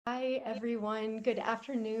Hi, everyone. Good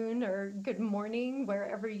afternoon or good morning,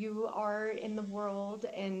 wherever you are in the world.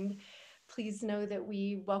 And please know that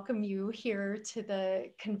we welcome you here to the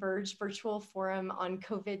CONVERGE virtual forum on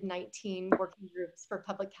COVID-19 working groups for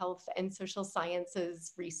public health and social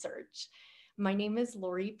sciences research. My name is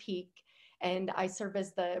Lori Peak, and I serve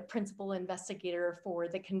as the principal investigator for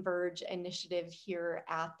the CONVERGE initiative here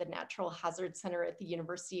at the Natural Hazard Center at the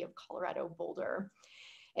University of Colorado Boulder.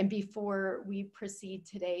 And before we proceed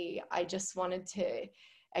today, I just wanted to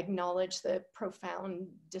acknowledge the profound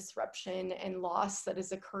disruption and loss that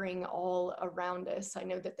is occurring all around us. I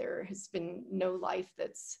know that there has been no life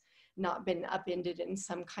that's not been upended in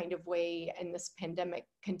some kind of way, and this pandemic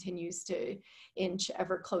continues to inch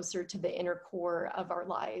ever closer to the inner core of our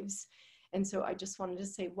lives. And so I just wanted to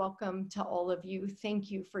say welcome to all of you. Thank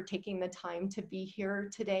you for taking the time to be here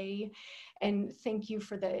today. And thank you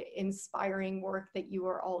for the inspiring work that you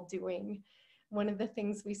are all doing. One of the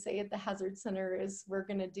things we say at the Hazard Center is we're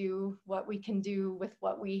going to do what we can do with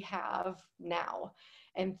what we have now.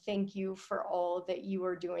 And thank you for all that you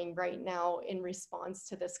are doing right now in response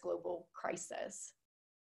to this global crisis.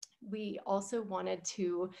 We also wanted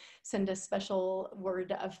to send a special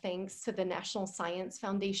word of thanks to the National Science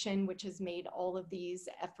Foundation, which has made all of these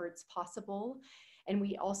efforts possible. And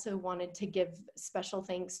we also wanted to give special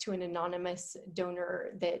thanks to an anonymous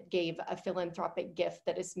donor that gave a philanthropic gift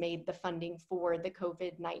that has made the funding for the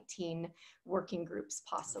COVID-19 working groups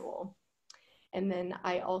possible. And then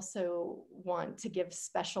I also want to give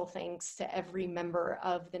special thanks to every member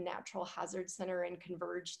of the Natural Hazard Center and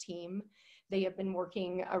CONVERGE team. They have been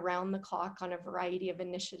working around the clock on a variety of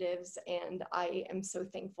initiatives, and I am so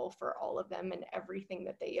thankful for all of them and everything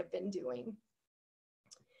that they have been doing.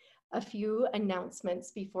 A few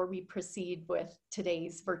announcements before we proceed with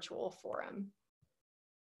today's virtual forum.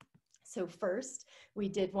 So first, we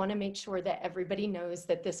did want to make sure that everybody knows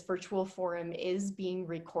that this virtual forum is being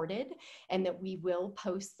recorded and that we will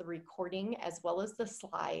post the recording as well as the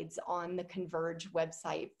slides on the CONVERGE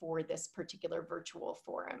website for this particular virtual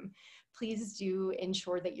forum. Please do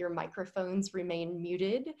ensure that your microphones remain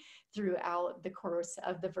muted throughout the course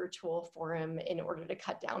of the virtual forum in order to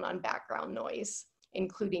cut down on background noise,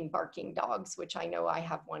 including barking dogs, which I know I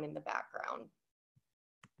have one in the background.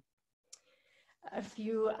 A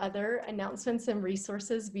few other announcements and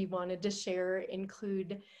resources we wanted to share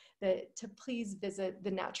include to please visit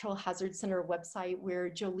the Natural Hazard Center website, where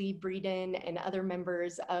Jolie Breeden and other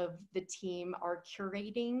members of the team are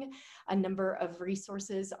curating a number of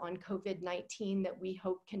resources on COVID-19 that we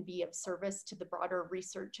hope can be of service to the broader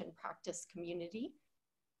research and practice community.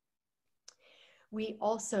 We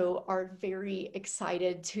also are very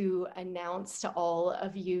excited to announce to all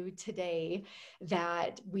of you today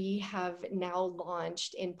that we have now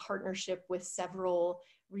launched, in partnership with several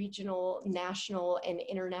regional, national, and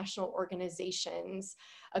international organizations,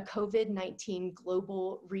 a COVID-19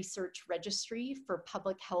 Global Research Registry for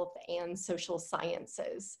Public Health and Social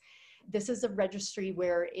Sciences. This is a registry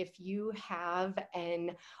where if you have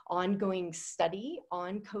an ongoing study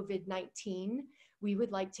on COVID-19, we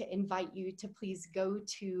would like to invite you to please go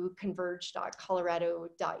to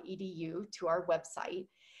converge.colorado.edu, to our website,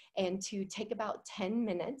 and to take about 10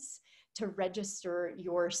 minutes to register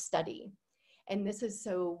your study. And this is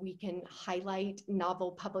so we can highlight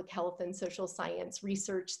novel public health and social science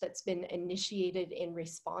research that's been initiated in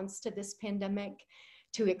response to this pandemic,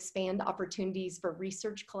 to expand opportunities for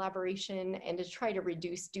research collaboration, and to try to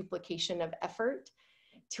reduce duplication of effort,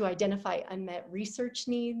 to identify unmet research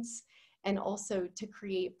needs, and also to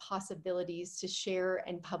create possibilities to share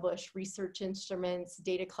and publish research instruments,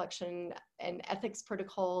 data collection and ethics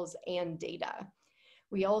protocols, and data.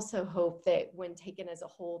 We also hope that when taken as a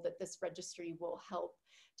whole, that this registry will help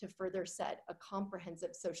to further set a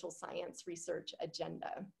comprehensive social science research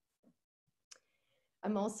agenda.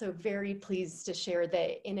 I'm also very pleased to share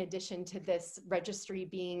that in addition to this registry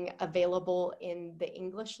being available in the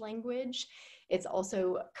English language, it's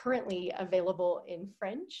also currently available in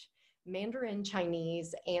French, Mandarin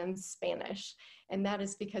Chinese, and Spanish. And that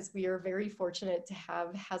is because we are very fortunate to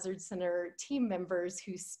have Hazard Center team members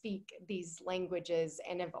who speak these languages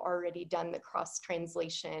and have already done the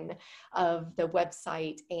cross-translation of the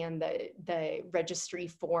website and the registry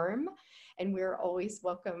form. And we're always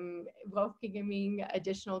welcoming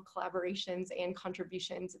additional collaborations and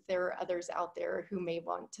contributions if there are others out there who may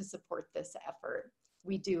want to support this effort.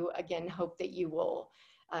 We do, again, hope that you will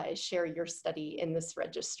share your study in this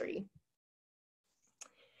registry.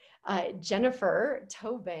 Jennifer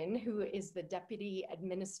Tobin, who is the Deputy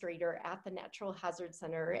Administrator at the Natural Hazard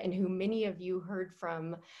Center and who many of you heard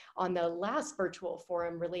from on the last virtual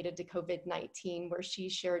forum related to COVID-19, where she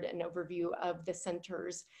shared an overview of the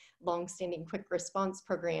center's longstanding quick response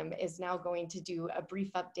program, is now going to do a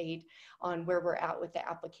brief update on where we're at with the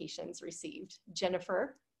applications received.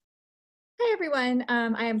 Jennifer? Hi, everyone.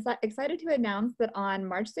 I am excited to announce that on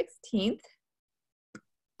March 16th,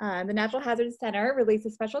 the Natural Hazards Center released a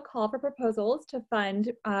special call for proposals to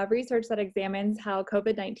fund research that examines how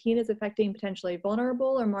COVID-19 is affecting potentially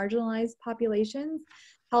vulnerable or marginalized populations,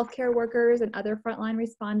 healthcare workers and other frontline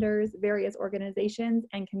responders, various organizations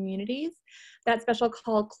and communities. That special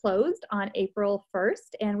call closed on April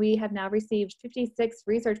 1st, and we have now received 56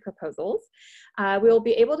 research proposals. We will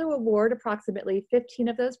be able to award approximately 15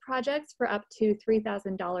 of those projects for up to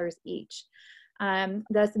 $3,000 each.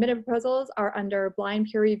 The submitted proposals are under blind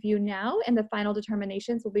peer review now, and the final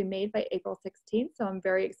determinations will be made by April 16th. So I'm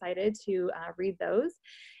very excited to read those.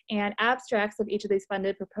 And abstracts of each of these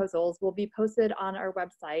funded proposals will be posted on our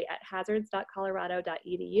website at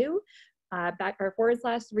hazards.colorado.edu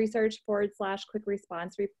 /research/quick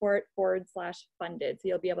response report /funded. So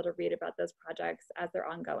you'll be able to read about those projects as they're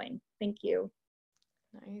ongoing. Thank you.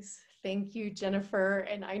 Nice. Thank you, Jennifer.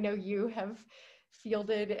 And I know you have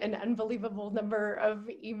fielded an unbelievable number of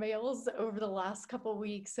emails over the last couple of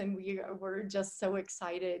weeks, and we were just so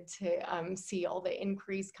excited to see all the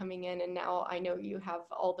increase coming in. And now I know you have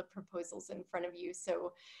all the proposals in front of you.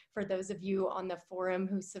 So for those of you on the forum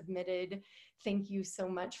who submitted, thank you so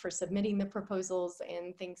much for submitting the proposals,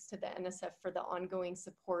 and thanks to the NSF for the ongoing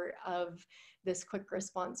support of this quick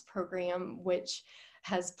response program, which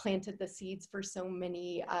has planted the seeds for so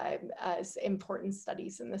many important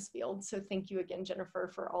studies in this field. So thank you again, Jennifer,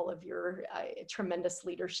 for all of your tremendous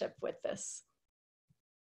leadership with this.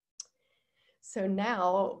 So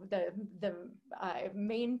now the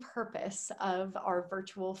main purpose of our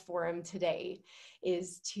virtual forum today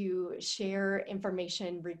is to share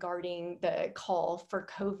information regarding the call for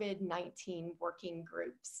COVID-19 working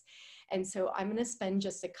groups. And so I'm going to spend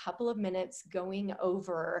just a couple of minutes going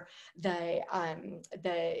over the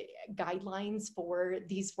guidelines for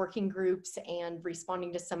these working groups and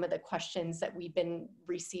responding to some of the questions that we've been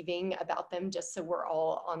receiving about them, just so we're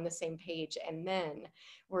all on the same page. And then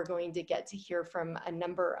we're going to get to hear from a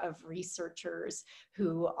number of researchers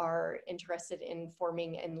who are interested in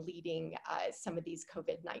forming and leading some of these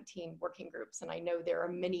COVID-19 working groups. And I know there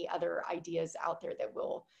are many other ideas out there that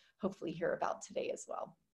we'll hopefully hear about today as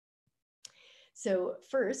well. So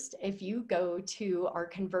first, if you go to our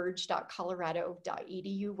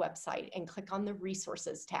converge.colorado.edu website and click on the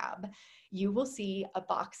resources tab, you will see a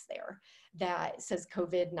box there that says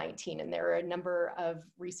COVID-19, and there are a number of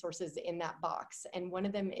resources in that box. And one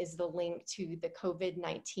of them is the link to the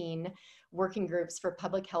COVID-19 Working Groups for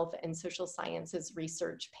Public Health and Social Sciences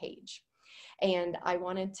research page. And I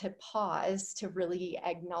wanted to pause to really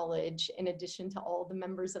acknowledge, in addition to all the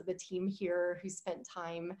members of the team here who spent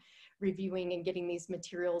time reviewing and getting these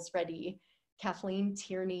materials ready, Kathleen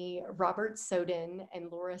Tierney, Robert Soden, and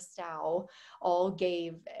Laura Stow all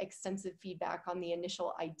gave extensive feedback on the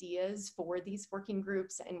initial ideas for these working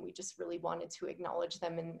groups, and we just really wanted to acknowledge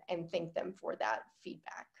them and thank them for that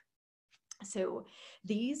feedback. So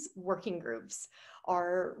these working groups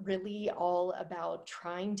are really all about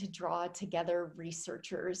trying to draw together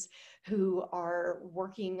researchers who are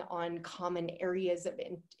working on common areas of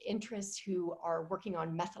interest, who are working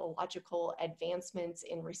on methodological advancements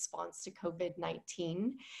in response to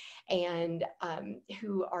COVID-19, and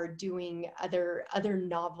who are doing other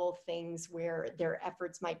novel things where their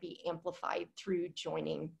efforts might be amplified through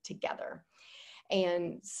joining together.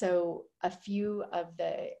 And so a few of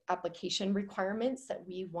the application requirements that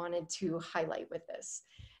we wanted to highlight with this.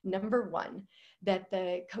 Number one, that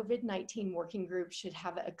the COVID-19 working group should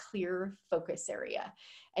have a clear focus area.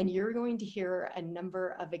 And you're going to hear a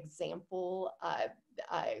number of example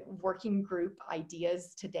working group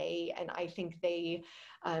ideas today. And I think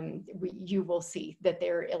you will see that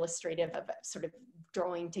they're illustrative of sort of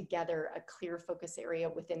drawing together a clear focus area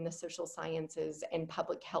within the social sciences and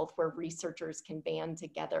public health, where researchers can band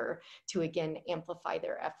together to, again, amplify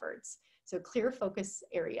their efforts. So clear focus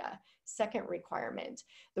area. Second requirement,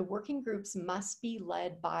 the working groups must be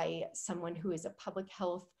led by someone who is a public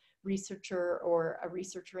health researcher or a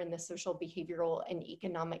researcher in the social, behavioral, and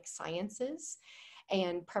economic sciences.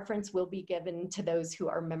 And preference will be given to those who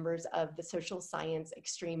are members of the Social Science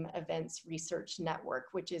Extreme Events Research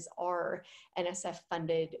Network, which is our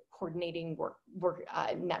NSF-funded coordinating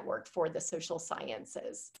network for the social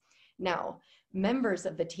sciences. Now, Members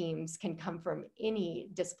of the teams can come from any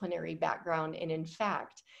disciplinary background, and in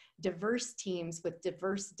fact, diverse teams with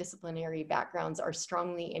diverse disciplinary backgrounds are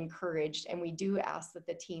strongly encouraged, and we do ask that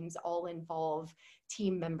the teams all involve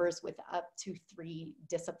team members with up to 3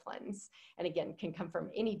 disciplines. And again, can come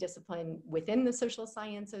from any discipline within the social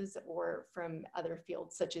sciences or from other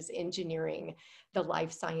fields such as engineering, the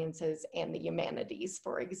life sciences, and the humanities,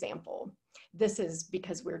 for example. This is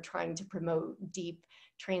because we're trying to promote deep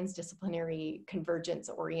transdisciplinary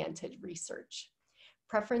convergence-oriented research.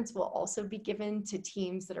 Preference will also be given to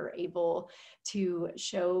teams that are able to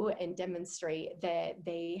show and demonstrate that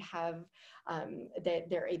they have, that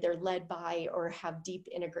they're either led by or have deep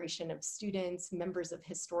integration of students, members of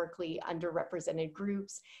historically underrepresented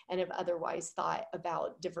groups, and have otherwise thought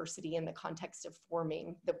about diversity in the context of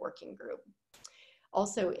forming the working group.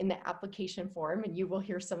 Also in the application form, and you will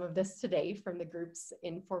hear some of this today from the group's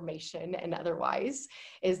information and otherwise,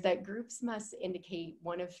 is that groups must indicate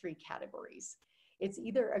one of 3 categories. It's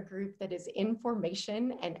either a group that is in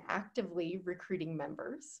formation and actively recruiting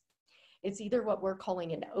members. It's either what we're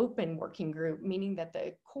calling an open working group, meaning that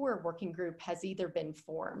the core working group has either been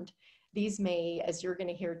formed. These may, as you're going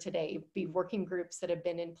to hear today, be working groups that have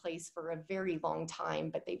been in place for a very long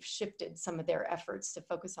time, but they've shifted some of their efforts to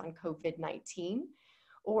focus on COVID-19.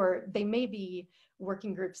 Or they may be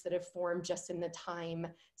working groups that have formed just in the time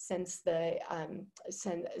since the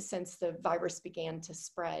virus began to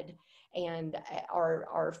spread, and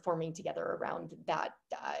are forming together around that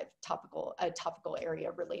topical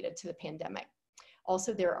area related to the pandemic.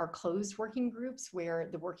 Also, there are closed working groups where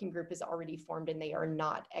the working group is already formed and they are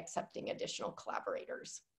not accepting additional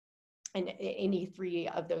collaborators. And any 3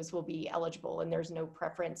 of those will be eligible, and there's no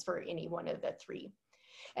preference for any one of the 3.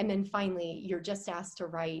 And then finally, you're just asked to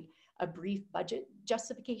write a brief budget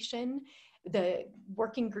justification. The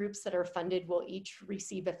working groups that are funded will each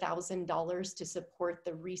receive $1,000 to support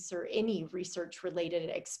the research, any research related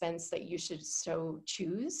expense that you should so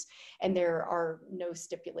choose. And there are no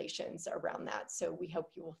stipulations around that. So we hope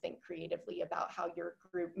you will think creatively about how your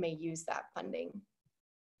group may use that funding.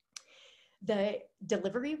 The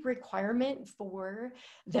delivery requirement for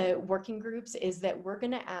the working groups is that we're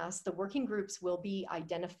going to ask, the working groups will be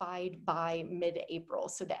identified by mid-April.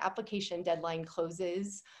 So the application deadline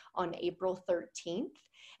closes on April 13th,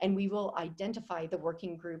 and we will identify the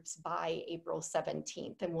working groups by April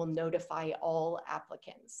 17th, and we'll notify all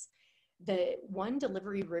applicants. The one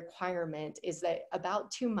delivery requirement is that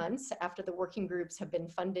about 2 months after the working groups have been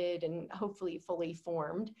funded and hopefully fully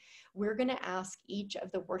formed, we're going to ask each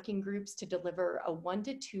of the working groups to deliver a 1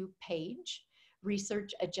 to 2 page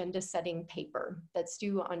research agenda setting paper that's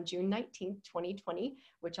due on June 19th, 2020,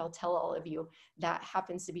 which I'll tell all of you, that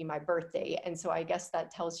happens to be my birthday. And so I guess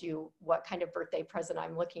that tells you what kind of birthday present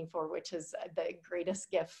I'm looking for, which is the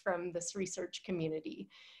greatest gift from this research community.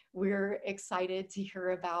 We're excited to hear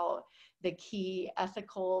about the key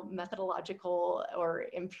ethical, methodological, or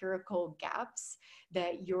empirical gaps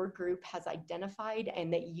that your group has identified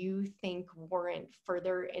and that you think warrant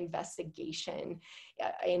further investigation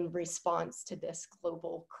in response to this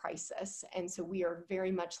global crisis. And so we are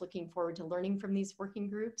very much looking forward to learning from these working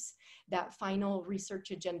groups. That final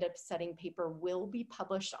research agenda setting paper will be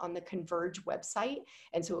published on the CONVERGE website,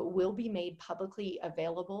 and so it will be made publicly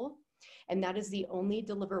available. And that is the only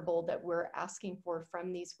deliverable that we're asking for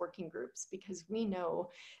from these working groups, because we know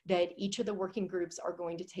that each of the working groups are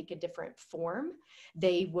going to take a different form.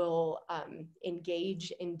 They will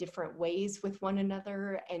engage in different ways with one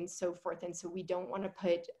another and so forth. And so we don't want to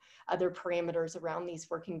put other parameters around these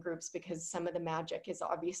working groups, because some of the magic is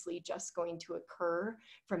obviously just going to occur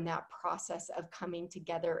from that process of coming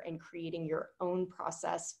together and creating your own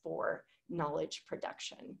process for knowledge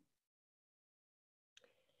production.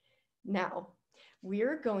 Now,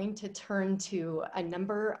 we're going to turn to a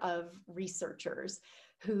number of researchers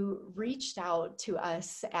who reached out to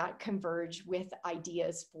us at CONVERGE with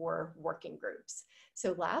ideas for working groups.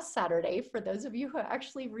 So last Saturday, for those of you who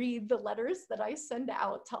actually read the letters that I send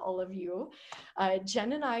out to all of you,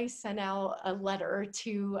 Jen and I sent out a letter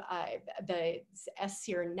to the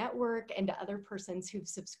SSEER network and to other persons who've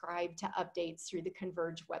subscribed to updates through the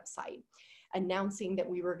CONVERGE website, announcing that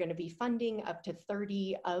we were going to be funding up to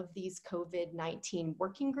 30 of these COVID-19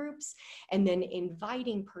 working groups, and then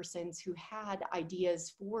inviting persons who had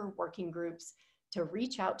ideas for working groups to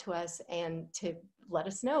reach out to us and to let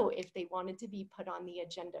us know if they wanted to be put on the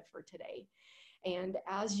agenda for today. And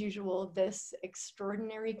as usual, this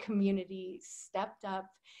extraordinary community stepped up,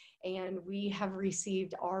 and we have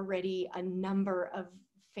received already a number of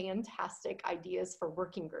fantastic ideas for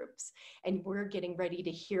working groups. And we're getting ready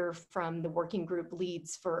to hear from the working group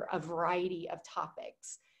leads for a variety of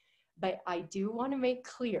topics. But I do want to make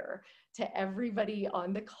clear to everybody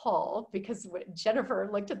on the call, because when Jennifer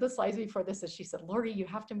looked at the slides before this and she said, Lori, you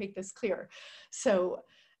have to make this clear. So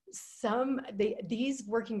these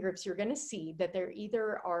working groups, you're going to see that they're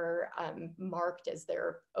either are marked as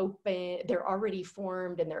they're open, they're already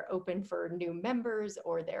formed and they're open for new members,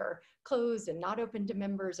 or they're closed and not open to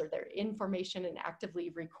members, or they're in formation and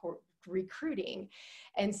actively recruiting.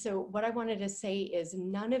 And so what I wanted to say is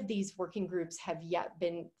none of these working groups have yet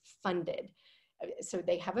been funded. So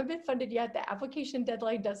they haven't been funded yet. The application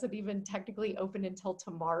deadline doesn't even technically open until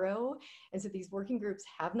tomorrow. And so these working groups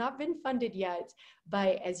have not been funded yet.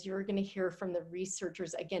 But as you're going to hear from the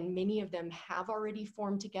researchers, again, many of them have already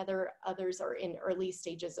formed together. Others are in early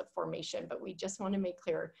stages of formation. But we just want to make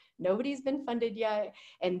clear, nobody's been funded yet.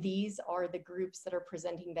 And these are the groups that are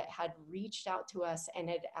presenting that had reached out to us and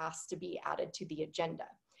had asked to be added to the agenda.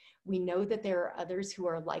 We know that there are others who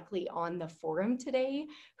are likely on the forum today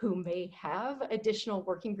who may have additional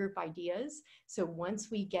working group ideas. So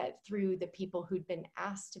once we get through the people who'd been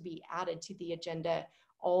asked to be added to the agenda,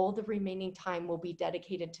 all the remaining time will be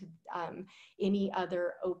dedicated to any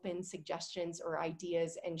other open suggestions or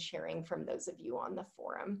ideas and sharing from those of you on the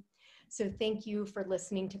forum. So thank you for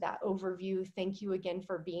listening to that overview. Thank you again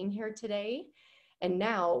for being here today. And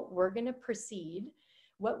now we're going to proceed.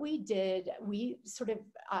 What we did, we sort of,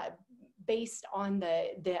 based on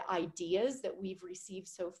the ideas that we've received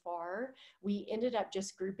so far, we ended up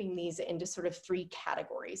just grouping these into sort of 3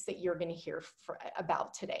 categories that you're going to hear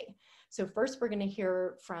about today. So first, we're going to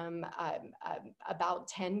hear from about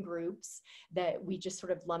 10 groups that we just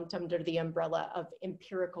sort of lumped under the umbrella of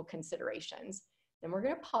empirical considerations. Then we're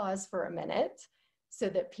going to pause for a minute so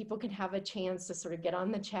that people can have a chance to sort of get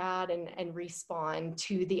on the chat and respond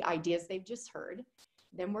to the ideas they've just heard.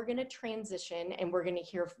 Then we're going to transition and we're going to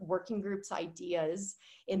hear working groups ideas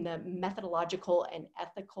in the methodological and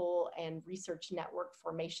ethical and research network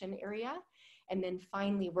formation area. And then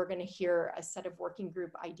finally, we're going to hear a set of working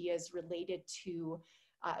group ideas related to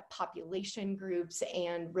population groups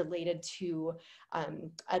and related to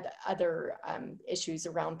other issues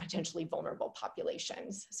around potentially vulnerable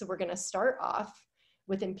populations. So we're going to start off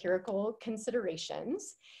with empirical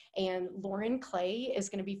considerations. And Lauren Clay is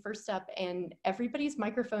going to be first up, and everybody's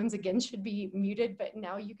microphones again should be muted, but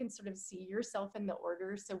now you can sort of see yourself in the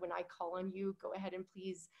order. So when I call on you, go ahead and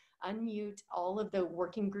please unmute. All of the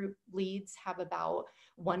working group leads have about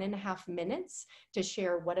 1.5 minutes to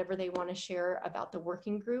share whatever they want to share about the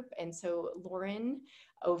working group. And so Lauren,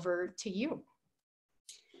 over to you.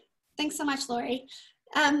 Thanks so much, Lori.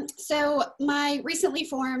 So my recently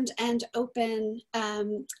formed and open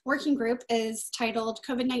working group is titled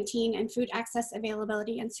COVID-19 and Food Access,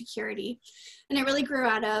 Availability, and Security. And it really grew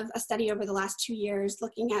out of a study over the last 2 years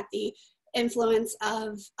looking at the influence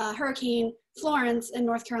of Hurricane Florence in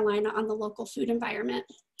North Carolina on the local food environment.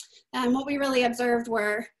 And what we really observed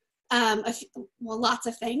were, lots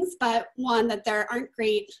of things, but one, that there aren't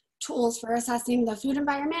great tools for assessing the food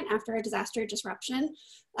environment after a disaster disruption.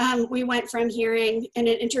 We went from hearing in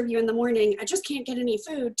an interview in the morning, I just can't get any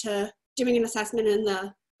food, to doing an assessment in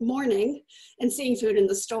the morning and seeing food in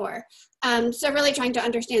the store. So really trying to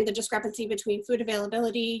understand the discrepancy between food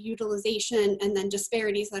availability, utilization, and then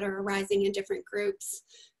disparities that are arising in different groups.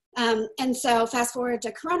 And so fast forward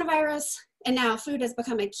to coronavirus, and now food has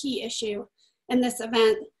become a key issue in this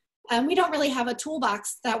event. We don't really have a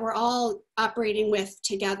toolbox that we're all operating with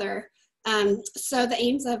together. So the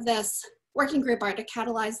aims of this working group are to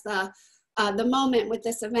catalyze the moment with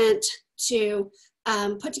this event, to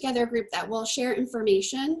put together a group that will share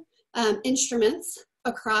information, instruments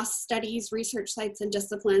across studies, research sites, and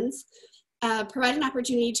disciplines, provide an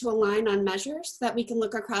opportunity to align on measures so that we can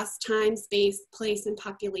look across time, space, place, and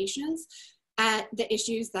populations at the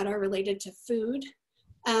issues that are related to food.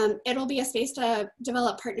 It'll be a space to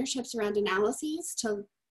develop partnerships around analyses to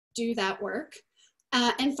do that work.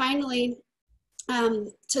 And finally,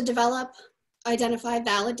 to develop, identify,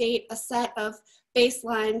 validate a set of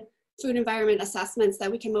baseline food environment assessments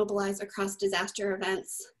that we can mobilize across disaster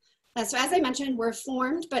events. So as I mentioned, we're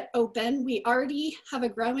formed but open. We already have a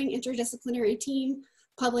growing interdisciplinary team: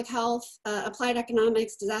 public health, applied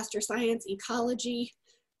economics, disaster science, ecology.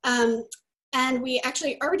 And we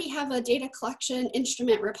actually already have a data collection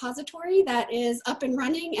instrument repository that is up and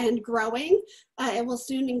running and growing. It will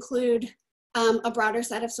soon include a broader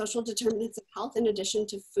set of social determinants of health in addition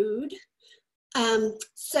to food.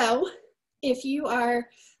 So if you are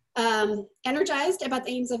energized about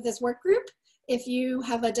the aims of this work group, if you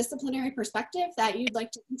have a disciplinary perspective that you'd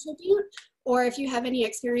like to contribute, or if you have any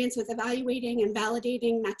experience with evaluating and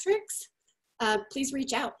validating metrics, please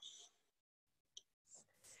reach out.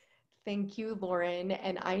 Thank you, Lauren.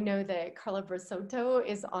 And I know that Carla Brasotto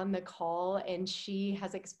is on the call, and she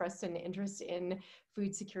has expressed an interest in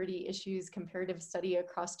food security issues, comparative study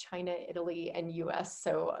across China, Italy, and US.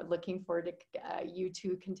 So looking forward to you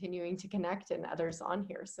two continuing to connect and others on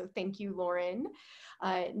here. So thank you, Lauren.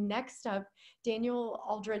 Next up, Daniel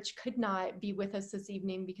Aldrich could not be with us this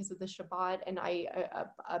evening because of the Shabbat, and I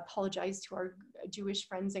apologize to our Jewish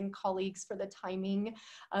friends and colleagues for the timing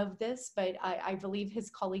of this, but I believe his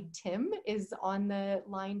colleague Tim is on the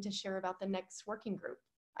line to share about the next working group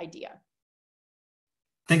idea.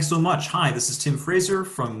 Thanks so much. Hi, this is Tim Fraser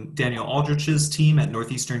from Daniel Aldrich's team at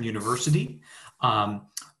Northeastern University.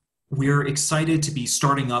 We're excited to be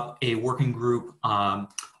starting up a working group on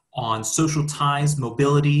social ties,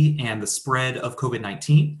 mobility, and the spread of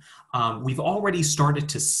COVID-19. We've already started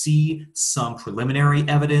to see some preliminary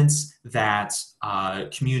evidence that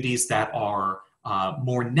communities that are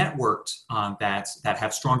more networked, that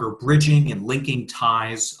have stronger bridging and linking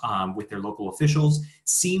ties with their local officials,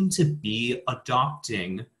 seem to be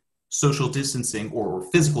adopting social distancing or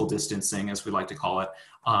physical distancing, as we like to call it,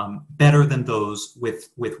 better than those with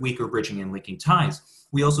weaker bridging and linking ties.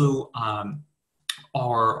 We also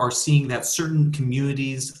are seeing that certain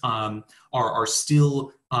communities are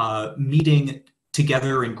still meeting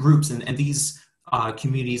together in groups, and these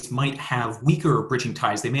communities might have weaker bridging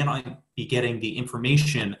ties. They may not be getting the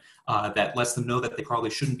information that lets them know that they probably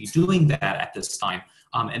shouldn't be doing that at this time,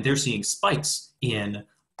 and they're seeing spikes in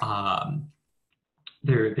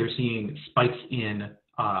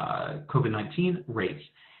COVID-19 rates.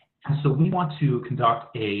 And so we want to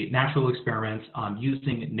conduct a natural experiment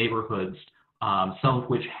using neighborhoods, some of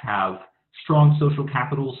which have strong social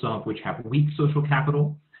capital, some of which have weak social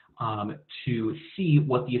capital, to see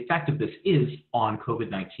what the effect of this is on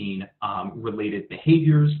COVID-19 related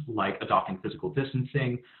behaviors like adopting physical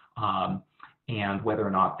distancing and whether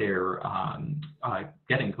or not they're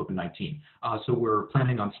getting COVID-19. So we're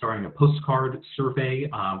planning on starting a postcard survey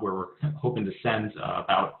where we're hoping to send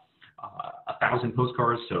about 1,000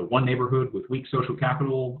 postcards to one neighborhood with weak social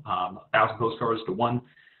capital, 1,000 postcards to one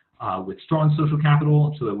with strong social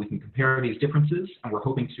capital, so that we can compare these differences. And we're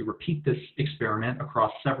hoping to repeat this experiment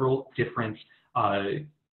across several different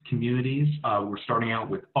communities. We're starting out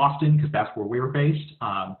with Boston because that's where we're based,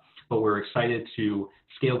 but we're excited to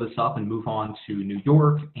scale this up and move on to New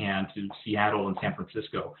York and to Seattle and San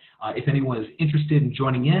Francisco. If anyone is interested in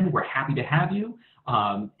joining in, we're happy to have you,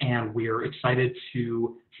 and we're excited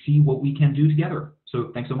to see what we can do together.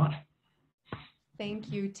 So thanks so much.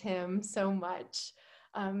 Thank you, Tim, so much.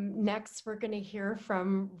 Next, we're going to hear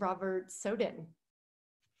from Robert Soden.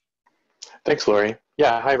 Thanks, Lori.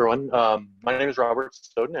 Yeah, hi, everyone. My name is Robert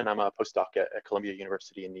Soden, and I'm a postdoc at Columbia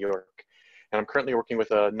University in New York. And I'm currently working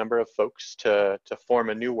with a number of folks to form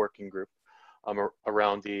a new working group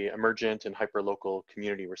around the emergent and hyperlocal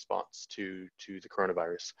community response to the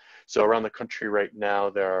coronavirus. So around the country right now,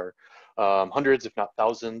 there are hundreds, if not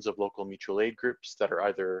thousands, of local mutual aid groups that are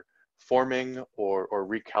either forming or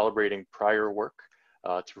recalibrating prior work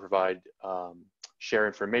to provide, share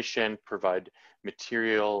information, provide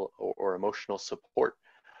material or emotional support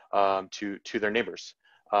to their neighbors.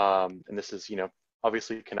 And this is,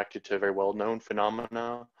 obviously connected to a very well-known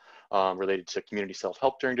phenomena related to community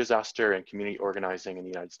self-help during disaster and community organizing in the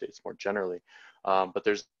United States more generally. But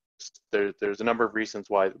there's a number of reasons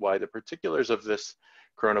why the particulars of this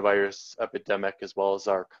coronavirus epidemic, as well as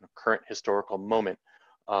our kind of current historical moment,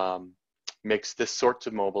 makes this sort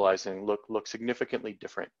of mobilizing look significantly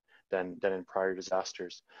different than in prior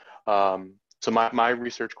disasters. So my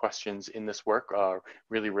research questions in this work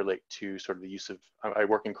really relate to sort of the use of, I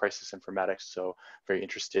work in crisis informatics, so very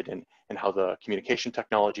interested in how the communication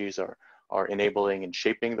technologies are enabling and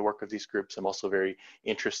shaping the work of these groups. I'm also very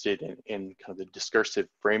interested in kind of the discursive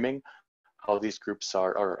framing, how these groups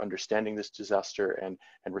are understanding this disaster and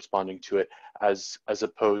responding to it as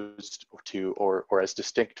opposed to or as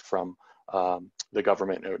distinct from the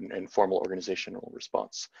government and formal organizational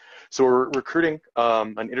response. So we're recruiting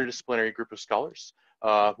an interdisciplinary group of scholars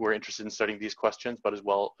who are interested in studying these questions, but as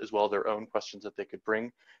well their own questions that they could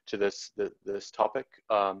bring to this topic.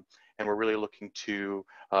 And we're really looking to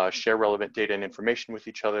share relevant data and information with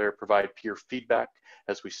each other, provide peer feedback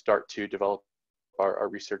as we start to develop our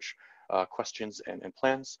research questions and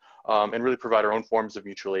plans, and really provide our own forms of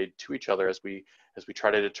mutual aid to each other as we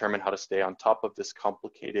try to determine how to stay on top of this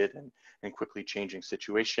complicated and quickly changing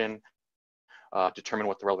situation, determine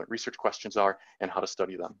what the relevant research questions are, and how to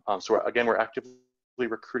study them. So again, we're actively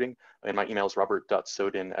recruiting, and my email is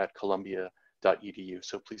robert.soden@columbia.edu,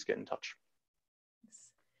 so please get in touch.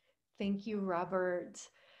 Thank you, Robert.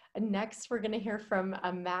 And next, we're going to hear from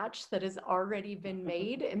a match that has already been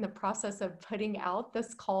made in the process of putting out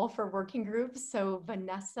this call for working groups. So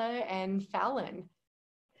Vanessa and Fallon.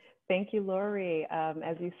 Thank you, Lori.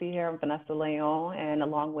 As you see here, I'm Vanessa Leon, and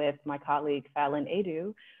along with my colleague Fallon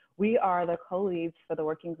Adu, we are the co-leads for the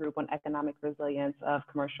working group on economic resilience of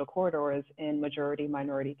commercial corridors in majority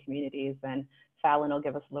minority communities. And Fallon will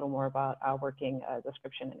give us a little more about our working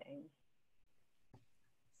description and aims.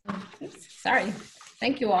 Oops, sorry.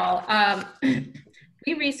 Thank you all.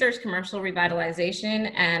 We research commercial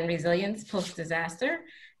revitalization and resilience post-disaster,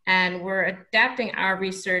 and we're adapting our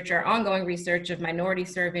research, our ongoing research of minority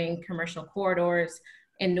serving commercial corridors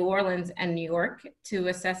in New Orleans and New York to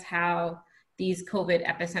assess how these COVID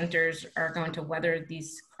epicenters are going to weather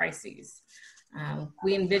these crises.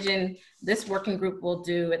 We envision this working group will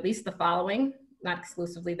do at least the following, not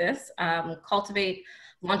exclusively this, cultivate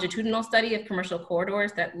longitudinal study of commercial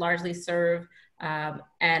corridors that largely serve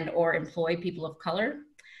and or employ people of color,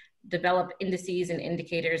 develop indices and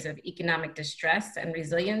indicators of economic distress and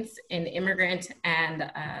resilience in immigrant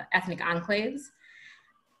and ethnic enclaves,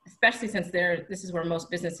 especially since this is where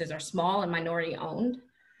most businesses are small and minority owned.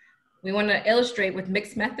 We want to illustrate with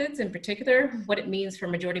mixed methods in particular what it means for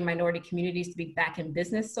majority minority communities to be back in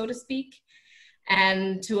business, so to speak,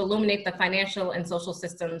 and to illuminate the financial and social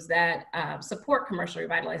systems that support commercial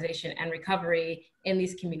revitalization and recovery in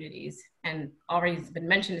these communities. And already has been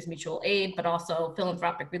mentioned is mutual aid, but also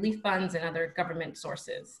philanthropic relief funds and other government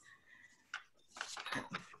sources.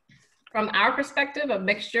 From our perspective, a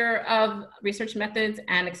mixture of research methods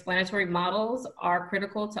and explanatory models are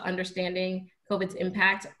critical to understanding COVID's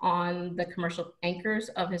impact on the commercial anchors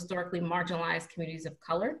of historically marginalized communities of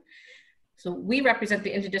color. So we represent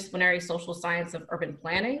the interdisciplinary social science of urban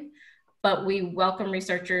planning, but we welcome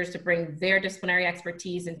researchers to bring their disciplinary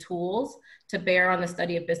expertise and tools to bear on the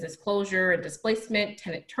study of business closure and displacement,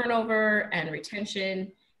 tenant turnover and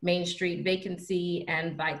retention, Main Street vacancy,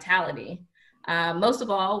 and vitality. Most of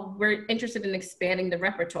all, we're interested in expanding the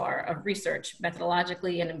repertoire of research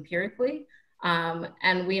methodologically and empirically,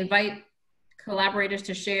 and we invite collaborators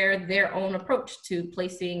to share their own approach to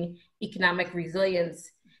placing economic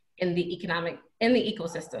resilience in the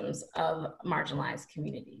ecosystems of marginalized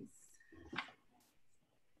communities.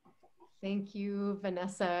 Thank you,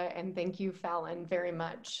 Vanessa, and thank you, Fallon, very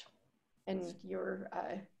much. And your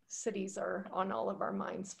cities are on all of our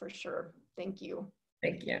minds for sure. Thank you.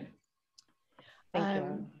 Thank you. Thank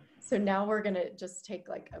you. So now we're gonna just take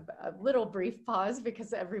like a little brief pause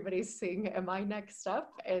because everybody's seeing, am I next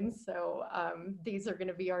up? And so these are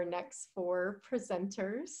gonna be our next 4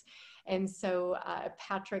 presenters. And so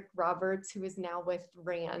Patrick Roberts, who is now with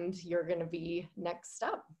RAND, you're gonna be next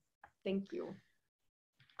up. Thank you.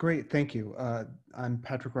 Great, thank you. I'm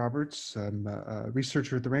Patrick Roberts. I'm a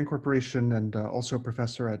researcher at the RAND Corporation and also a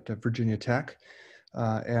professor at Virginia Tech.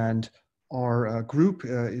 And our group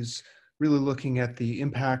is really looking at the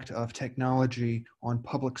impact of technology on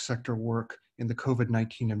public sector work in the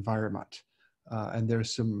COVID-19 environment. And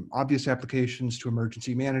there's some obvious applications to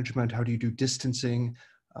emergency management. How do you do distancing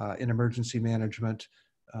in emergency management?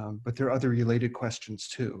 But there are other related questions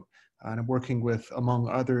too. And I'm working with, among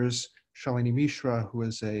others, Shalini Mishra, who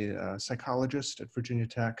is a psychologist at Virginia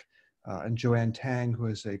Tech, and Joanne Tang, who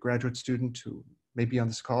is a graduate student who may be on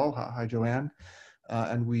this call. Hi, Joanne.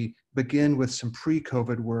 And we begin with some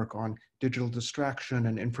pre-COVID work on digital distraction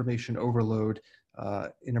and information overload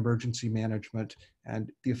in emergency management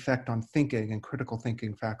and the effect on thinking and critical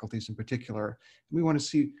thinking faculties in particular. And we want to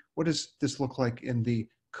see, what does this look like in the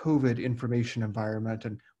COVID information environment,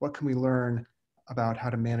 and what can we learn about how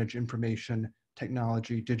to manage information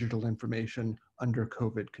technology, digital information under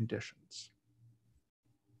COVID conditions.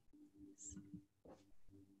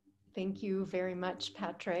 Thank you very much,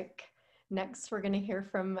 Patrick. Next, we're going to hear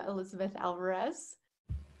from Elizabeth Alvarez.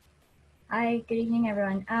 Hi, good evening,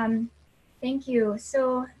 everyone. Thank you.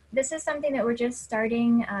 So this is something that we're just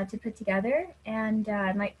starting to put together, and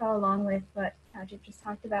I might follow along with what Patrick just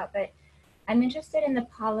talked about, but I'm interested in the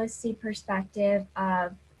policy perspective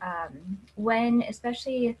of when,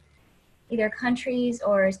 especially either countries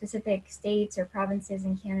or specific states or provinces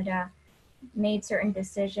in Canada made certain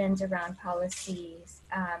decisions around policies.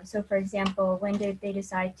 So for example, when did they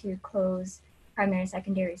decide to close primary and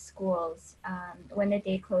secondary schools? When did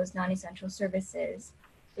they close non-essential services?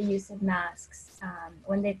 The use of masks?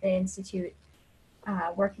 When did they institute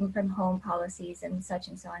working from home policies and such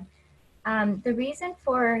and so on? The reason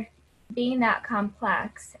for being that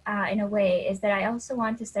complex in a way is that I also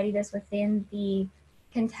want to study this within the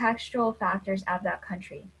contextual factors of that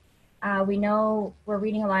country. We know we're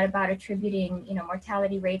reading a lot about attributing,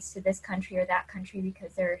 mortality rates to this country or that country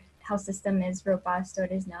because their health system is robust or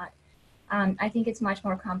it is not. I think it's much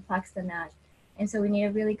more complex than that. And so we need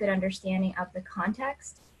a really good understanding of the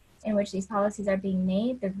context in which these policies are being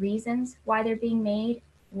made, the reasons why they're being made,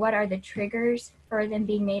 what are the triggers for them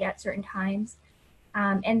being made at certain times,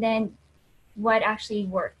 and then what actually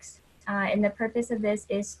works. And the purpose of this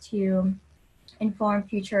is to inform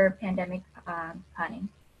future pandemic planning.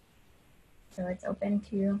 So it's open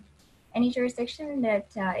to any jurisdiction that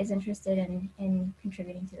is interested in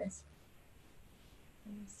contributing to this.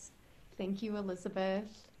 Thank you,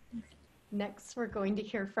 Elizabeth. Next, we're going to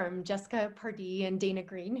hear from Jessica Pardee and Dana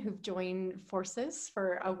Green, who've joined forces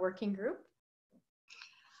for a working group.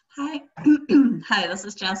 Hi, hi, this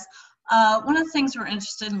is Jess. One of the things we're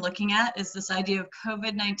interested in looking at is this idea of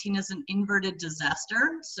COVID-19 as an inverted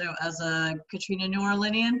disaster. So as a Katrina New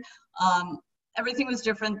Orleanian, everything was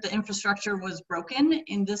different. The infrastructure was broken.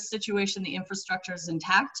 In this situation, the infrastructure is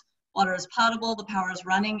intact. Water is potable, the power is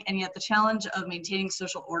running, and yet the challenge of maintaining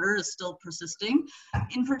social order is still persisting.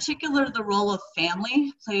 In particular, the role of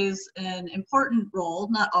family plays an important role,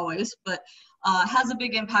 not always, but has a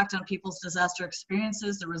big impact on people's disaster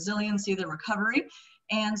experiences, the resiliency, the recovery.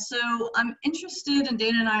 And so I'm interested, and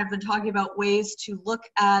Dana and I have been talking about ways to look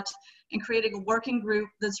at and creating a working group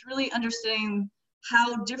that's really understanding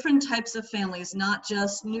how different types of families, not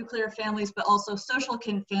just nuclear families, but also social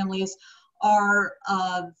kin families, are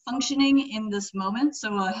functioning in this moment.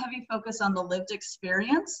 So a heavy focus on the lived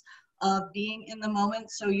experience of being in the moment.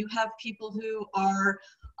 So you have people who are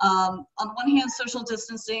on the one hand social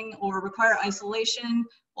distancing or require isolation,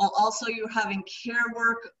 while also you're having care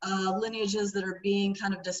work lineages that are being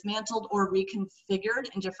kind of dismantled or reconfigured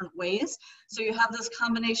in different ways. So you have this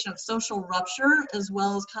combination of social rupture as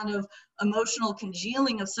well as kind of emotional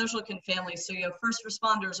congealing of social kin families. So you have first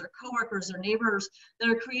responders or coworkers or neighbors that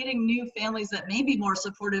are creating new families that may be more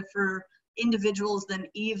supportive for individuals than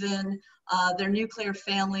even their nuclear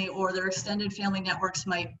family or their extended family networks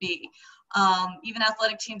might be. Even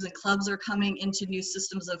athletic teams and clubs are coming into new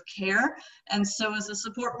systems of care. And so as the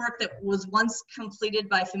support work that was once completed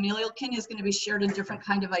by familial kin is going to be shared in different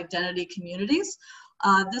kind of identity communities.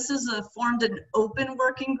 This is formed an open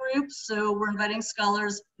working group. So we're inviting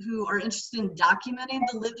scholars who are interested in documenting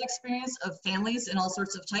the lived experience of families in all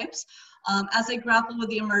sorts of types as they grapple with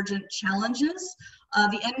the emergent challenges.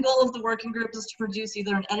 The end goal of the working group is to produce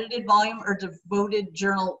either an edited volume or devoted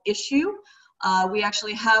journal issue. We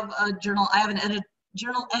actually have a journal. I have an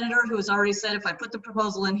journal editor who has already said if I put the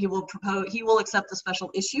proposal in, he will accept the special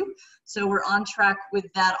issue. So we're on track with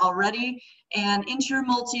that already. And inter,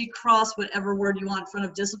 multi, cross, whatever word you want in front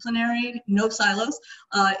of disciplinary, no silos,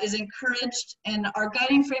 is encouraged. And our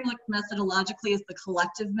guiding framework methodologically is the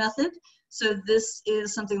collective method. So this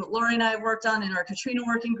is something that Lori and I worked on in our Katrina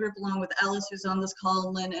working group, along with Alice, who's on this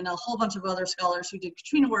call, Lynn, and a whole bunch of other scholars who did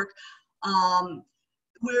Katrina work.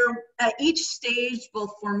 We're at each stage,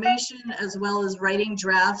 both formation as well as writing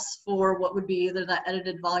drafts for what would be either that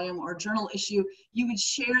edited volume or journal issue. You would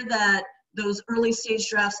share those early stage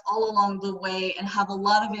drafts all along the way and have a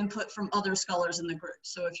lot of input from other scholars in the group.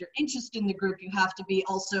 So if you're interested in the group, you have to be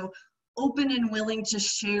also open and willing to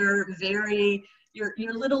share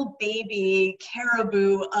your little baby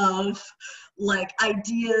caribou of like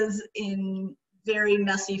ideas in very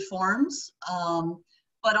messy forms.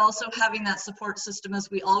 But also having that support system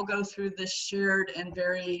as we all go through this shared and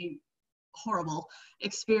very horrible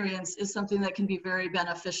experience is something that can be very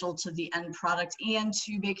beneficial to the end product and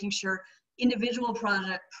to making sure individual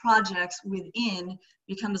projects within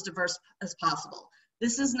become as diverse as possible.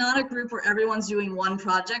 This is not a group where everyone's doing one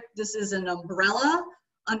project. This is an umbrella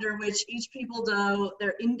under which each people do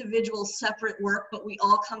their individual separate work, but we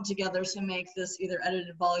all come together to make this either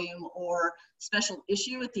edited volume or special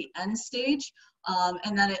issue at the end stage.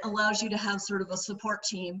 And that it allows you to have sort of a support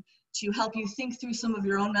team to help you think through some of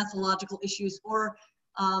your own methodological issues or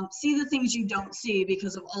see the things you don't see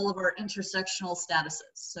because of all of our intersectional statuses.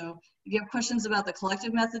 So if you have questions about the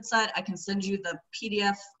collective method side, I can send you the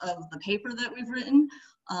PDF of the paper that we've written,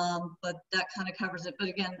 but that kind of covers it. But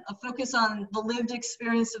again, a focus on the lived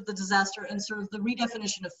experience of the disaster and sort of the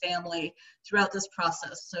redefinition of family throughout this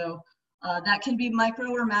process. So that can be micro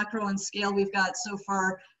or macro in scale. We've got so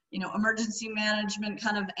far, you know, emergency management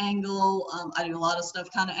kind of angle. I do a lot of stuff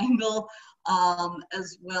kind of angle,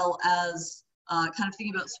 as well as kind of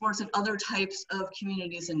thinking about sports and other types of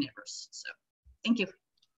communities and neighbors. So thank you.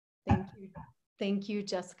 Thank you. Thank you,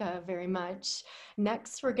 Jessica, very much.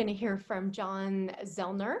 Next, we're going to hear from John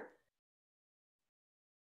Zellner.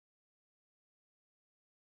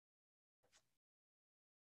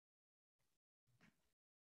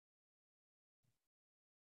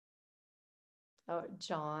 Oh,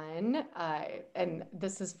 John, and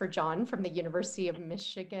this is for John from the University of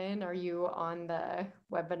Michigan. Are you on the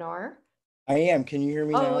webinar? I am. Can you hear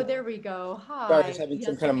me now? Oh, there we go. Sorry, I was Hi. just having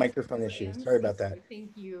some Yes, kind I of can see microphone you issue. and Sorry see about that. you.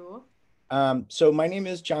 Thank you. So my name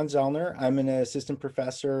is John Zellner. I'm an assistant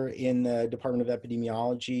professor in the Department of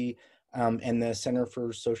Epidemiology and the Center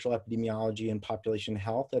for Social Epidemiology and Population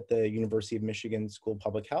Health at the University of Michigan School of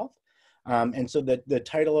Public Health. And so the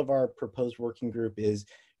title of our proposed working group is,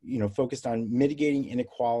 focused on mitigating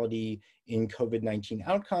inequality in COVID-19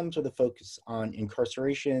 outcomes with a focus on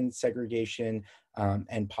incarceration, segregation,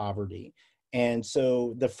 and poverty. And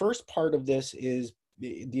so the first part of this is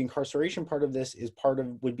the incarceration part of this is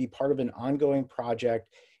would be part of an ongoing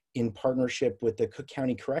project in partnership with the Cook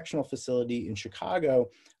County Correctional Facility in Chicago,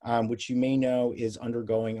 which you may know is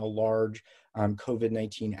undergoing a large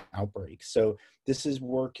COVID-19 outbreak. So this is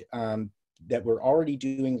work that we're already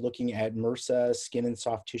doing, looking at MRSA, skin and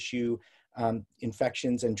soft tissue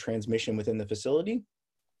infections and transmission within the facility.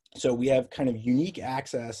 So we have kind of unique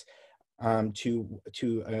access to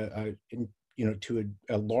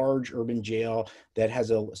a large urban jail that has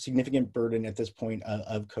a significant burden at this point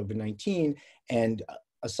of COVID-19. And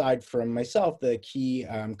aside from myself, the key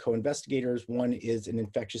co-investigators, one is an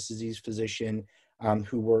infectious disease physician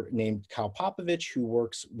who were named Kyle Popovich, who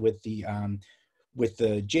works with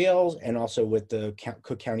the jails and also with the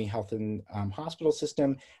Cook County Health and Hospital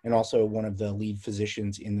System, and also one of the lead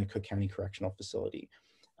physicians in the Cook County Correctional Facility.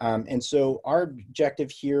 And so our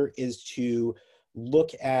objective here is to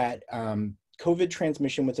look at COVID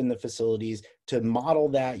transmission within the facilities, to model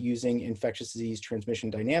that using infectious disease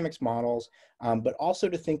transmission dynamics models, but also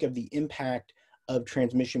to think of the impact of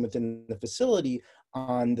transmission within the facility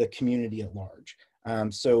on the community at large.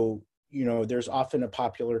 So, there's often a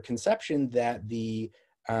popular conception that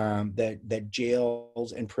that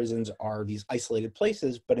jails and prisons are these isolated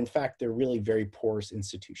places, but in fact, they're really very porous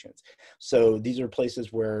institutions. So these are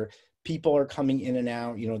places where people are coming in and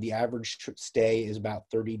out. The average stay is about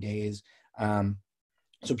 30 days.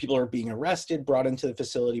 So people are being arrested, brought into the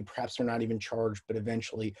facility, perhaps they're not even charged, but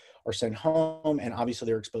eventually are sent home, and obviously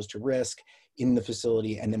they're exposed to risk in the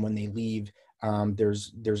facility. And then when they leave,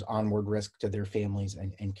 there's onward risk to their families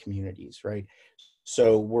and communities, right?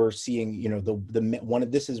 So we're seeing,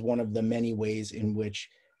 this is one of the many ways in which,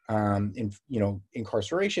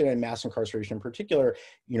 incarceration and mass incarceration in particular,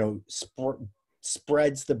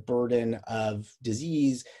 spreads the burden of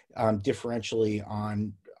disease differentially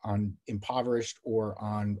on impoverished or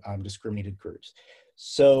on discriminated groups.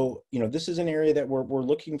 So, this is an area that we're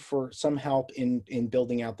looking for some help in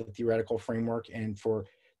building out the theoretical framework and for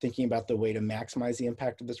thinking about the way to maximize the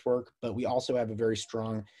impact of this work. But we also have a very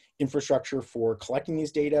strong infrastructure for collecting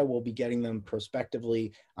these data. We'll be getting them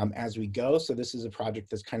prospectively as we go. So this is a project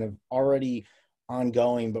that's kind of already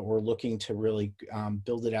ongoing, but we're looking to really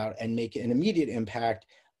build it out and make an immediate impact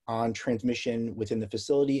on transmission within the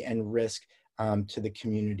facility and risk to the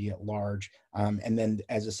community at large. And then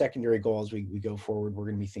as a secondary goal, as we go forward, we're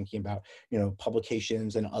going to be thinking about,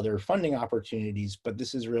 publications and other funding opportunities, but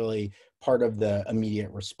this is really part of the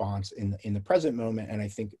immediate response in the present moment. And I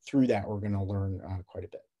think through that, we're going to learn quite a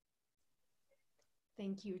bit.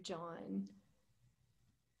 Thank you, John.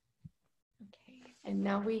 Okay, and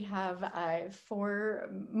now we have 4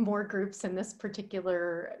 more groups in this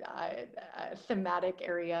particular thematic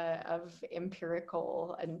area of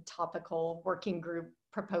empirical and topical working group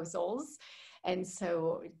proposals. And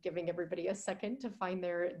so giving everybody a second to find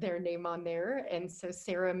their name on there. And so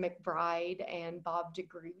Sarah McBride and Bob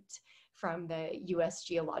DeGroot from the US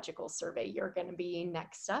Geological Survey, you're going to be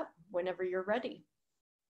next up whenever you're ready.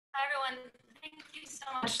 Hi, everyone. Thank you so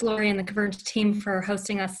much, Lori and the CONVERGE team, for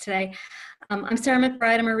hosting us today. I'm Sarah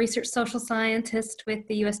McBride. I'm a research social scientist with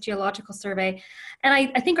the US Geological Survey. And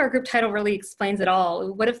I think our group title really explains it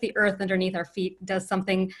all. What if the earth underneath our feet does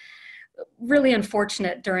something really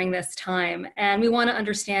unfortunate during this time? And we want to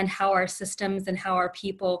understand how our systems and how our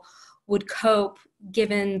people would cope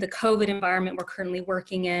given the COVID environment we're currently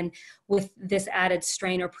working in with this added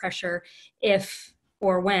strain or pressure if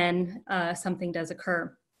or when something does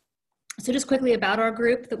occur. So just quickly about our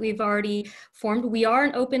group that we've already formed. We are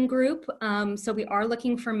an open group, so we are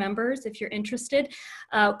looking for members if you're interested.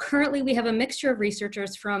 Currently, we have a mixture of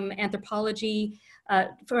researchers from anthropology,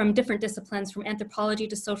 from different disciplines, from anthropology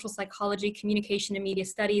to social psychology, communication and media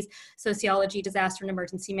studies, sociology, disaster and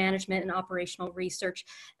emergency management, and operational research,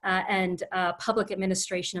 and public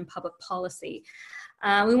administration and public policy.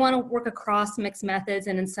 We want to work across mixed methods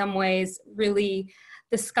and in some ways really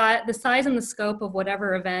the size and the scope of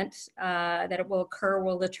whatever event that it will occur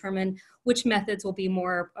will determine which methods will be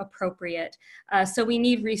more appropriate. So we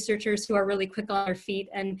need researchers who are really quick on their feet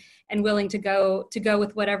and willing to go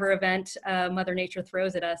with whatever event Mother Nature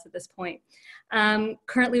throws at us at this point.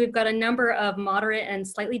 Currently, we've got a number of moderate and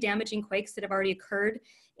slightly damaging quakes that have already occurred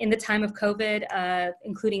in the time of COVID,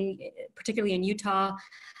 including particularly in Utah.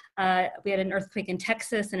 We had an earthquake in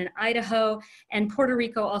Texas and in Idaho, and Puerto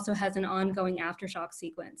Rico also has an ongoing aftershock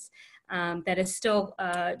sequence that is still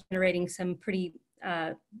generating some pretty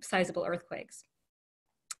sizable earthquakes.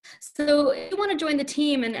 So if you want to join the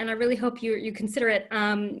team, and I really hope you consider it,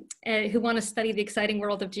 who want to study the exciting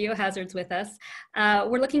world of geohazards with us,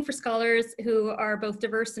 we're looking for scholars who are both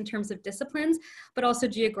diverse in terms of disciplines, but also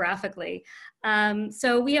geographically.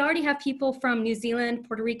 So we already have people from New Zealand,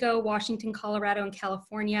 Puerto Rico, Washington, Colorado, and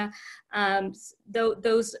California.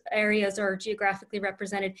 Those areas are geographically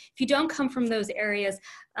represented. If you don't come from those areas,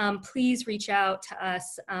 please reach out to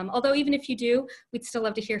us. Although even if you do, we'd still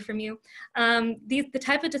love to hear from you. The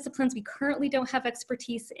type of disciplines we currently don't have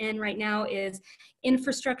expertise in right now is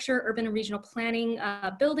infrastructure, urban and regional planning,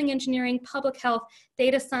 building engineering, public health,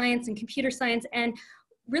 data science, and computer science, and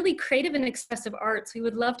really creative and expressive arts. We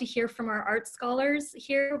would love to hear from our art scholars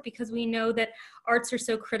here because we know that arts are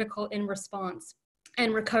so critical in response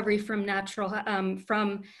and recovery from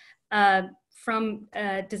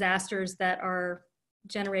disasters that are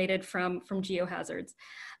generated from geohazards.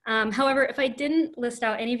 However, if I didn't list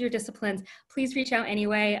out any of your disciplines, please reach out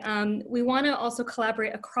anyway. We want to also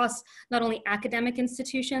collaborate across not only academic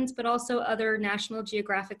institutions, but also other national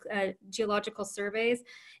geological surveys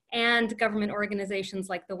and government organizations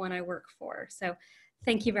like the one I work for. So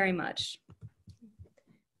thank you very much.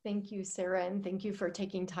 Thank you, Sarah, and thank you for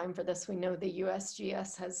taking time for this. We know the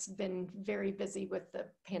USGS has been very busy with the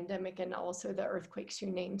pandemic and also the earthquakes you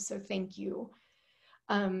named, so thank you.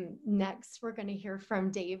 Next, we're going to hear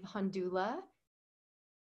from Dave Hondula.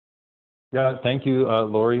 Yeah, thank you,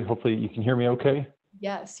 Lori. Hopefully you can hear me okay.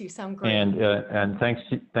 Yes, you sound great. And thanks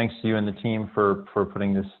to you and the team for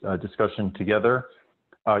putting this discussion together.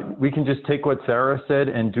 We can just take what Sarah said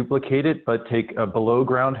and duplicate it, but take below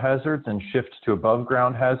ground hazards and shift to above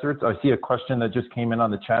ground hazards. I see a question that just came in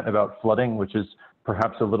on the chat about flooding, which is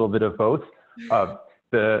perhaps a little bit of both.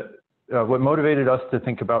 What motivated us to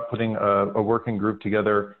think about putting a working group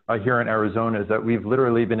together here in Arizona is that we've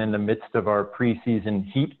literally been in the midst of our pre-season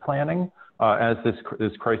heat planning as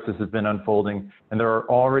this crisis has been unfolding. And there are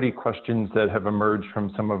already questions that have emerged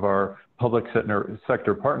from some of our public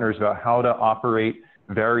sector partners about how to operate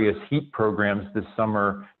various heat programs this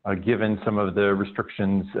summer, given some of the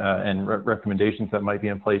restrictions and recommendations that might be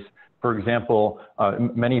in place. For example,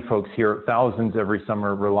 many folks here, thousands every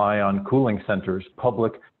summer, rely on cooling centers,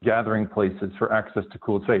 public gathering places for access to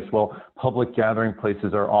cooled space. Well, public gathering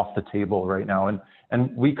places are off the table right now.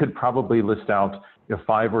 And we could probably list out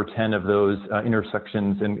 5 or 10 of those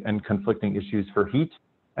intersections and conflicting issues for heat,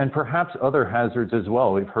 and perhaps other hazards as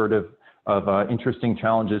well. We've heard of interesting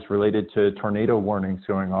challenges related to tornado warnings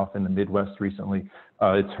going off in the Midwest recently.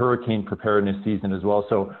 It's hurricane preparedness season as well.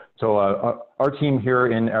 So our team here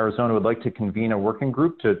in Arizona would like to convene a working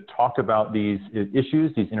group to talk about these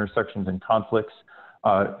issues, these intersections and conflicts,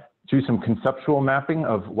 do some conceptual mapping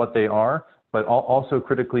of what they are, but also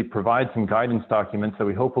critically provide some guidance documents that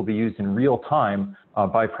we hope will be used in real time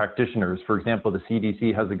by practitioners. For example, the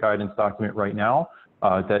CDC has a guidance document right now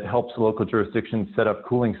that helps local jurisdictions set up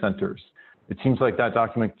cooling centers. It seems like that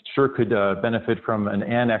document sure could benefit from an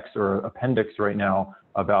annex or appendix right now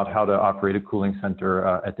about how to operate a cooling center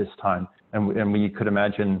at this time. And we could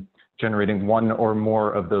imagine generating one or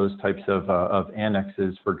more of those types of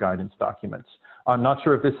annexes for guidance documents. I'm not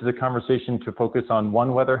sure if this is a conversation to focus on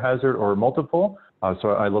one weather hazard or multiple, so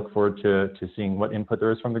I look forward to seeing what input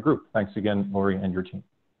there is from the group. Thanks again, Lori, and your team.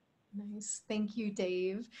 Nice, thank you,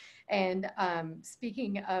 Dave. And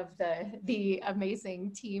speaking of the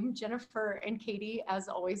amazing team, Jennifer and Katie, as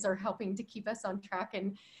always, are helping to keep us on track.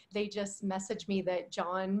 And they just messaged me that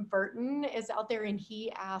John Burton is out there, and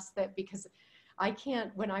he asked that because I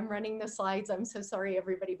can't, when I'm running the slides, I'm so sorry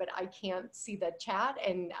everybody, but I can't see the chat.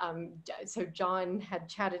 And so John had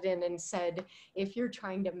chatted in and said, if you're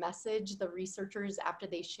trying to message the researchers after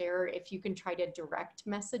they share, if you can try to direct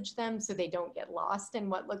message them so they don't get lost in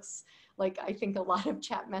what looks like, I think, a lot of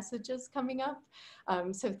chat messages coming up.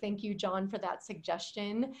 So thank you, John, for that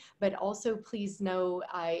suggestion. But also please know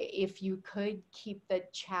if you could keep the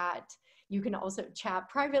chat, You can also chat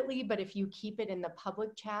privately, but if you keep it in the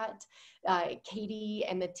public chat, Katie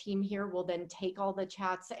and the team here will then take all the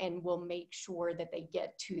chats and will make sure that they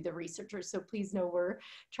get to the researchers. So please know we're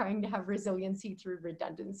trying to have resiliency through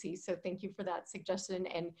redundancy. So thank you for that suggestion.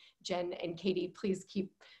 And Jen and Katie, please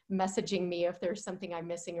keep messaging me if there's something I'm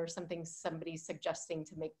missing or something somebody's suggesting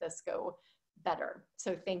to make this go better.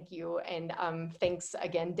 So thank you. And thanks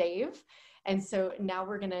again, Dave. And so now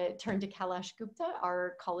we're going to turn to Kailash Gupta,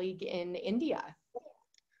 our colleague in India.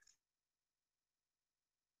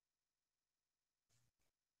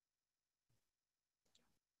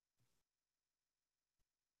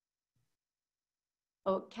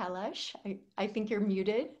 Oh, Kailash, I think you're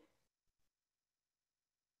muted.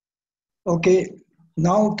 Okay,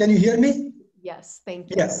 now can you hear me? Yes, thank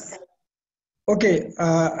you. Yes. Okay,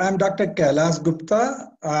 I'm Dr. Kailash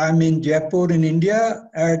Gupta. I'm in Jaipur in India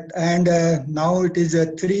and now it is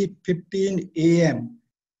 3:15 a.m.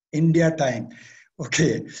 India time.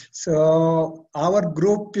 Okay, so our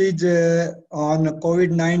group is on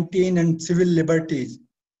COVID-19 and civil liberties,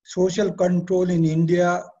 social control in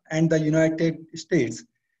India and the United States.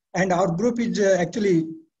 And our group is actually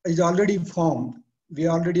is already formed. We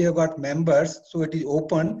already have got members, so it is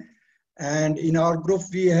open. And in our group,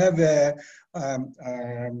 we have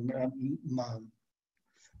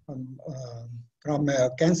from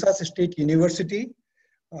Kansas State University,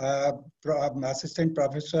 assistant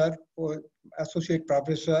professor, or associate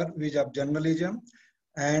professor, which of journalism.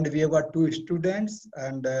 And we have got 2 students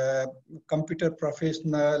and computer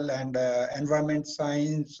professional and environment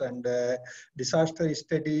science and disaster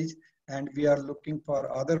studies. And we are looking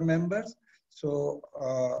for other members. So,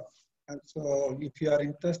 so if you are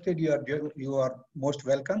interested, you are most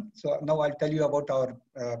welcome. So now I'll tell you about our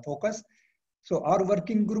focus. So our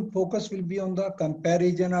working group focus will be on the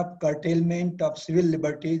comparison of curtailment of civil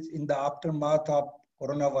liberties in the aftermath of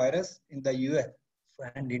coronavirus in the US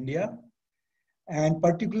and India, and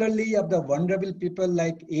particularly of the vulnerable people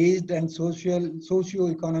like aged and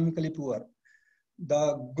socio-economically poor.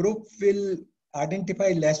 The group will identify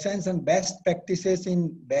lessons and best practices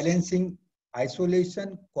in balancing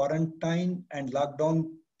isolation, quarantine, and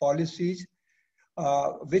lockdown policies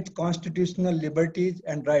with constitutional liberties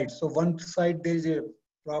and rights. So one side there is a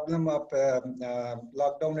problem of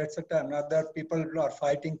lockdown, etc. Another people are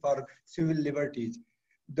fighting for civil liberties.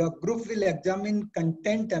 The group will examine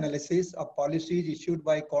content analysis of policies issued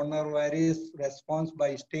by coronavirus response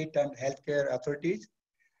by state and healthcare authorities.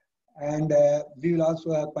 And we will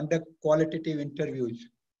also conduct qualitative interviews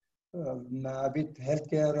with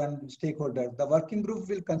healthcare and stakeholders. The working group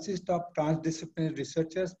will consist of transdisciplinary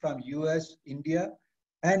researchers from US, India,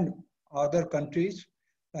 and other countries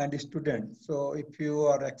and students. So if you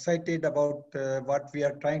are excited about what we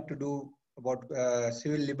are trying to do about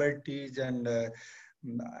civil liberties and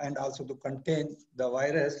also to contain the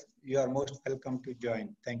virus, you are most welcome to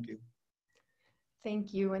join. Thank you.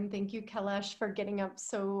 Thank you. And thank you, Kailash, for getting up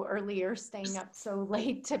so early or staying up so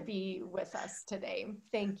late to be with us today.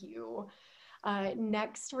 Thank you.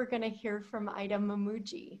 Next, we're going to hear from Ida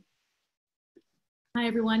Mamuji. Hi,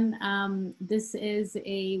 everyone. This is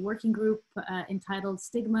a working group entitled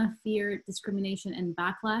Stigma, Fear, Discrimination, and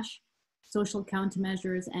Backlash, Social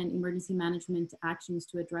Countermeasures and Emergency Management Actions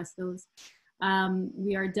to Address Those.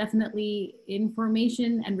 We are definitely in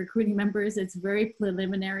formation and recruiting members. It's very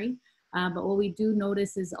preliminary. But what we do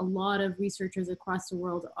notice is a lot of researchers across the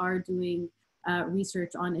world are doing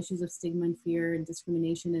research on issues of stigma and fear and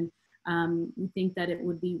discrimination. And we think that it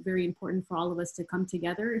would be very important for all of us to come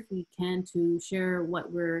together if we can to share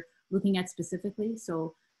what we're looking at specifically.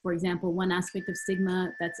 So for example, one aspect of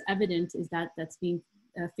stigma that's evident is that that's being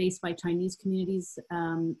faced by Chinese communities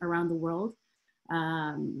around the world.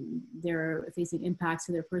 They're facing impacts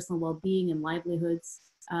to their personal well-being and livelihoods.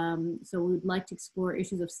 So we would like to explore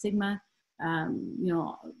issues of stigma,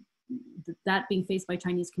 that being faced by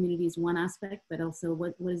Chinese communities is one aspect, but also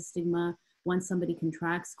what is stigma once somebody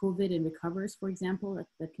contracts COVID and recovers, for example,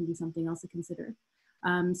 that can be something else to consider.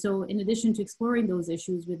 So in addition to exploring those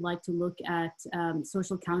issues, we'd like to look at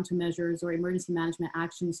social countermeasures or emergency management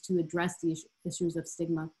actions to address the issues of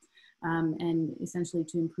stigma and essentially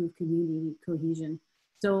to improve community cohesion.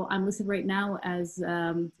 So I'm listed right now as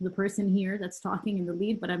the person here that's talking in the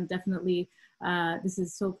lead, but I'm definitely, this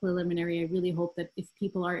is so preliminary. I really hope that if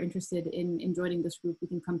people are interested in joining this group, we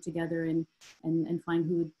can come together and find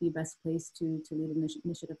who would be best placed to lead an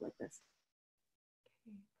initiative like this.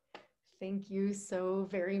 Thank you so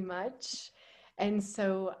very much. And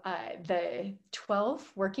so the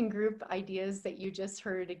 12 working group ideas that you just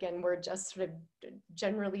heard, again, were just sort of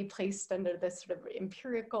generally placed under this sort of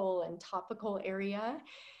empirical and topical area.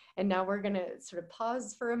 And now we're going to sort of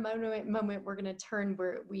pause for a moment. We're going to turn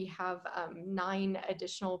where we have 9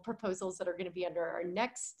 additional proposals that are going to be under our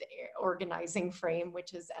next organizing frame,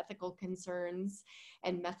 which is ethical concerns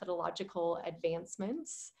and methodological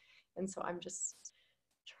advancements. And so I'm just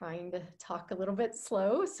trying to talk a little bit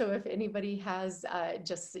slow. So if anybody has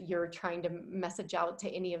you're trying to message out to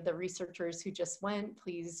any of the researchers who just went,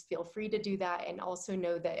 please feel free to do that. And also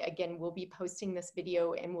know that, again, we'll be posting this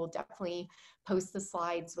video and we'll definitely post the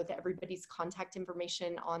slides with everybody's contact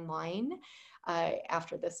information online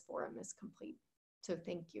after this forum is complete. So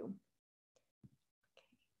thank you.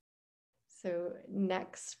 So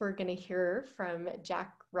next, we're going to hear from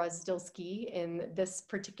Jack Rozdilsky in this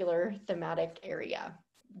particular thematic area.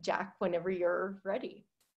 Jack, whenever you're ready.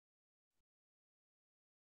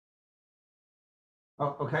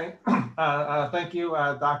 Oh, okay. Thank you,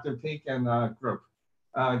 Dr. Peak and group.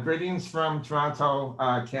 Greetings from Toronto,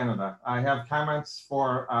 Canada. I have comments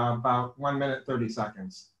for about 1 minute, 30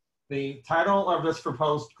 seconds. The title of this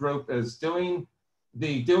proposed group is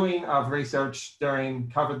the doing of research during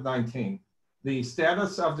COVID-19. The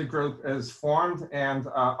status of the group is formed and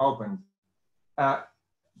opened.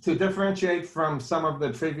 To differentiate from some of the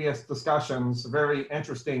previous discussions, very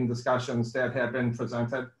interesting discussions that have been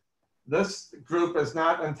presented, this group is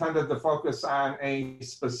not intended to focus on a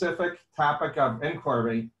specific topic of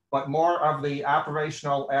inquiry, but more of the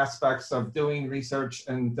operational aspects of doing research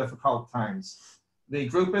in difficult times. The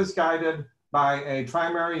group is guided by a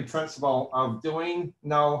primary principle of doing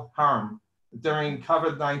no harm during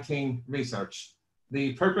COVID-19 research.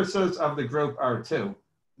 The purposes of the group are 2.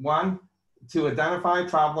 1, to identify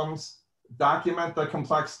problems, document the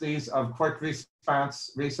complexities of quick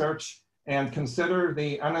response research, and consider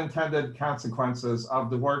the unintended consequences of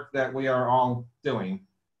the work that we are all doing.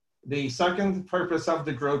 The second purpose of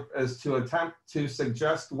the group is to attempt to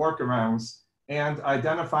suggest workarounds and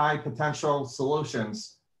identify potential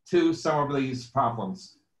solutions to some of these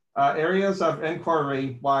problems. Areas of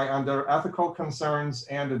inquiry lie under ethical concerns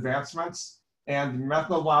and advancements and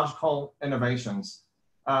methodological innovations.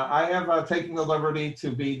 I have taken the liberty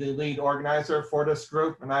to be the lead organizer for this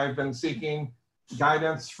group, and I've been seeking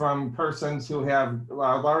guidance from persons who have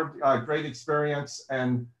great experience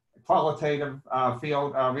and qualitative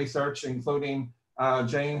field research, including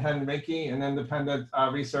Jane Henrique, an independent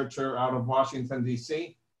researcher out of Washington,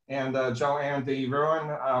 D.C., and Joanne D. Ruin,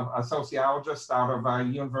 a sociologist out of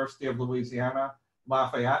University of Louisiana,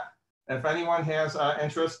 Lafayette. If anyone has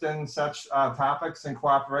interest in such topics and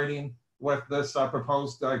cooperating with this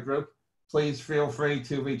proposed group, please feel free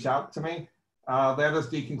to reach out to me. That is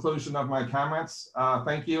the conclusion of my comments.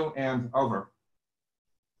 Thank you, and over.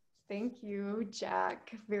 Thank you,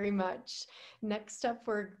 Jack, very much. Next up,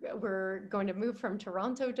 we're going to move from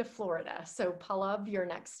Toronto to Florida. So Pallav, you're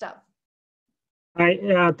next up.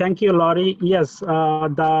 Hi, thank you, Laurie. Yes,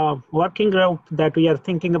 the working group that we are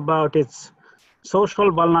thinking about is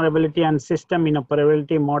Social Vulnerability and System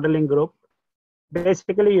Interoperability Modeling Group.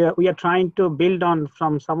 Basically, we are trying to build on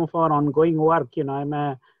from some of our ongoing work. You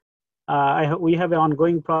know, we have an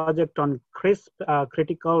ongoing project on CRISP,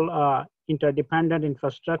 Critical Interdependent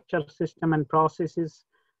Infrastructure System and Processes.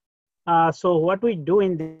 So what we do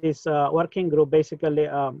in this working group, basically,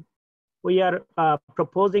 we are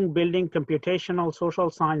proposing building computational social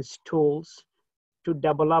science tools to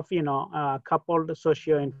develop, coupled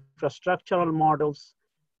socio-infrastructural models.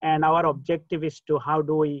 And our objective is to how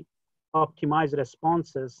do we optimize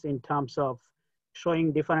responses in terms of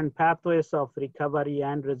showing different pathways of recovery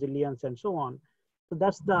and resilience and so on. So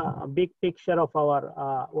that's the big picture of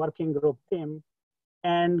our working group theme.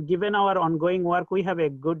 And given our ongoing work, we have a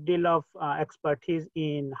good deal of expertise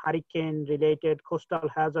in hurricane-related coastal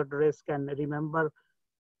hazard risk. And remember,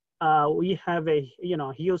 we have a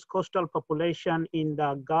huge coastal population in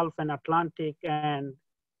the Gulf and Atlantic, and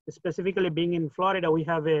specifically being in Florida, we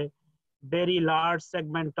have a very large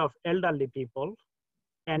segment of elderly people.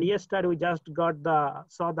 And yesterday we just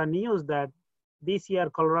saw the news that this year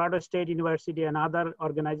Colorado State University and other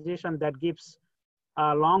organization that gives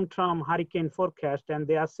a long-term hurricane forecast, and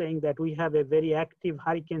they are saying that we have a very active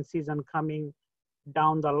hurricane season coming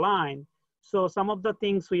down the line. So some of the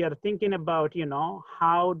things we are thinking about,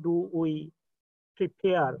 how do we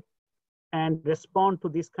prepare and respond to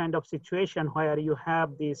this kind of situation where you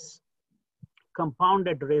have this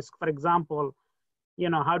compounded risk. For example,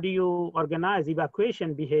 how do you organize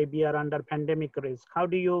evacuation behavior under pandemic risk? How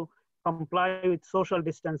do you comply with social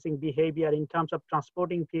distancing behavior in terms of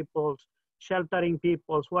transporting people, sheltering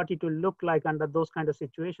people, what it will look like under those kind of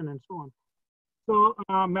situations and so on. So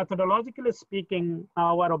methodologically speaking,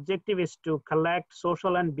 our objective is to collect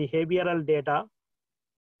social and behavioral data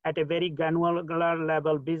at a very granular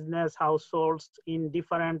level, business, households in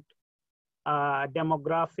different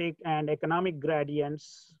demographic and economic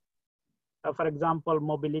gradients. For example,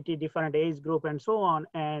 mobility, different age group, and so on,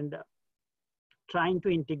 and trying to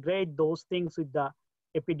integrate those things with the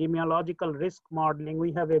epidemiological risk modeling.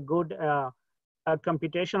 We have a good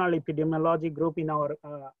computational epidemiology group in our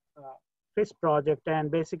CRISP project, and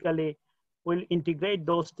basically we'll integrate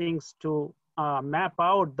those things to map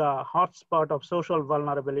out the hotspot of social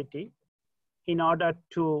vulnerability in order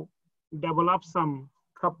to develop some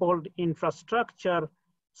coupled infrastructure,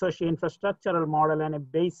 socio-infrastructural model, and a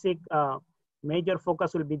basic major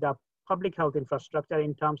focus will be the public health infrastructure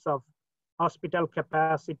in terms of hospital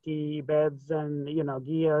capacity, beds, and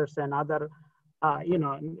gears and other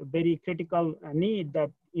very critical need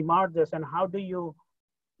that emerges, and how do you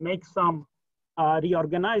make some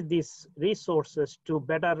reorganize these resources to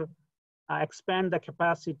better expand the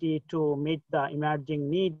capacity to meet the emerging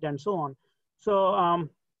need and so on. So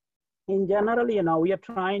in general, we are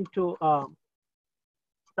trying to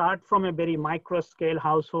start from a very micro scale,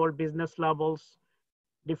 household, business levels,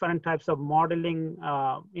 different types of modeling,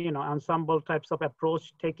 ensemble types of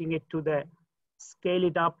approach, taking it to the, scale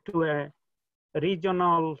it up to a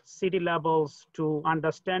regional city levels to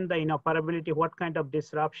understand the inoperability, what kind of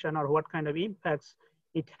disruption or what kind of impacts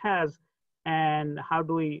it has, and how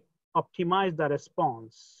do we optimize the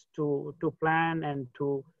response to plan and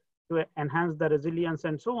to enhance the resilience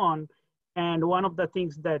and so on. And one of the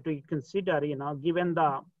things that we consider, given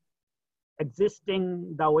the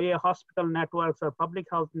existing, the way hospital networks or public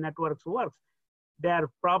health networks works, there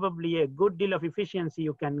probably a good deal of efficiency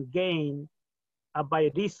you can gain by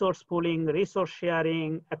resource pooling, resource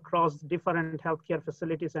sharing across different healthcare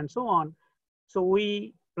facilities and so on. So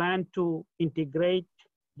we plan to integrate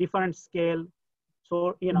different scale,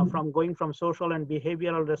 so from going from social and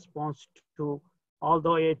behavioral response to all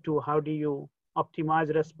the way to how do you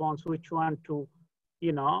optimize response, which one to,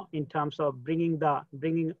 in terms of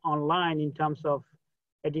bringing online in terms of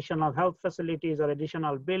additional health facilities or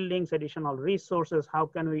additional buildings, additional resources, how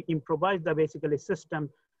can we improvise the basically system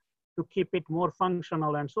to keep it more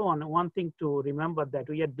functional and so on. One thing to remember that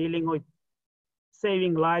we are dealing with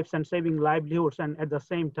saving lives and saving livelihoods, and at the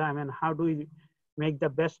same time, and how do we make the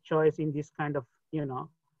best choice in this kind of,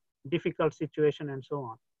 difficult situation and so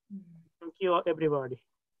on. Thank you, everybody.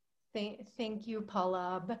 Thank you,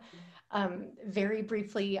 Pallab. Very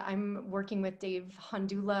briefly, I'm working with Dave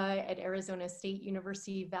Hondula at Arizona State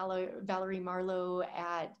University, Valerie Marlowe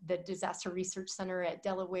at the Disaster Research Center at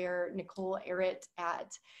Delaware, Nicole Arrett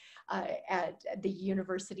at the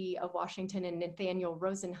University of Washington, and Nathaniel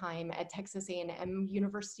Rosenheim at Texas A&M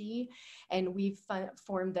University. And we've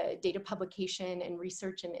formed the Data Publication and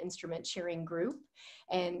Research and Instrument Sharing Group.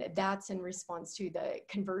 And that's in response to the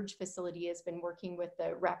CONVERGE facility has been working with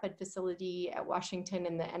the RAPID facility at Washington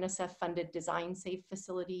and the NSF-funded Design Safe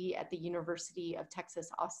facility at the University of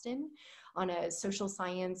Texas, Austin, on a social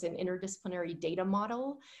science and interdisciplinary data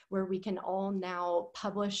model where we can all now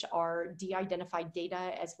publish our de-identified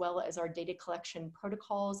data as well as our data collection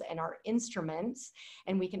protocols and our instruments,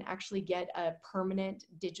 and we can actually get a permanent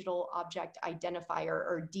digital object identifier,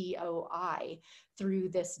 or DOI, through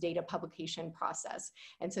this data publication process.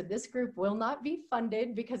 And so this group will not be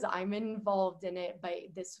funded because I'm involved in it, but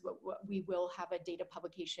we will have a data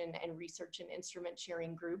publication and research and instrument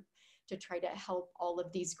sharing group to try to help all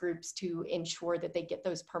of these groups to ensure that they get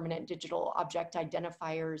those permanent digital object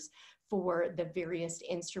identifiers for the various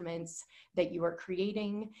instruments that you are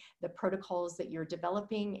creating, the protocols that you're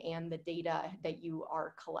developing, and the data that you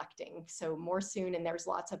are collecting. So more soon, and there's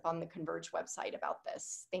lots up on the CONVERGE website about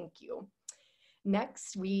this. Thank you.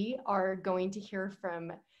 Next, we are going to hear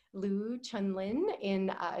from Lu Chunlin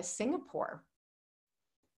in Singapore.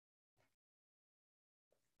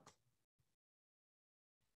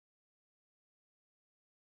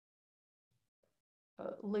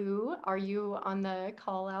 Lu, are you on the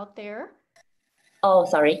call out there? Oh,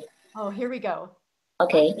 sorry. Oh, here we go.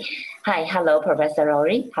 Okay. Hi, hello, Professor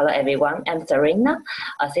Rory. Hello, everyone. I'm Serena,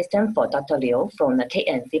 assistant for Dr. Liu from the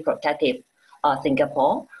KNC Protective,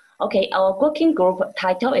 Singapore. Okay, our working group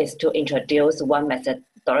title is to introduce one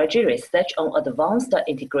methodology research on advanced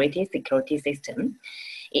integrated security system.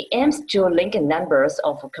 It aims to link numbers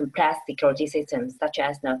of complex security systems, such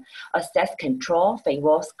as the access control,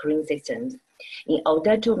 firewall, screen systems, in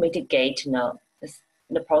order to mitigate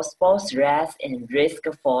the possible threats and risk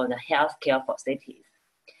for the healthcare facilities.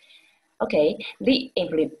 Okay, the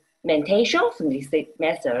implementation of these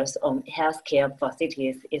methods on healthcare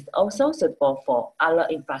facilities is also suitable for other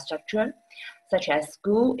infrastructure, such as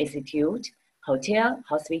school, institute, hotel,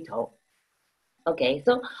 hospital. Okay,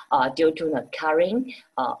 so due to the current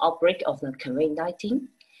outbreak of the COVID-19,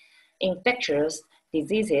 infectious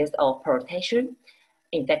diseases of protection,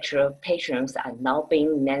 infectious patients are now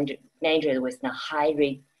being managed with a high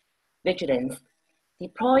vigilance.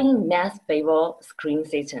 Deploying mass viral screen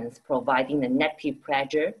systems providing the negative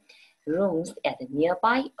pressure rooms at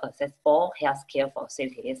nearby accessible healthcare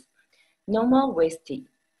facilities. Normal waste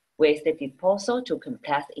disposal to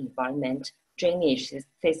complex environment drainage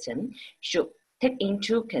system should take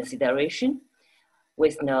into consideration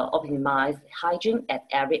with the optimized hygiene at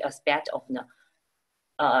every aspect of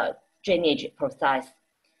the drainage process.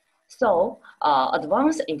 So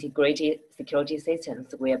advanced integrated security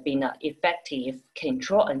systems will be an effective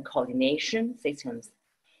control and coordination systems.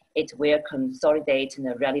 It will consolidate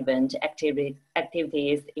the relevant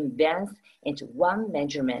activities events into one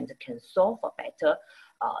management console for better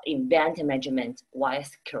event management while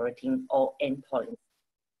securing all endpoints.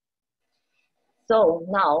 So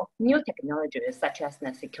now, new technologies such as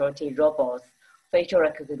the security robots, facial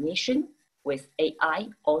recognition with AI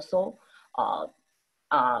also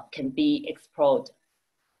can be explored.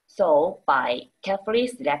 So by carefully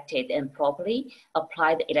selected and properly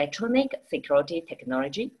applied electronic security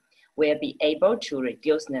technology, we'll be able to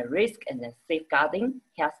reduce the risk and the safeguarding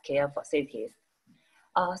healthcare facilities.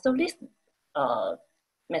 So these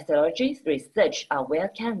methodologies research are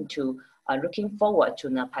welcome to looking forward to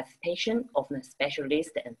the participation of the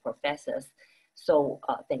specialists and professors. So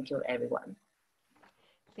thank you, everyone.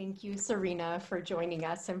 Thank you, Serena, for joining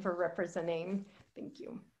us and for representing. Thank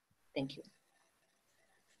you. Thank you.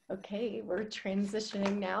 Okay, we're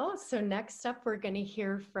transitioning now. So next up, we're going to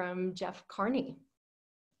hear from Jeff Carney.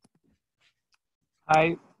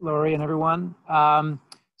 Hi, Lori and everyone.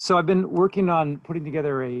 So I've been working on putting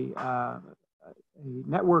together a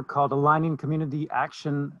network called Aligning Community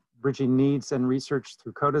Action, Bridging Needs and Research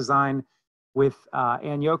Through Co-Design with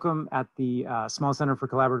Ann Yoakum at the Small Center for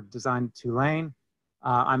Collaborative Design, Tulane.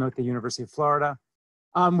 I'm at the University of Florida.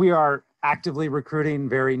 We are actively recruiting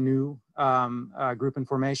very new group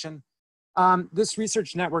information. This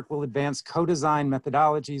research network will advance co-design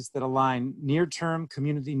methodologies that align near-term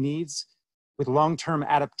community needs with long-term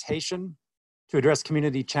adaptation to address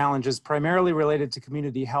community challenges primarily related to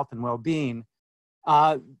community health and well-being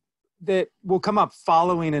that will come up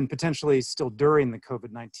following and potentially still during the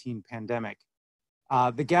COVID-19 pandemic.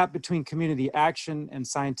 The gap between community action and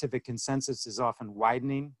scientific consensus is often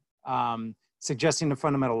widening, suggesting a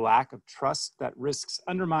fundamental lack of trust that risks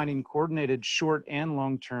undermining coordinated short and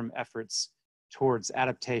long-term efforts towards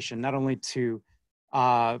adaptation, not only to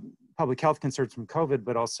public health concerns from COVID,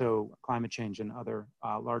 but also climate change and other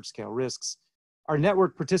large-scale risks. Our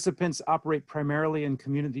network participants operate primarily in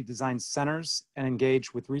community design centers and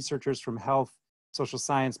engage with researchers from health, social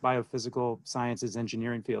science, biophysical sciences,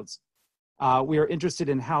 engineering fields. We are interested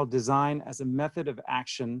in how design as a method of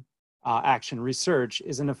action research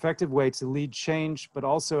is an effective way to lead change, but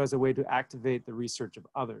also as a way to activate the research of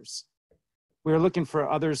others. We are looking for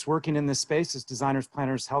others working in this space as designers,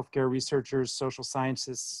 planners, healthcare researchers, social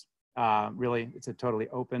scientists. Really, it's a totally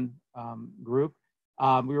open group.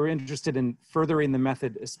 We were interested in furthering the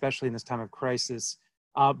method, especially in this time of crisis,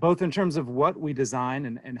 both in terms of what we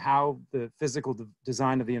design and how the physical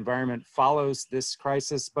design of the environment follows this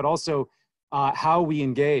crisis, but also how we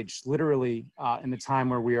engage literally in the time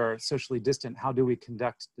where we are socially distant. How do we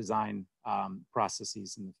conduct design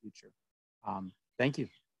processes in the future? Thank you.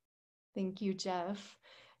 Thank you, Jeff.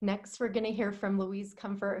 Next, we're going to hear from Louise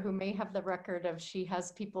Comfort, who may have the record of she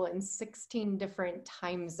has people in 16 different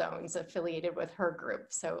time zones affiliated with her group.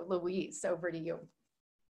 So Louise, over to you.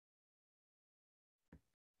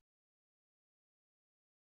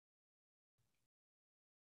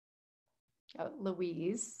 Oh,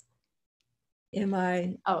 Louise. Am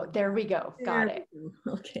I? Oh, there we go. Got it.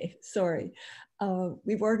 Okay, sorry.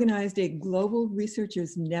 We've organized a global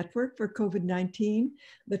researchers network for COVID-19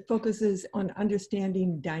 that focuses on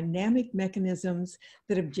understanding dynamic mechanisms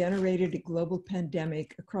that have generated a global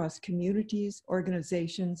pandemic across communities,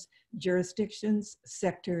 organizations, jurisdictions,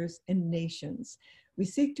 sectors, and nations. We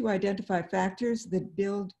seek to identify factors that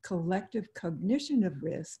build collective cognition of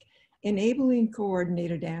risk, enabling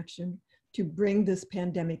coordinated action to bring this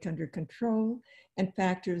pandemic under control, and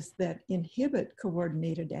factors that inhibit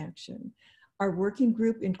coordinated action. Our working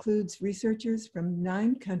group includes researchers from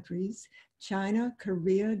 9 countries: China,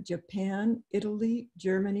 Korea, Japan, Italy,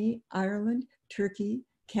 Germany, Ireland, Turkey,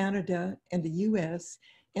 Canada, and the US,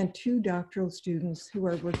 and 2 doctoral students who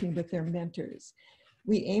are working with their mentors.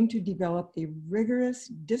 We aim to develop a rigorous,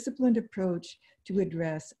 disciplined approach to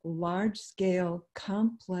address large-scale,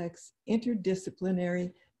 complex,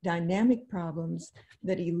 interdisciplinary dynamic problems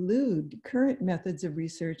that elude current methods of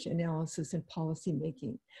research, analysis, and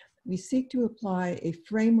policymaking. We seek to apply a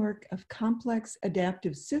framework of complex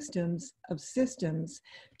adaptive systems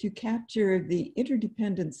to capture the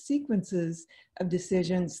interdependent sequences of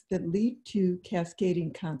decisions that lead to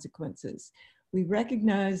cascading consequences. We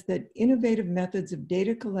recognize that innovative methods of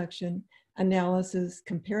data collection, analysis,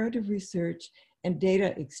 comparative research, and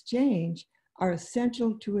data exchange are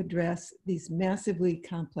essential to address these massively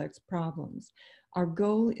complex problems. Our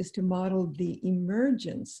goal is to model the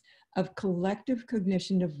emergence of collective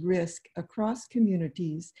cognition of risk across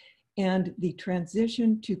communities and the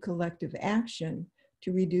transition to collective action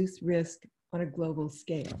to reduce risk on a global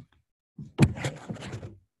scale.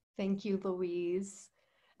 Thank you, Louise.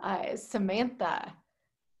 Samantha.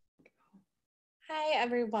 Hi,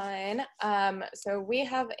 everyone. So we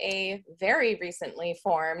have a very recently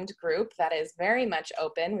formed group that is very much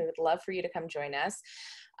open. We would love for you to come join us.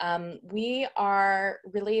 We are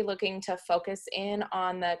really looking to focus in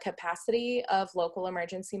on the capacity of local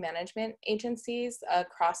emergency management agencies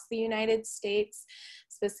across the United States.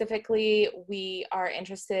 Specifically, we are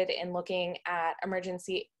interested in looking at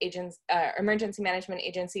emergency management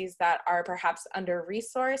agencies that are perhaps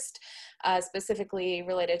under-resourced, specifically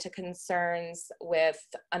related to concerns with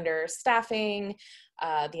understaffing,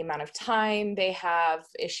 the amount of time they have,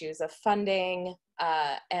 issues of funding,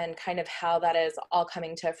 and kind of how that is all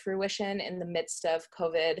coming to fruition in the midst of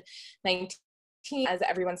COVID-19 as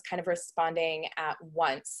everyone's kind of responding at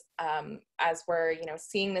once. As we're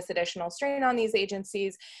seeing this additional strain on these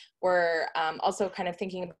agencies, we're also kind of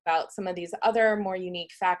thinking about some of these other more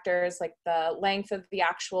unique factors, like the length of the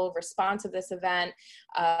actual response of this event,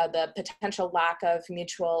 the potential lack of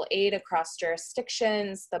mutual aid across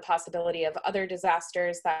jurisdictions, the possibility of other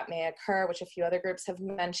disasters that may occur, which a few other groups have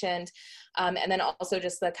mentioned, and then also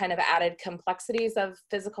just the kind of added complexities of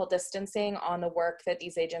physical distancing on the work that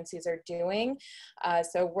these agencies are doing.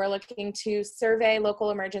 So we're looking to survey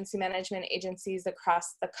local emergency management agencies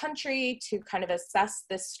across the country to kind of assess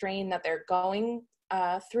this strain that they're going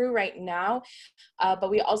through right now. But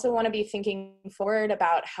we also want to be thinking forward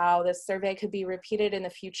about how this survey could be repeated in the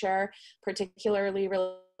future, particularly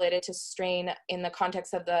related to strain in the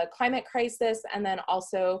context of the climate crisis, and then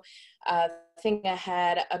also thinking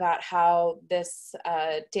ahead about how this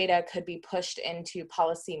data could be pushed into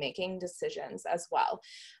policy-making decisions as well.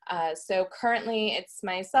 So currently it's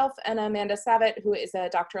myself and Amanda Savitt, who is a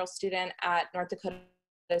doctoral student at North Dakota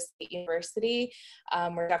State University.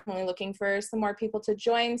 We're definitely looking for some more people to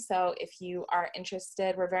join. So if you are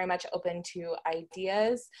interested, we're very much open to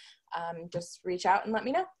ideas. Just reach out and let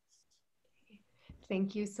me know.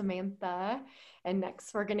 Thank you, Samantha. And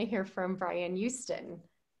next we're going to hear from Brian Houston.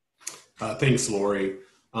 Thanks, Lori.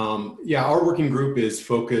 Yeah, our working group is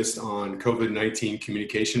focused on COVID-19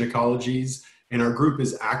 communication ecologies. And our group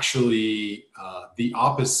is actually the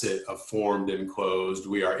opposite of formed and closed.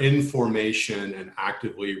 We are in formation and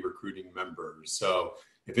actively recruiting members. So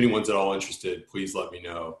if anyone's at all interested, please let me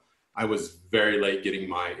know. I was very late getting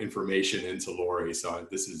my information into Lori, so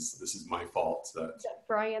this is my fault.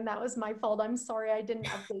 Brian, that was my fault. I'm sorry I didn't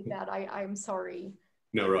update that. I'm sorry.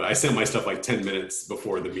 No, really. I sent my stuff like 10 minutes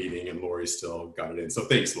before the meeting and Lori still got it in. So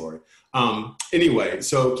thanks, Lori. Anyway,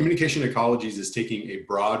 so communication ecologies is taking a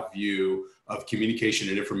broad view of communication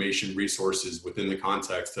and information resources within the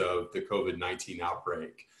context of the COVID-19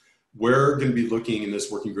 outbreak. We're going to be looking in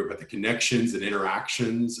this working group at the connections and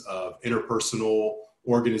interactions of interpersonal,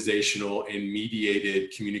 organizational, and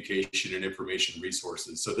mediated communication and information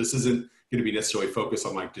resources. So this isn't going to be necessarily focused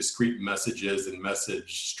on like discrete messages and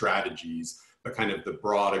message strategies, but kind of the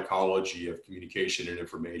broad ecology of communication and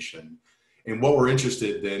information. And what we're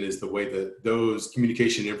interested in is the way that those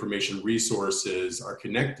communication and information resources are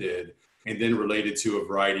connected and then related to a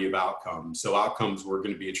variety of outcomes. So outcomes we're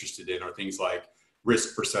going to be interested in are things like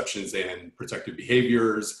risk perceptions and protective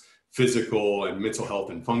behaviors, physical and mental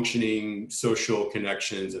health and functioning, social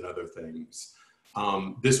connections, and other things.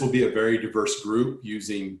 This will be a very diverse group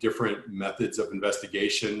using different methods of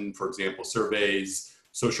investigation, for example, surveys,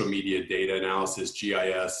 social media data analysis,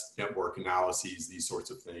 GIS, network analyses, these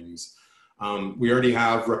sorts of things. We already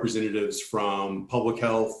have representatives from public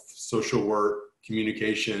health, social work,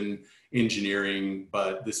 communication, engineering,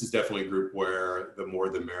 but this is definitely a group where the more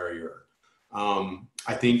the merrier.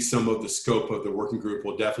 I think some of the scope of the working group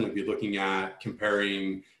will definitely be looking at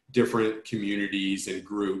comparing different communities and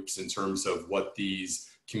groups in terms of what these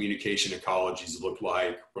communication ecologies look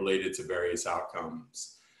like related to various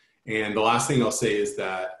outcomes. And the last thing I'll say is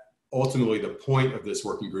that ultimately the point of this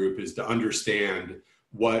working group is to understand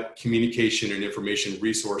what communication and information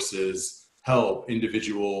resources help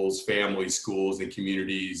individuals, families, schools, and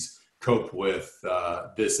communities cope with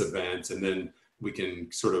this event. And then we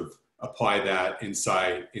can sort of apply that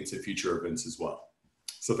insight into future events as well.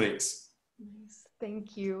 So thanks. Nice.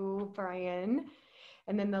 Thank you, Brian.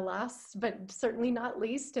 And then the last, but certainly not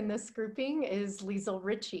least in this grouping, is Liesl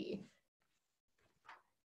Ritchie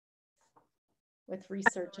with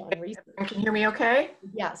research on research. Can you hear me okay?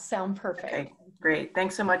 Yeah, sound perfect. Okay, great.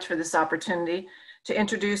 Thanks so much for this opportunity to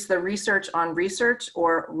introduce the Research on Research,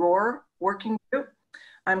 or ROAR, working group.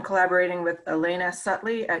 I'm collaborating with Elena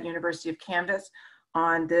Sutley at University of Kansas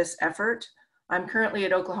on this effort. I'm currently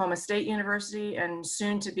at Oklahoma State University and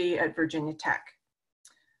soon to be at Virginia Tech.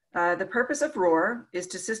 The purpose of ROAR is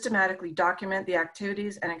to systematically document the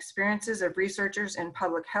activities and experiences of researchers in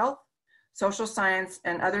public health, social science,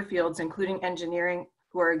 and other fields, including engineering,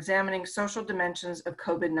 who are examining social dimensions of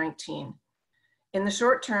COVID-19. In the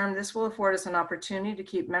short term, this will afford us an opportunity to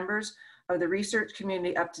keep members of the research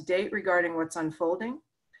community up to date regarding what's unfolding.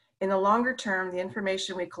 In the longer term, the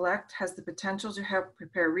information we collect has the potential to help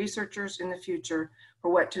prepare researchers in the future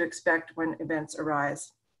for what to expect when events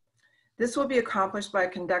arise. This will be accomplished by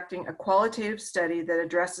conducting a qualitative study that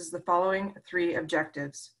addresses the following 3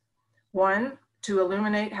 objectives. 1, to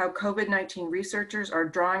illuminate how COVID-19 researchers are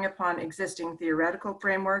drawing upon existing theoretical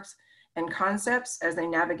frameworks and concepts as they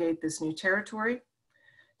navigate this new territory.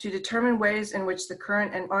 To determine ways in which the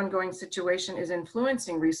current and ongoing situation is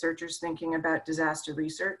influencing researchers thinking about disaster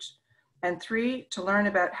research. And 3, to learn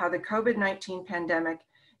about how the COVID-19 pandemic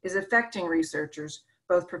is affecting researchers,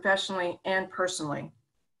 both professionally and personally.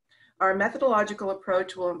 Our methodological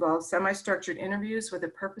approach will involve semi-structured interviews with a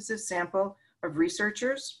purposive sample of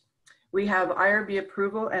researchers. We have IRB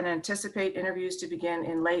approval and anticipate interviews to begin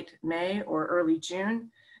in late May or early June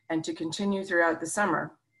and to continue throughout the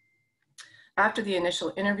summer. After the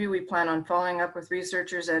initial interview, we plan on following up with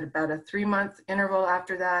researchers at about a 3-month interval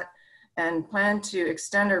after that, and plan to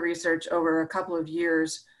extend our research over a couple of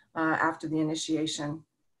years after the initiation.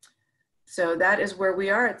 So that is where we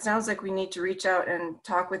are. It sounds like we need to reach out and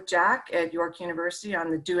talk with Jack at York University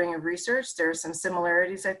on the doing of research. There are some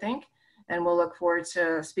similarities, I think, and we'll look forward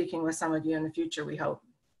to speaking with some of you in the future, we hope.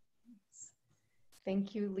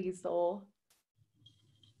 Thank you, Liesl.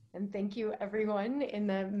 And thank you everyone in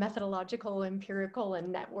the methodological, empirical,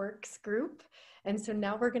 and networks group. And so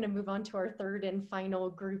now we're going to move on to our 3rd and final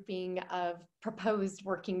grouping of proposed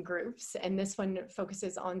working groups. And this one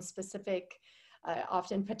focuses on specific,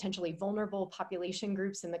 often potentially vulnerable population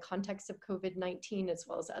groups in the context of COVID-19, as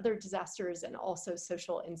well as other disasters and also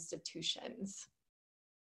social institutions.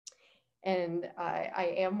 And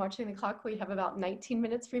I am watching the clock. We have about 19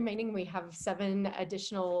 minutes remaining. We have 7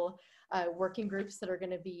 additional working groups that are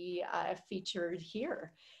going to be featured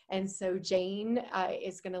here. And so Jane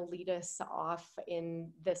is going to lead us off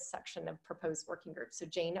in this section of proposed working groups. So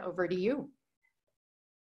Jane, over to you.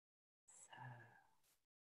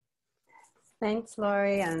 Thanks,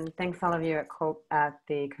 Lori, and thanks all of you at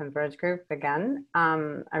the CONVERGE group again.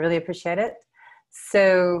 I really appreciate it.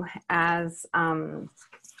 So as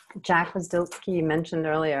Jack Wasdilsky mentioned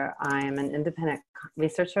earlier, I am an independent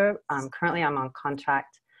researcher. Currently, I'm on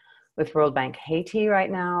contract with World Bank Haiti right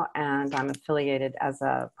now, and I'm affiliated as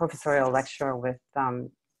a professorial lecturer with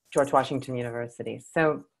George Washington University.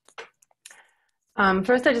 So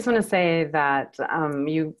first, I just want to say that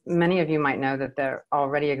many of you might know that there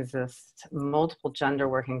already exist multiple gender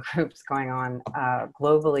working groups going on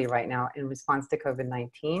globally right now in response to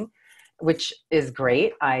COVID-19, which is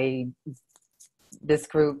great. This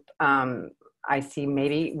group, I see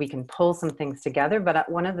maybe we can pull some things together, but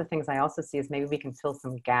one of the things I also see is maybe we can fill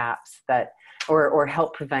some gaps that, or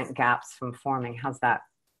help prevent gaps from forming. How's that?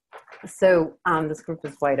 So this group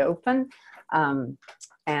is wide open,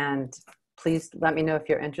 and please let me know if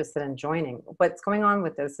you're interested in joining. What's going on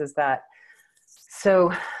with this is that,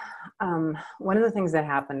 so one of the things that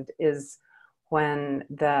happened is when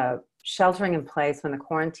the sheltering in place, when the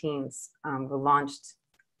quarantines were launched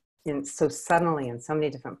so suddenly in so many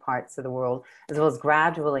different parts of the world, as well as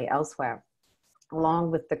gradually elsewhere,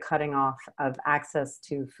 along with the cutting off of access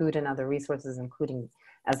to food and other resources, including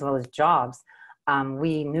as well as jobs,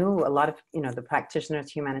 we knew a lot of, the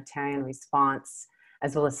practitioners, humanitarian response,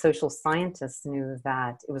 as well as social scientists knew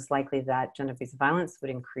that it was likely that gender-based violence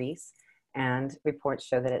would increase, and reports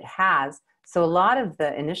show that it has. So a lot of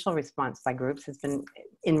the initial response by groups has been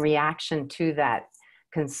in reaction to that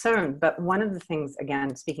concern. But one of the things,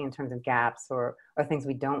 again, speaking in terms of gaps or things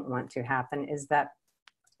we don't want to happen, is that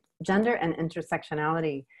gender and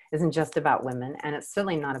intersectionality isn't just about women, and it's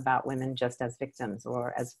certainly not about women just as victims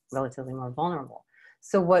or as relatively more vulnerable.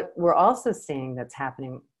 So what we're also seeing that's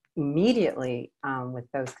happening immediately with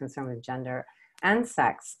those concerned with gender and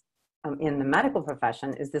sex in the medical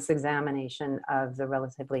profession is this examination of the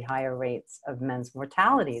relatively higher rates of men's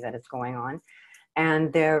mortality that is going on.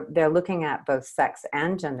 And they're looking at both sex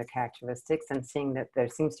and gender characteristics and seeing that there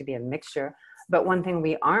seems to be a mixture. But one thing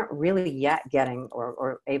we aren't really yet getting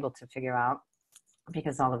or able to figure out,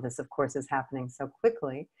 because all of this, of course, is happening so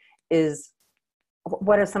quickly, is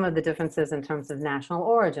what are some of the differences in terms of national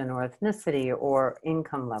origin or ethnicity or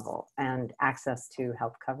income level and access to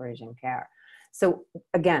health coverage and care. So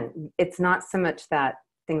again, it's not so much that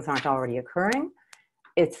things aren't already occurring,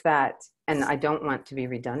 it's that, and I don't want to be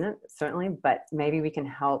redundant, certainly, but maybe we can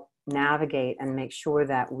help navigate and make sure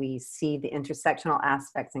that we see the intersectional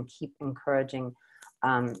aspects and keep encouraging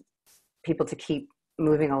people to keep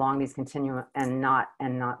moving along these continuum and not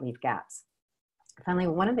leave gaps. Finally,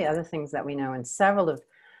 one of the other things that we know, and several of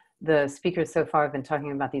the speakers so far have been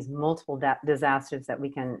talking about these multiple disasters that we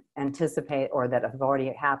can anticipate or that have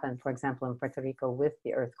already happened, for example, in Puerto Rico with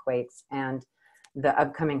the earthquakes and the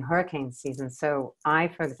upcoming hurricane season. So I,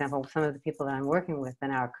 for example, some of the people that I'm working with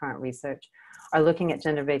in our current research are looking at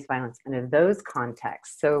gender-based violence under those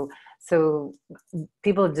contexts. So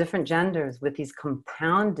people of different genders with these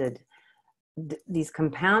compounded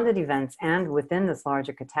events and within this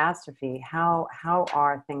larger catastrophe, how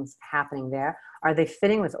are things happening there? Are they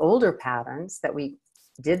fitting with older patterns that we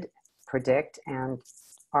did predict and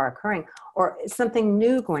are occurring? Or is something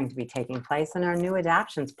new going to be taking place and are new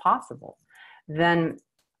adaptations possible? Then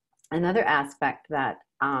another aspect that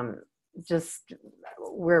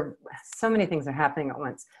where so many things are happening at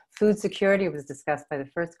once. Food security was discussed by the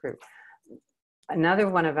first group. Another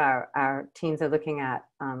one of our teams are looking at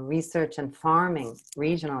research and farming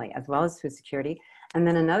regionally, as well as food security. And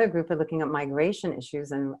then another group are looking at migration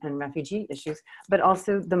issues and refugee issues, but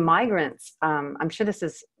also the migrants. I'm sure this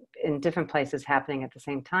is in different places happening at the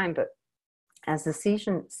same time, but as the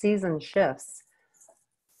season shifts,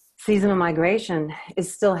 seasonal migration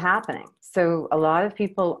is still happening. So a lot of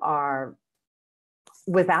people are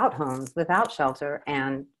without homes, without shelter,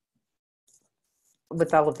 and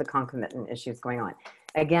with all of the concomitant issues going on.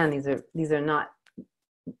 Again, these are not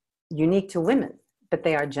unique to women, but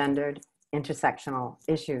they are gendered, intersectional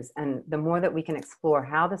issues. And the more that we can explore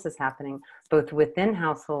how this is happening, both within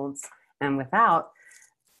households and without.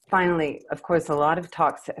 Finally, of course, a lot of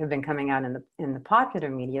talks have been coming out in the popular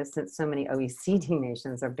media since so many OECD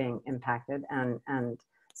nations are being impacted and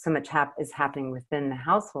so much is happening within the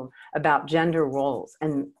household about gender roles.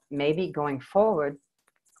 And maybe going forward,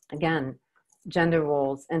 again, gender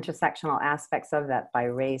roles, intersectional aspects of that by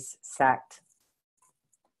race, sect,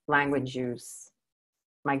 language use,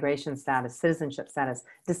 migration status, citizenship status,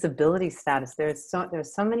 disability status. There's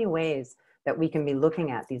so many ways that we can be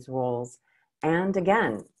looking at these roles, and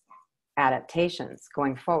again, adaptations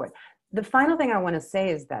going forward. The final thing I want to say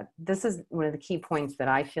is that this is one of the key points that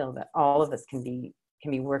I feel that all of us can be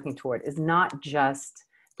working toward, is not just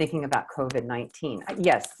thinking about COVID-19.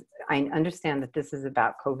 Yes, I understand that this is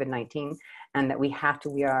about COVID-19 and that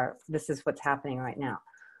this is what's happening right now.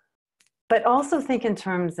 But also think in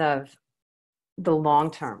terms of the long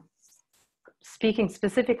term. Speaking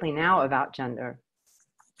specifically now about gender,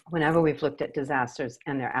 whenever we've looked at disasters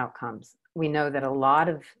and their outcomes, we know that a lot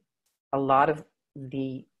of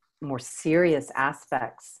the more serious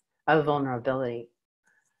aspects of vulnerability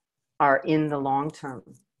are in the long term,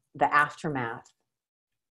 the aftermath,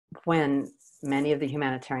 when many of the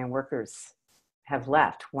humanitarian workers have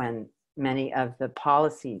left, when many of the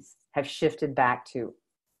policies have shifted back to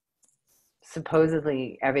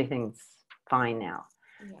supposedly everything's fine now.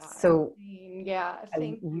 Yeah, so yeah,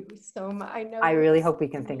 thank you so much. I really hope we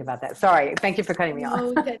can think about that. Sorry, thank you for cutting me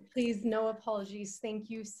off. Please, no apologies. Thank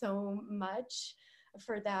you so much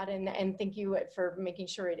for that, and thank you for making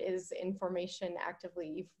sure it is information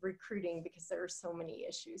actively recruiting, because there are so many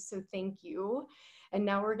issues. So thank you. And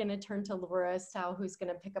now we're going to turn to Laura Stow, who's going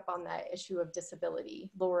to pick up on that issue of disability.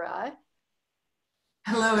 Laura.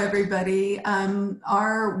 Hello, everybody.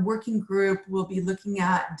 Our working group will be looking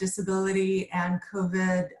at disability and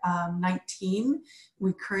COVID-19.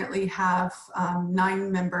 We currently have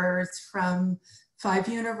 9 members from 5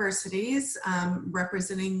 universities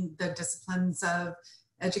representing the disciplines of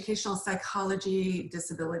educational psychology,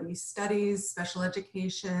 disability studies, special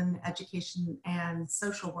education, and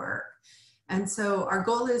social work. And so our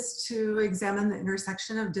goal is to examine the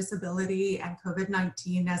intersection of disability and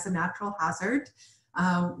COVID-19 as a natural hazard.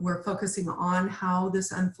 We're focusing on how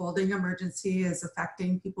this unfolding emergency is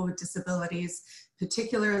affecting people with disabilities,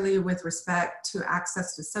 particularly with respect to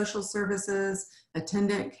access to social services,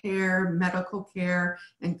 attendant care, medical care,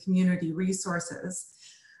 and community resources.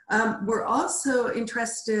 We're also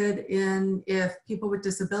interested in if people with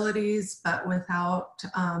disabilities but without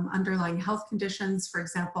underlying health conditions, for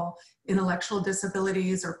example, intellectual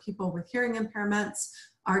disabilities or people with hearing impairments,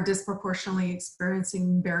 are disproportionately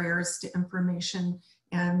experiencing barriers to information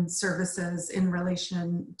and services in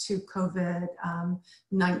relation to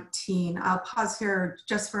COVID-19. I'll pause here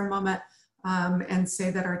just for a moment and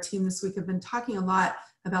say that our team this week have been talking a lot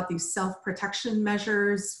about these self-protection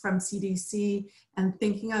measures from CDC and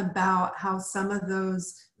thinking about how some of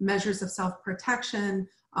those measures of self-protection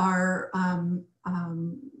are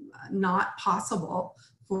not possible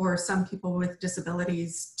for some people with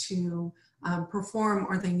disabilities to perform,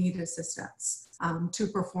 or they need assistance to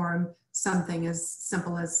perform something as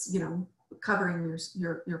simple as, you know, covering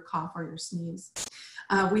your cough or your sneeze.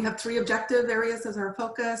 We have 3 objective areas as our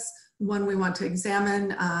focus. One, we want to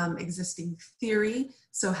examine existing theory.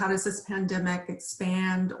 So how does this pandemic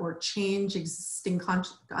expand or change existing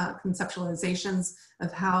conceptualizations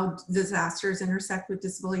of how disasters intersect with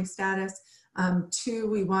disability status? 2,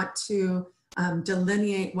 we want to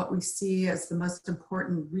delineate what we see as the most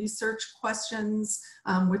important research questions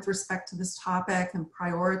with respect to this topic and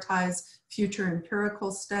prioritize future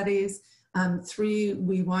empirical studies. 3,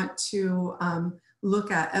 we want to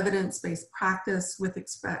look at evidence-based practice with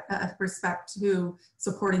respect to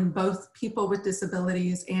supporting both people with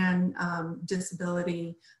disabilities and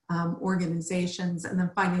disability organizations. And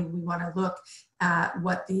then finally, we want to look at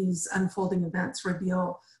what these unfolding events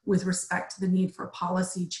reveal with respect to the need for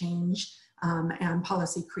policy change and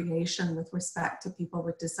policy creation with respect to people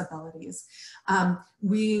with disabilities.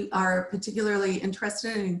 We are particularly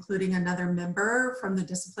interested in including another member from the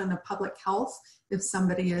discipline of public health if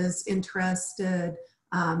somebody is interested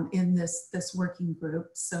in this working group.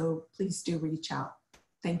 So please do reach out.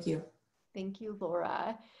 Thank you. Thank you,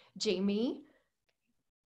 Laura. Jamie?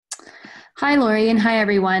 Hi, Lori, and hi,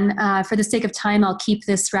 everyone. For the sake of time, I'll keep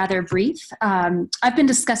this rather brief. I've been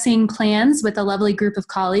discussing plans with a lovely group of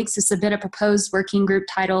colleagues to submit a proposed working group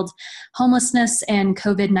titled Homelessness and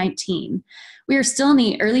COVID-19. We are still in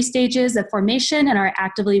the early stages of formation and are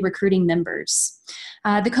actively recruiting members.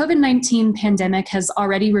 The COVID-19 pandemic has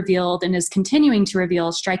already revealed and is continuing to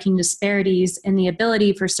reveal striking disparities in the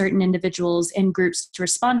ability for certain individuals and groups to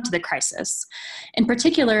respond to the crisis, in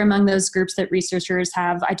particular among those groups that researchers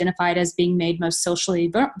have identified as being made most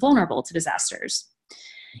socially vulnerable to disasters.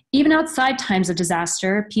 Even outside times of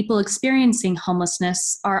disaster, people experiencing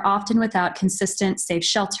homelessness are often without consistent, safe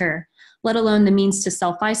shelter, let alone the means to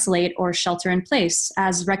self-isolate or shelter in place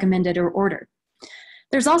as recommended or ordered.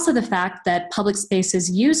 There's also the fact that public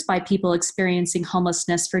spaces used by people experiencing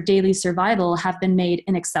homelessness for daily survival have been made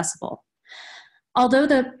inaccessible. Although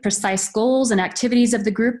the precise goals and activities of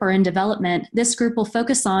the group are in development, this group will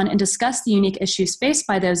focus on and discuss the unique issues faced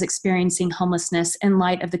by those experiencing homelessness in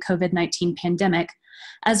light of the COVID-19 pandemic,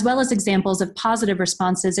 as well as examples of positive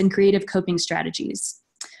responses and creative coping strategies.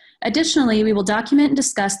 Additionally, we will document and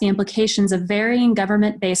discuss the implications of varying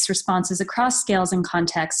government-based responses across scales and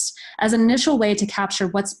contexts as an initial way to capture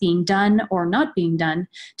what's being done or not being done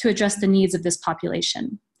to address the needs of this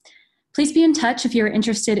population. Please be in touch if you're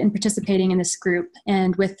interested in participating in this group.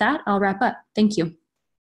 And with that, I'll wrap up. Thank you.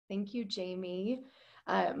 Thank you, Jamie.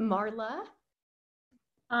 Marla?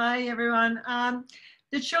 Hi, everyone.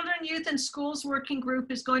 The Children, Youth, and Schools Working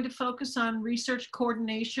Group is going to focus on research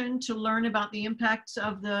coordination to learn about the impacts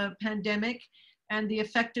of the pandemic and the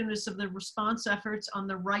effectiveness of the response efforts on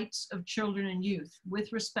the rights of children and youth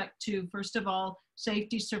with respect to, first of all,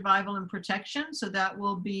 safety, survival, and protection. So that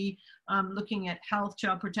will be looking at health,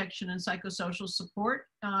 child protection, and psychosocial support,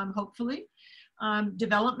 hopefully.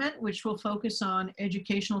 Development, which will focus on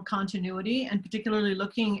educational continuity and particularly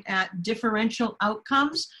looking at differential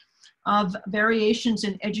outcomes of variations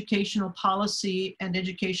in educational policy and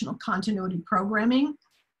educational continuity programming.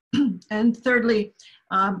 And thirdly,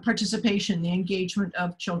 participation, the engagement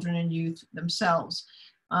of children and youth themselves.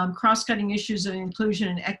 Cross-cutting issues of inclusion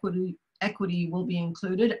and equity will be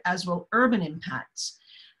included, as will urban impacts.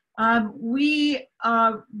 We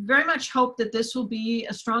very much hope that this will be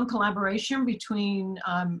a strong collaboration between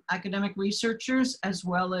academic researchers as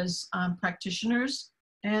well as practitioners.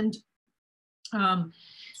 And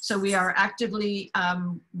so we are actively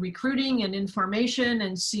recruiting and information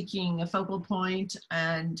and seeking a focal point,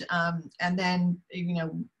 and then, you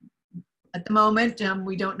know, at the moment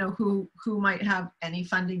we don't know who might have any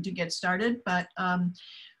funding to get started, but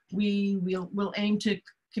we'll aim to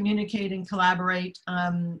communicate and collaborate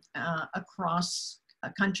across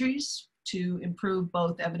countries to improve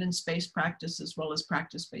both evidence-based practice as well as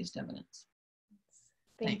practice-based evidence.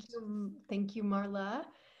 Thank you, Marla.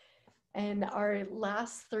 And our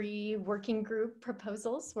last three working group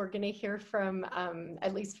proposals, we're going to hear from,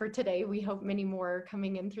 at least for today, we hope many more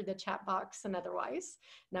coming in through the chat box and otherwise.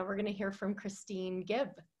 Now we're going to hear from Christine Gibb.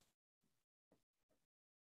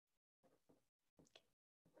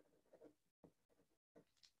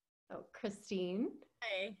 Oh, Christine.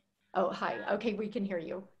 Hi. Oh, hi. Okay, we can hear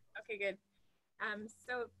you. Okay, good.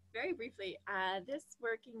 So very briefly, this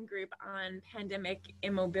working group on pandemic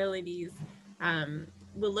immobilities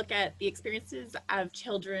will look at the experiences of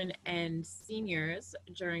children and seniors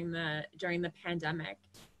during the pandemic,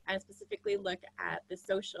 and specifically look at the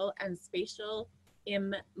social and spatial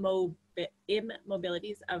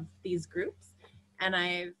immobilities of these groups. And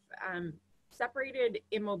I've separated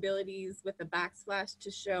immobilities with a backslash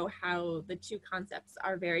to show how the two concepts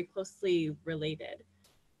are very closely related.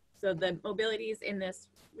 So the mobilities in this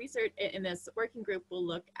research, in this working group, will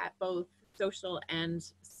look at both social and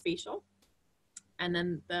spatial. And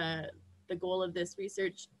then the goal of this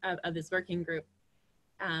research, of this working group,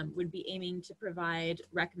 would be aiming to provide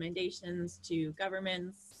recommendations to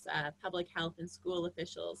governments, public health and school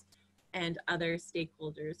officials, and other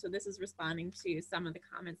stakeholders. So this is responding to some of the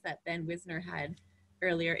comments that Ben Wisner had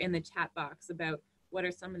earlier in the chat box about what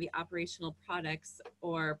are some of the operational products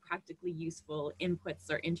or practically useful inputs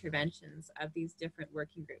or interventions of these different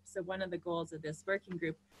working groups. So one of the goals of this working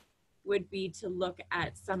group would be to look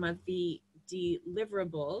at some of the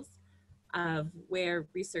deliverables of where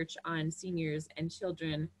research on seniors and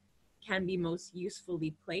children can be most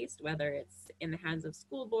usefully placed, whether it's in the hands of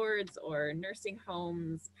school boards or nursing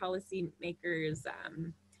homes, policymakers,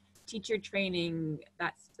 teacher training,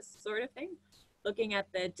 that sort of thing. Looking at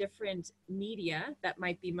the different media that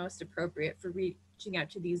might be most appropriate for reaching out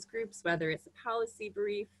to these groups, whether it's a policy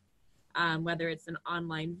brief, whether it's an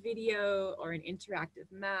online video or an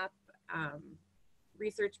interactive map,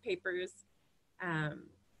 research papers.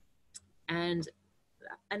 And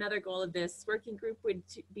another goal of this working group would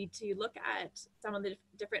be to look at some of the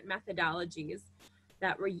different methodologies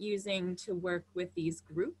that we're using to work with these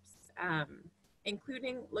groups,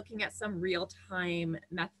 including looking at some real-time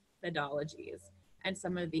methodologies and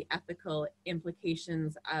some of the ethical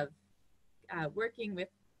implications of working with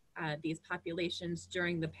these populations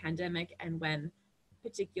during the pandemic, and when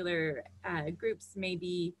particular groups may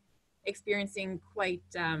be experiencing quite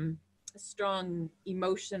strong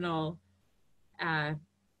emotional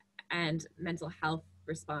and mental health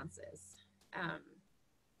responses.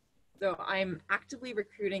 So I'm actively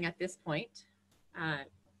recruiting at this point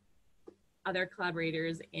other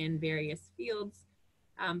collaborators in various fields,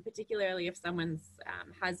 particularly if someone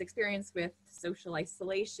has experience with social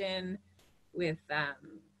isolation, with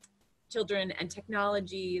children and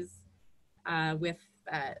technologies, with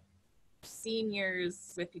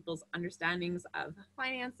seniors, with people's understandings of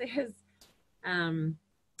finances,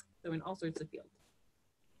 so in all sorts of fields.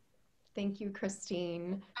 Thank you, Christine.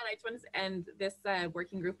 And I just want to, and this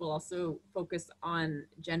working group will also focus on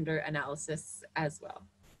gender analysis as well.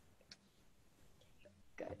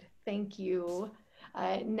 Good, thank you.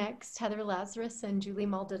 Next, Heather Lazarus and Julie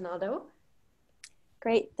Maldonado.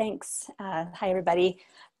 Great, thanks. Hi, everybody.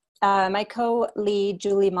 My co-lead,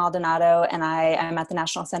 Julie Maldonado, and I am at the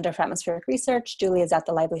National Center for Atmospheric Research. Julie is at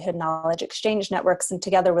the Livelihood Knowledge Exchange Networks, and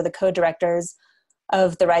together we're the co-directors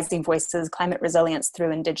of the Rising Voices Climate Resilience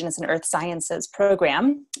Through Indigenous and Earth Sciences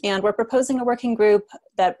program. And we're proposing a working group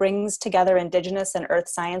that brings together Indigenous and Earth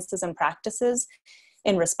sciences and practices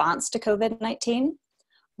in response to COVID-19.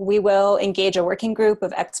 We will engage a working group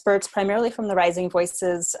of experts, primarily from the Rising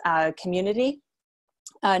Voices community,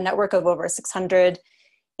 a network of over 600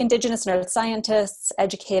 Indigenous and Earth scientists,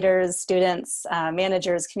 educators, students,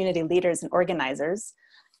 managers, community leaders, and organizers.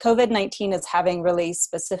 COVID-19 is having really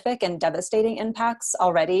specific and devastating impacts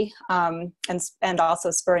already, and also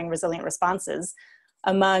spurring resilient responses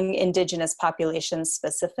among Indigenous populations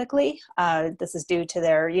specifically. This is due to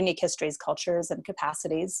their unique histories, cultures, and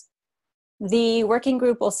capacities. The working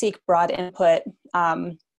group will seek broad input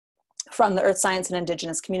from the Earth Science and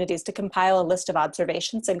Indigenous communities to compile a list of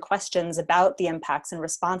observations and questions about the impacts and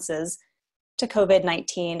responses to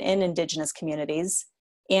COVID-19 in Indigenous communities.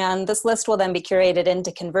 And this list will then be curated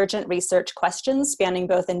into convergent research questions spanning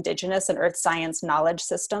both Indigenous and Earth science knowledge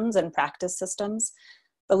systems and practice systems.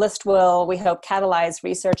 The list will, we hope, catalyze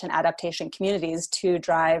research and adaptation communities to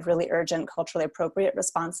drive really urgent, culturally appropriate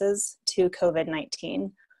responses to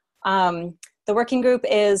COVID-19. The working group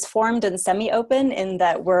is formed and semi-open in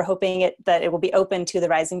that we're hoping that it will be open to the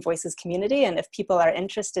Rising Voices community, and if people are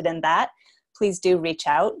interested in that, please do reach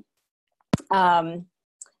out.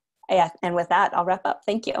 Yeah, and with that, I'll wrap up.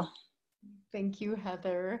 Thank you. Thank you,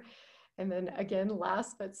 Heather. And then again,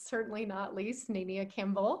 last but certainly not least, Nania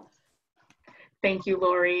Campbell. Thank you,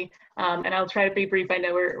 Lori. And I'll try to be brief. I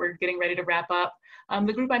know we're getting ready to wrap up.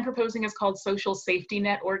 The group I'm proposing is called Social Safety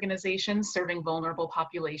Net Organizations Serving Vulnerable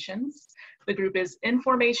Populations. The group is in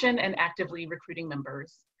formation and actively recruiting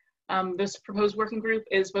members. This proposed working group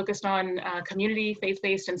is focused on community,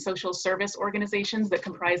 faith-based, and social service organizations that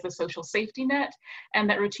comprise the social safety net and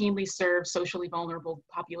that routinely serve socially vulnerable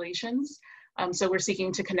populations. So we're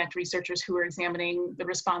seeking to connect researchers who are examining the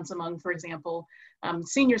response among, for example,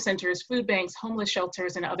 senior centers, food banks, homeless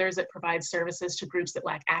shelters, and others that provide services to groups that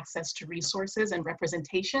lack access to resources and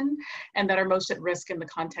representation and that are most at risk in the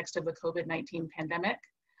context of the COVID-19 pandemic.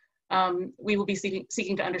 We will be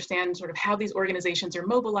seeking to understand sort of how these organizations are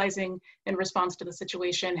mobilizing in response to the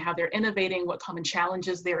situation, how they're innovating, what common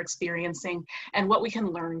challenges they're experiencing, and what we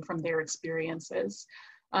can learn from their experiences.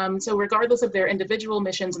 So regardless of their individual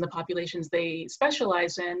missions and the populations they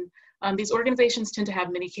specialize in, these organizations tend to have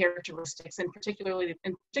many characteristics, and particularly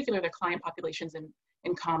their client populations in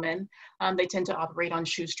common. They tend to operate on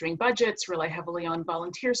shoestring budgets, rely heavily on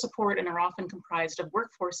volunteer support, and are often comprised of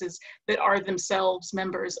workforces that are themselves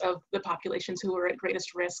members of the populations who are at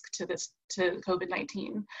greatest risk to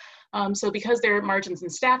COVID-19. So because their margins in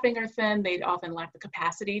staffing are thin, they often lack the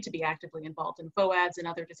capacity to be actively involved in FOADs and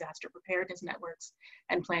other disaster preparedness networks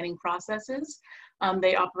and planning processes.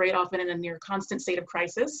 They operate often in a near constant state of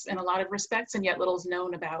crisis in a lot of respects, and yet little is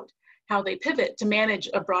known about how they pivot to manage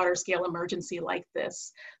a broader scale emergency like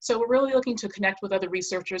this. So we're really looking to connect with other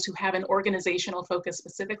researchers who have an organizational focus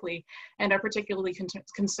specifically and are particularly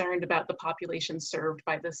concerned about the populations served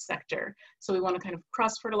by this sector. So we want to kind of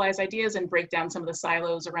cross-fertilize ideas and break down some of the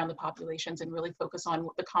silos around the populations and really focus on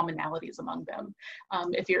the commonalities among them.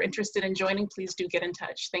 If you're interested in joining, please do get in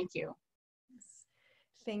touch. Thank you.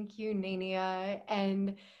 Thank you, Nania.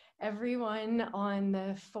 And everyone on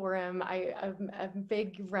the forum, a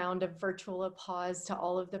big round of virtual applause to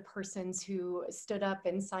all of the persons who stood up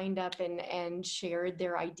and signed up and shared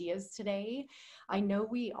their ideas today. I know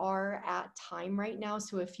we are at time right now,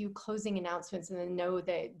 so a few closing announcements, and then know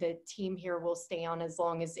that the team here will stay on as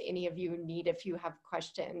long as any of you need if you have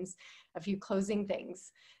questions. A few closing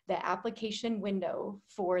things. The application window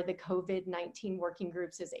for the COVID-19 working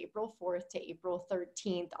groups is April 4th to April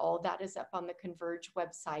 13th. All that is up on the Converge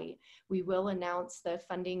website. We will announce the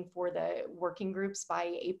funding for the working groups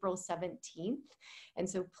by April 17th. And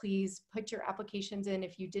so please put your applications in.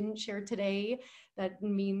 If you didn't share today, that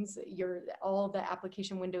means all the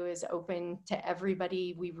application window is open to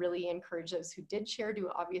everybody. We really encourage those who did share to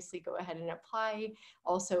obviously go ahead and apply.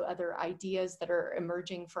 Also, other ideas that are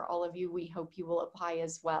emerging for all of you, we hope you will apply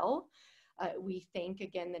as well. We thank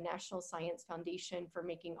again the National Science Foundation for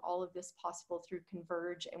making all of this possible through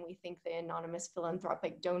Converge, and we thank the anonymous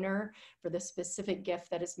philanthropic donor for the specific gift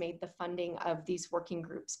that has made the funding of these working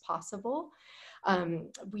groups possible.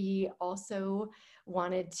 We also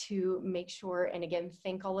wanted to make sure, and again,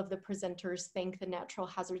 thank all of the presenters, thank the Natural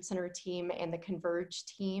Hazard Center team and the Converge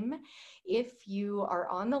team. If you are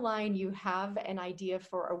on the line, you have an idea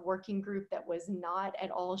for a working group that was not at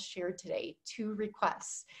all shared today, 2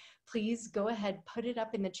 requests. Please go ahead, put it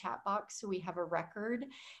up in the chat box so we have a record.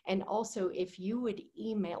 And also, if you would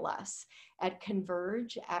email us at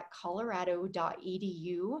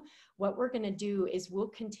converge@colorado.edu, what we're going to do is we'll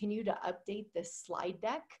continue to update this slide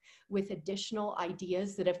deck with additional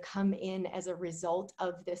ideas that have come in as a result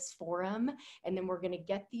of this forum. And then we're going to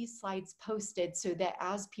get these slides posted so that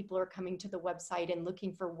as people are coming to the website and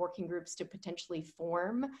looking for working groups to potentially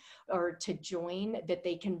form or to join, that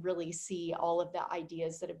they can really see all of the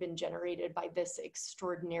ideas that have been generated by this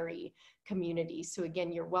extraordinary community. So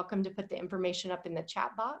again, you're welcome to put the information up in the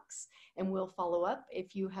chat box and we'll follow up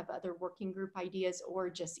if you have other working group ideas, or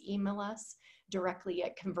just email us directly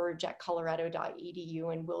at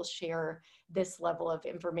converge@colorado.edu and we'll share this level of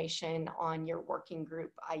information on your working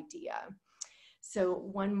group idea. So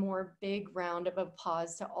one more big round of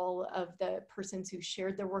applause to all of the persons who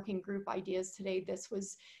shared their working group ideas today. This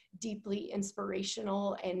was deeply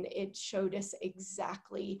inspirational and it showed us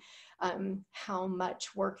exactly how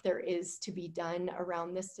much work there is to be done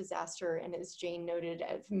around this disaster. And as Jane noted,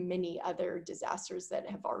 of many other disasters that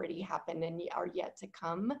have already happened and are yet to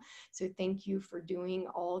come. So thank you for doing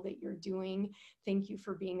all that you're doing. Thank you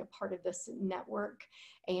for being a part of this network,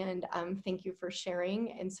 and thank you for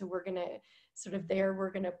sharing. And so we're gonna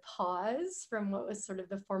we're going to pause from what was sort of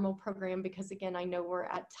the formal program, because again, I know we're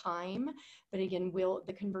at time, but again,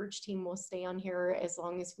 the Converge team will stay on here as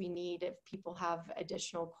long as we need if people have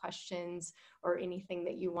additional questions or anything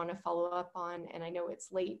that you want to follow up on. And I know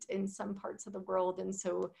it's late in some parts of the world, and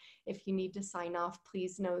so if you need to sign off,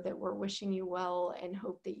 please know that we're wishing you well and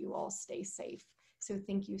hope that you all stay safe. So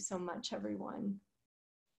thank you so much, everyone.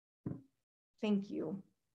 Thank you.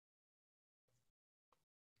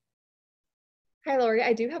 Hi, Lori.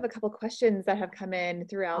 I do have a couple questions that have come in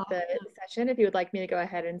throughout the session. If you would like me to go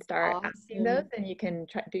ahead and start asking those, and you can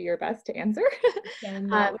try do your best to answer.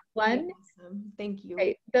 That would be awesome. Thank you.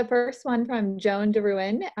 Great. The first one from Joan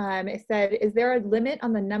DeRuin, it said, is there a limit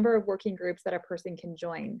on the number of working groups that a person can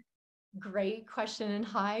join? Great question. And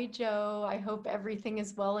hi, Joe. I hope everything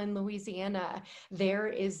is well in Louisiana. There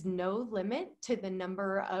is no limit to the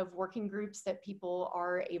number of working groups that people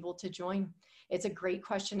are able to join. It's a great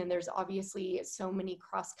question, and there's obviously so many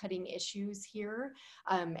cross-cutting issues here.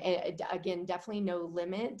 Again, definitely no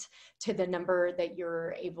limit to the number that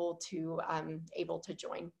you're able to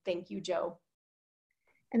join. Thank you, Joe.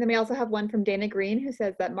 And then we also have one from Dana Green, who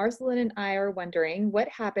says that Marceline and I are wondering what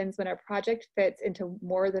happens when a project fits into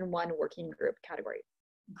more than one working group category.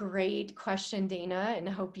 Great question, Dana, and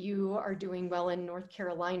hope you are doing well in North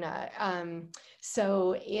Carolina.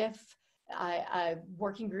 So if a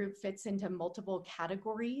working group fits into multiple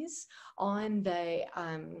categories on the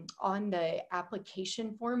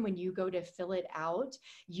application form, when you go to fill it out,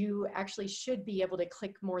 you actually should be able to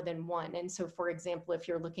click more than one. And so, for example, if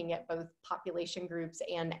you're looking at both population groups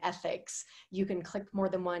and ethics, you can click more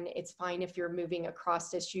than one. It's fine if you're moving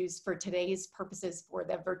across issues. For today's purposes for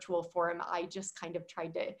the virtual forum, I just kind of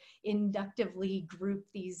tried to inductively group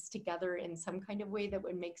these together in some kind of way that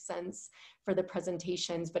would make sense for the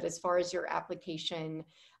presentations. But as far as your application,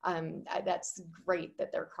 that's great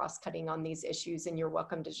that they're cross-cutting on these issues, and you're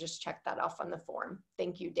welcome to just check that off on the form.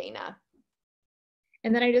 Thank you, Dana.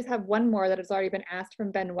 And then I just have one more that has already been asked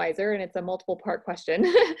from Ben Weiser, and it's a multiple part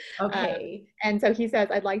question. Okay. And so he says,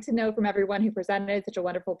 I'd like to know from everyone who presented such a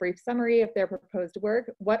wonderful brief summary of their proposed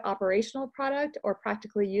work, what operational product or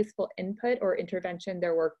practically useful input or intervention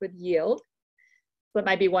their work would yield. So that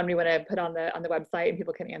might be one we want to put on the website, and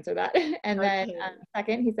people can answer that. And then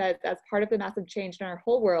second, he says, as part of the massive change in our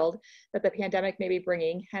whole world that the pandemic may be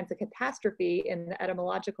bringing, hence a catastrophe in the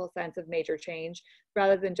etymological sense of major change,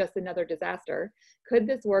 rather than just another disaster, could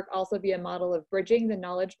this work also be a model of bridging the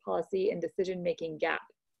knowledge policy and decision-making gap?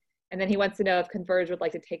 And then he wants to know if Converge would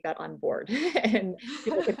like to take that on board. And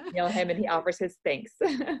people can email him, and he offers his thanks.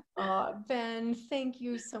 Ben, thank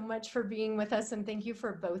you so much for being with us, and thank you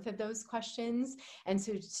for both of those questions. And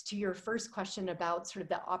so to your first question about sort of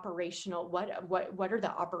the operational, what are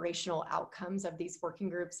the operational outcomes of these working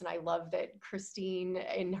groups? And I love that Christine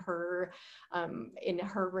in her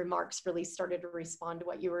remarks really started to respond to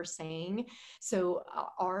what you were saying. So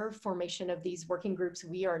our formation of these working groups,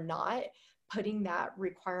 we are not putting that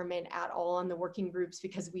requirement at all on the working groups,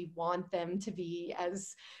 because we want them to be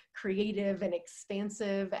as creative and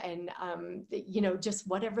expansive and, you know, just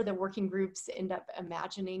whatever the working groups end up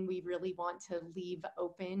imagining, we really want to leave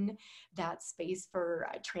open that space for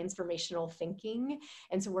transformational thinking.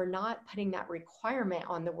 And so we're not putting that requirement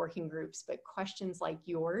on the working groups, but questions like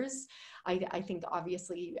yours, I think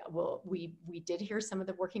obviously, we did hear some of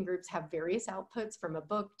the working groups have various outputs, from a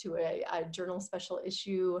book to a journal special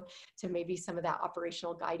issue to maybe some of that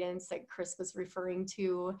operational guidance that Chris was referring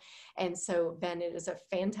to. And so, Ben, it is a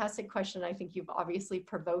fantastic question. I think you've obviously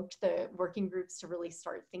provoked the working groups to really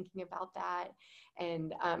start thinking about that,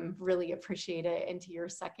 and really appreciate it. And to your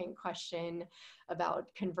second question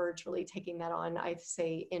about Converge really taking that on, I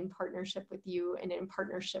say in partnership with you and in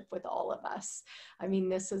partnership with all of us. I mean,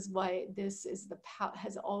 this is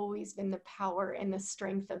has always been the power and the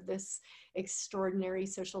strength of this extraordinary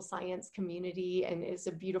social science community, and it's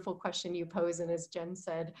a beautiful question you pose. And as Jen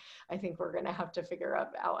said, I think we're going to have to figure out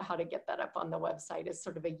how to get that up on the website as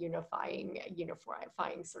sort of a unifying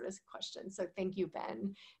sort of question. So thank you,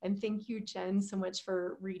 Ben, and thank you, Jen, so much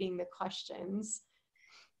for reading the questions.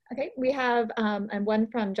 Okay, we have one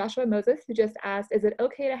from Joshua Moses, who just asked, is it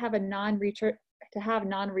okay to have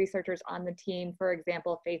non-researchers on the team, for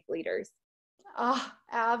example, faith leaders?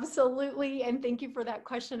 Absolutely. And thank you for that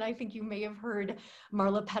question. I think you may have heard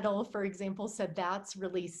Marla Petal, for example, said that's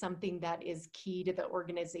really something that is key to the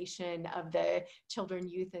organization of the Children,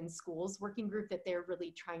 Youth, and Schools working group, that they're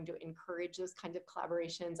really trying to encourage those kinds of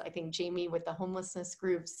collaborations. I think Jamie with the homelessness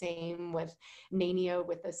group, same with Nania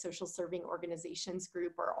with the social serving organizations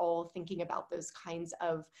group, are all thinking about those kinds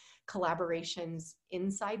of collaborations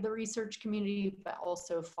inside the research community, but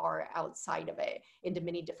also far outside of it into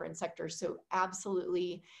many different sectors. So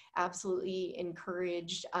absolutely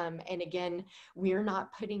encouraged. And again, we're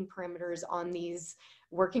not putting parameters on these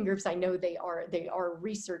working groups, I know they are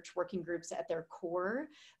research working groups at their core,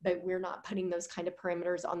 but we're not putting those kind of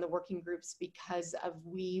parameters on the working groups because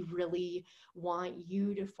we really want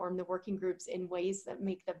you to form the working groups in ways that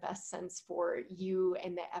make the best sense for you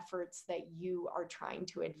and the efforts that you are trying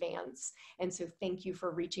to advance. And so thank you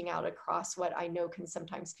for reaching out across what I know can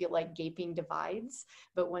sometimes feel like gaping divides,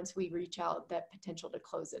 but once we reach out, that potential to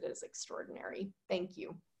close it is extraordinary. Thank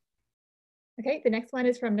you. Okay, the next one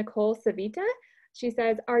is from Nicole Savita. She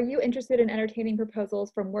says, are you interested in entertaining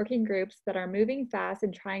proposals from working groups that are moving fast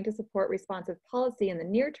and trying to support responsive policy in the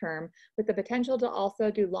near term with the potential to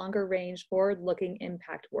also do longer range forward-looking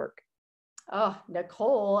impact work? Oh,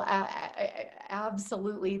 Nicole,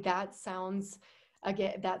 absolutely. That sounds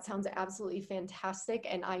absolutely fantastic.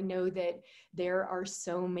 And I know that there are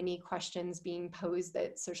so many questions being posed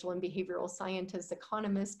that social and behavioral scientists,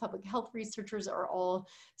 economists, public health researchers are all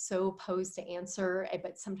so posed to answer,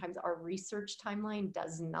 but sometimes our research timeline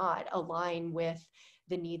does not align with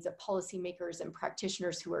the needs of policymakers and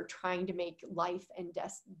practitioners who are trying to make life and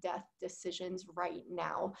death decisions right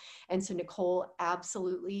now. And so Nicole,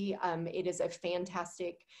 absolutely, it is a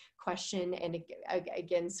fantastic question. And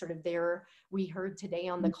again, sort of there, we heard today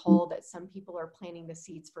on the call that some people are planting the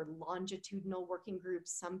seeds for longitudinal working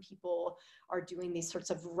groups. Some people are doing these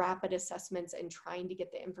sorts of rapid assessments and trying to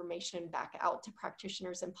get the information back out to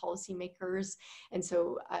practitioners and policymakers. And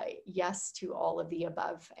so yes to all of the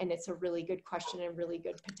above. And it's a really good question and really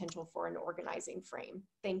good potential for an organizing frame.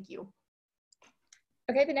 Thank you.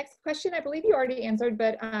 Okay, the next question, I believe you already answered,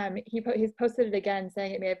 but he's posted it again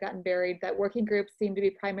saying it may have gotten buried, that working groups seem to be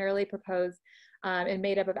primarily proposed and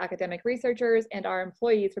made up of academic researchers, and are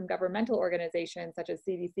employees from governmental organizations such as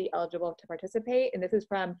CDC eligible to participate. And this is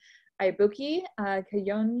from Ibuki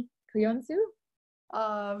Kuyonsu.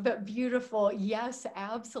 But beautiful. Yes,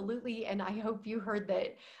 absolutely. And I hope you heard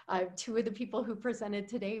that two of the people who presented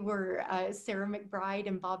today were Sarah McBride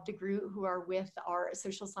and Bob DeGroot, who are with our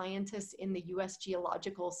social scientists in the U.S.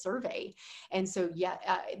 Geological Survey. And so, yeah,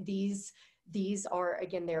 these are,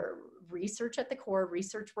 again, they're research at the core,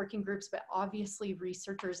 research working groups, but obviously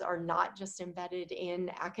researchers are not just embedded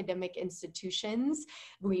in academic institutions.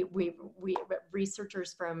 We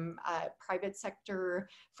researchers from private sector,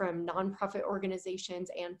 from nonprofit organizations,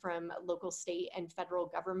 and from local, state, and federal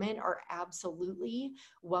government are absolutely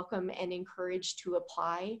welcome and encouraged to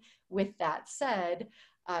apply. With that said,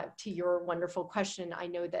 to your wonderful question, I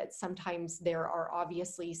know that sometimes there are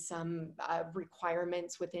obviously some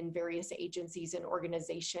requirements within various agencies and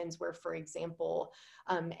organizations where, for example,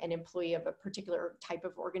 an employee of a particular type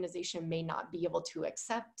of organization may not be able to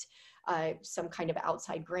accept some kind of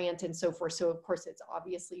outside grant and so forth. So of course, it's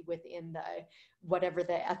obviously within the whatever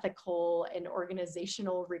the ethical and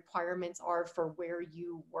organizational requirements are for where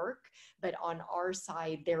you work. But on our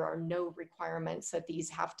side, there are no requirements that these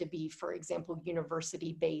have to be, for example,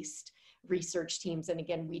 university-based research teams. And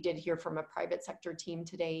again, we did hear from a private sector team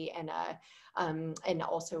today and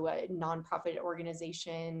also a nonprofit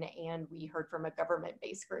organization, and we heard from a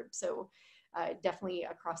government-based group. So definitely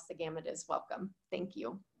across the gamut is welcome. Thank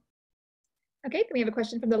you. Okay, we have a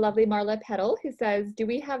question from the lovely Marla Petal, who says, do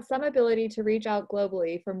we have some ability to reach out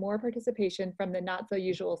globally for more participation from the not so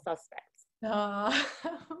usual suspects?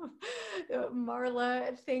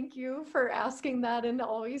 Marla, thank you for asking that, and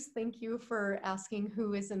always thank you for asking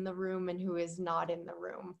who is in the room and who is not in the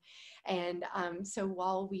room. And so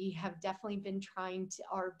while we have definitely been trying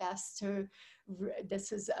our best to,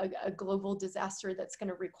 this is a global disaster that's going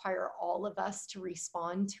to require all of us to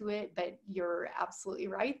respond to it, but you're absolutely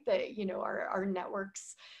right that, you know, our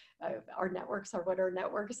networks are what our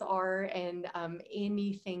networks are, and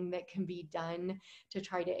anything that can be done to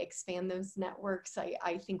try to expand those networks.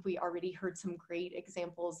 I think we already heard some great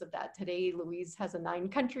examples of that today. Louise has a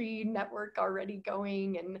 9-country network already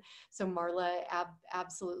going, and so Marla,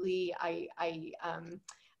 absolutely.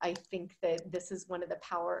 I think that this is one of the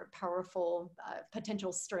powerful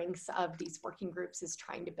potential strengths of these working groups, is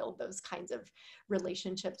trying to build those kinds of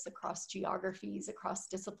relationships across geographies, across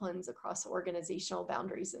disciplines, across organizational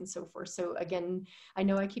boundaries, and so forth. So again, I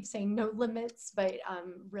know I keep saying no limits, but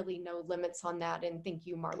really no limits on that. And thank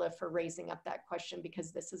you, Marla, for raising up that question,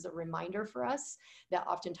 because this is a reminder for us that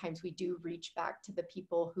oftentimes we do reach back to the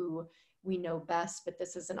people who we know best, but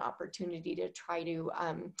this is an opportunity to try to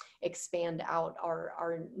expand out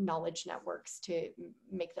our knowledge networks to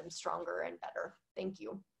make them stronger and better. Thank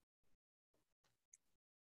you.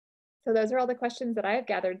 So those are all the questions that I have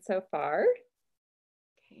gathered so far.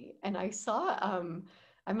 Okay, and I saw, I'm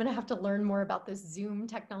gonna have to learn more about this Zoom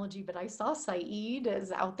technology, but I saw Saeed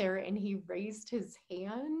is out there and he raised his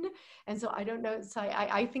hand. And so I don't know, so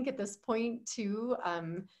I think at this point too,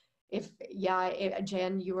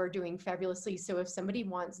 Jen, you are doing fabulously. So if somebody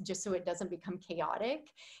wants, just so it doesn't become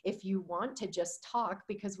chaotic, if you want to just talk,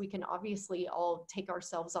 because we can obviously all take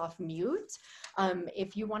ourselves off mute.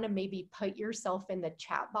 If you want to maybe put yourself in the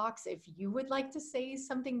chat box, if you would like to say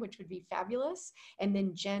something, which would be fabulous, and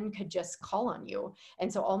then Jen could just call on you. And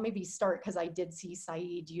so I'll maybe start, because I did see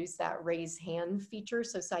Saeed use that raise hand feature.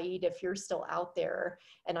 So Saeed, if you're still out there,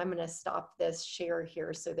 and I'm going to stop this share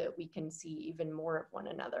here so that we can see even more of one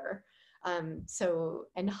another.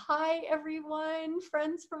 And hi everyone,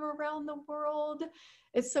 friends from around the world.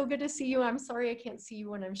 It's so good to see you. I'm sorry I can't see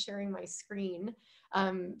you when I'm sharing my screen.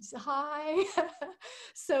 Hi.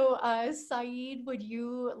 So Saeed, would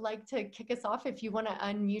you like to kick us off if you want to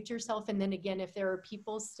unmute yourself? And then again, if there are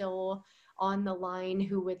people still on the line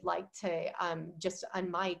who would like to just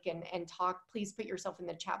unmic and talk, please put yourself in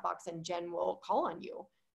the chat box and Jen will call on you.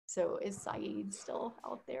 So is Saeed still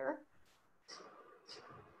out there?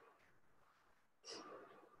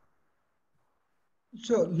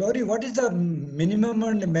 So, Lori, what is the minimum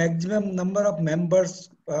and maximum number of members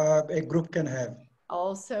a group can have?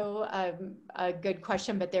 Also a good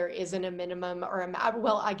question, but there isn't a minimum or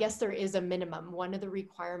well, I guess there is a minimum. One of the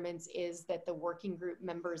requirements is that the working group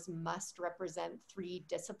members must represent 3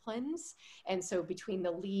 disciplines. And so between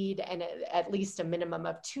the lead and at least a minimum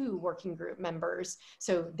of 2 working group members.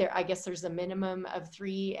 So there, I guess there's a minimum of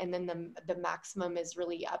 3, and then the maximum is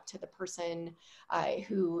really up to the person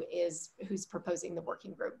who's proposing the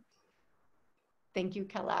working group. Thank you,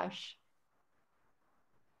 Kailash.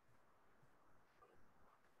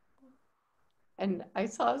 And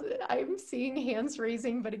I'm seeing hands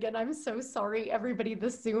raising, but again, I'm so sorry, everybody. The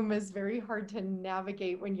Zoom is very hard to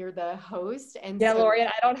navigate when you're the host. And yeah, so, Lori,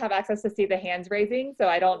 I don't have access to see the hands raising, so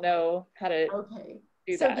I don't know how to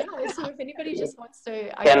do that. Yeah, so if anybody just wants to,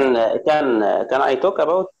 can I talk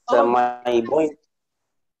about my point?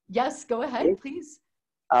 Yes, go ahead, please.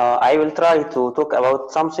 I will try to talk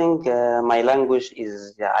about something. My language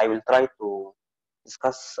is, I will try to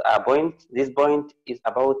discuss a point. This point is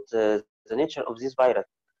about the nature of this virus.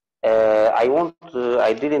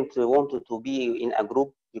 I didn't want to be in a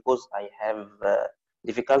group because I have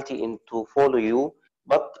difficulty in to follow you,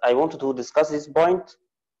 but I wanted to discuss this point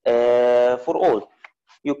for all.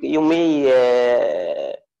 You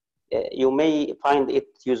may find it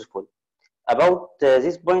useful. About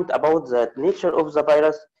this point about the nature of the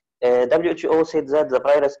virus, WHO said that the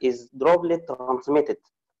virus is droplet transmitted.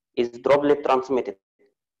 The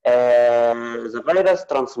virus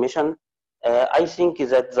transmission, I think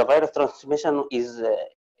that the virus transmission is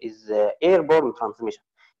airborne transmission.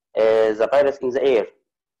 The virus in the air.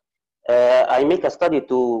 I make a study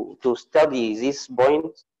to study this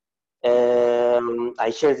point. I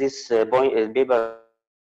share this paper.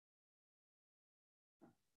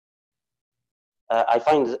 I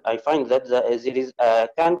find that there is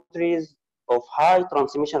countries of high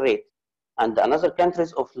transmission rate and another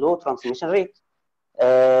countries of low transmission rate.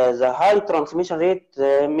 The high transmission rate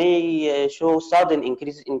may show sudden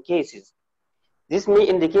increase in cases. This may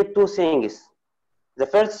indicate 2 things. The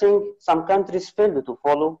first thing, some countries failed to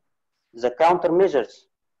follow the countermeasures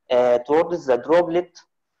towards the droplet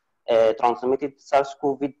transmitted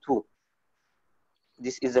SARS-CoV-2.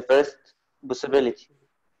 This is the first possibility.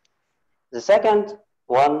 The second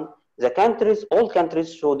one, all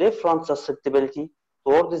countries show different susceptibility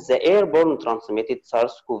towards the airborne transmitted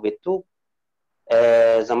SARS-CoV-2.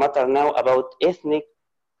 The matter now about ethnic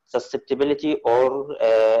susceptibility or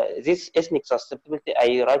this ethnic susceptibility,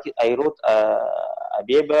 I wrote a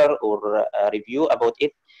paper or a review about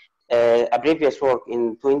it, a previous work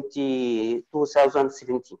in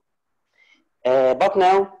 2017. But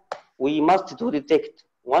now we must to detect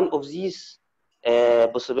one of these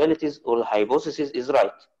possibilities or hypothesis is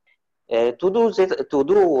right. To do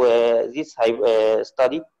this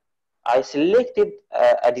study, I selected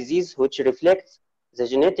a disease which reflects the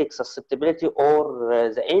genetic susceptibility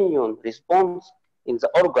or the immune response in the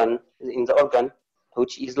organ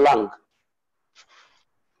which is lung.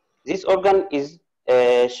 This organ is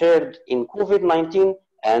shared in COVID-19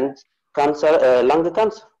 and cancer, lung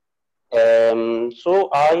cancer. So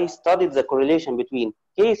I studied the correlation between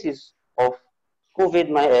cases of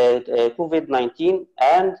COVID-19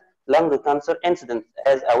 and lung cancer incidence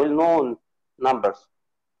as a well-known numbers.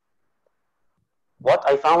 What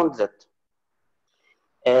I found that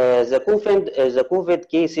the COVID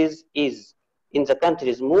cases is in the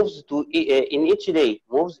countries moves in each day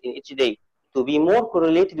to be more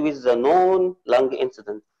correlated with the known lung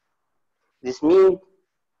incidence. This means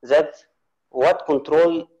that what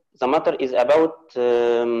control the matter is about,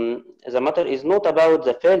 the matter is not about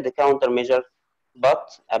the failed countermeasure,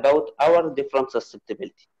 but about our different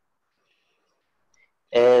susceptibility.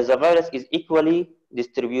 the virus is equally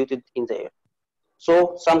distributed in the air.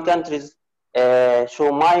 So some countries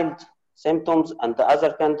show mild symptoms, and the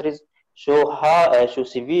other countries show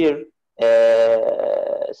severe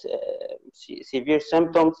severe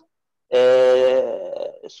symptoms.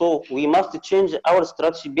 So we must change our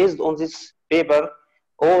strategy based on this paper,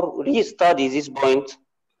 or re-study this point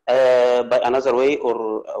by another way,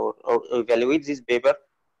 or evaluate this paper.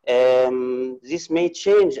 This may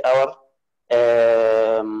change our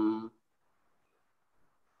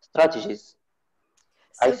strategies.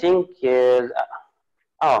 So I think.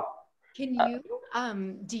 Can you,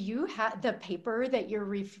 do you have the paper that you're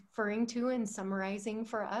referring to and summarizing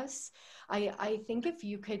for us? I think if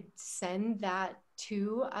you could send that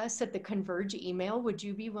to us at the Converge email, would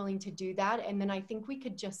you be willing to do that? And then I think we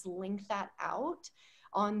could just link that out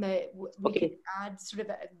on the, we could add sort of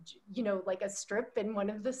a, you know, like a strip in one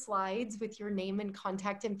of the slides with your name and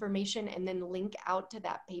contact information, and then link out to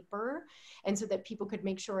that paper. And so that people could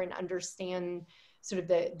make sure and understand sort of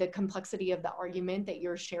the complexity of the argument that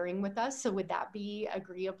you're sharing with us. So would that be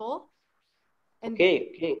agreeable? And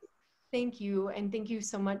okay. Thank you. And thank you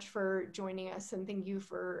so much for joining us. And thank you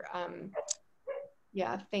for,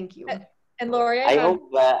 yeah, thank you. And Lori, I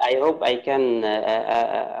hope I can,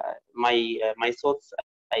 my thoughts,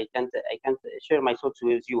 I can't share my thoughts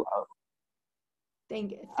with you.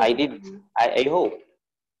 Thank you. I hope.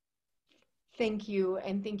 Thank you.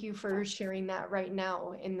 And thank you for sharing that right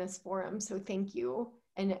now in this forum. So thank you.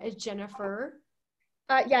 And Jennifer?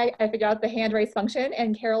 Yeah, I figured out the hand raise function,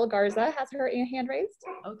 and Carol Garza has her hand raised.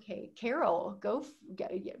 Okay, Carol, go,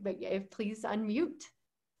 please unmute.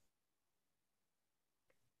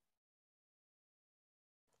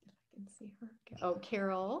 I can see her. Oh,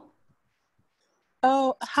 Carol.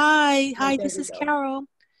 Oh, hi. Hi, this is Carol.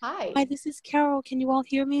 Hi. Hi, this is Carol. Can you all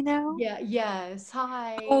hear me now? Yeah, yes.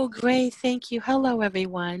 Hi. Oh, great. Thank you. Hello,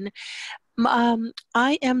 everyone.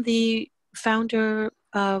 I am the founder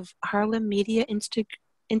of Harlem Media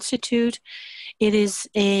Institute. It is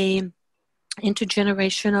a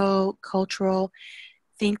intergenerational cultural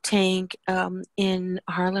think tank in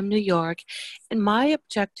Harlem, New York. And my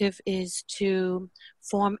objective is to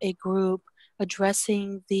form a group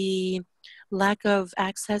addressing the lack of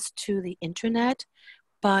access to the internet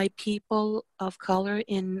by people of color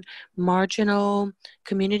in marginal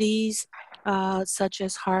communities such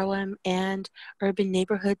as Harlem and urban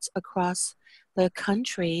neighborhoods across the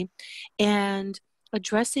country, and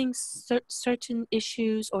addressing certain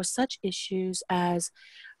issues, or such issues as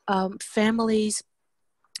families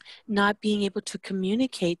not being able to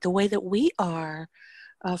communicate the way that we are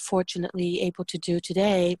fortunately able to do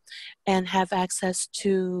today, and have access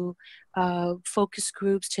to focus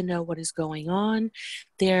groups to know what is going on.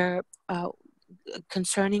 They're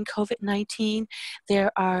concerning COVID-19.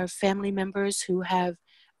 There are family members who have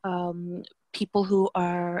people who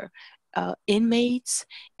are inmates,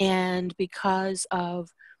 and because of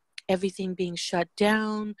everything being shut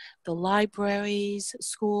down, the libraries,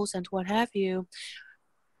 schools, and what have you,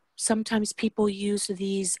 sometimes people use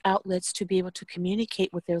these outlets to be able to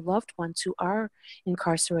communicate with their loved ones who are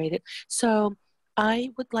incarcerated. So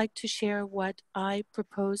I would like to share what I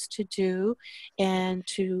propose to do, and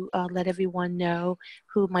to let everyone know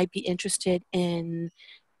who might be interested in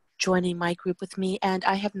joining my group with me. And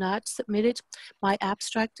I have not submitted my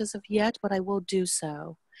abstract as of yet, but I will do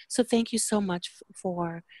so. So thank you so much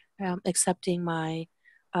for accepting my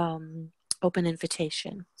open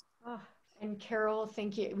invitation. Oh, and Carol,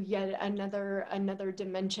 thank you. Yet another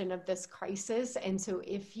dimension of this crisis. And so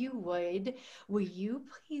if you would, will you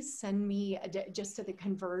please send me just to the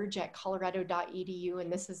converge at colorado.edu.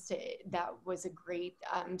 And that was a great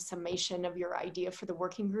summation of your idea for the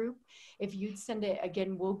working group. If you'd send it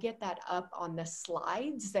again, we'll get that up on the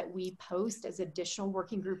slides that we post as additional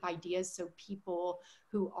working group ideas, so people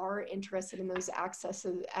who are interested in those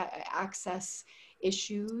access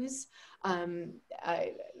issues,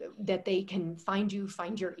 that they can find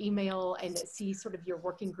your email and see sort of your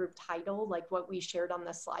working group title, like what we shared on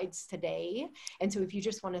the slides today. And so if you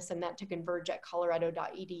just want to send that to converge at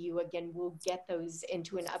colorado.edu, again, we'll get those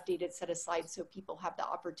into an updated set of slides so people have the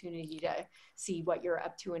opportunity to see what you're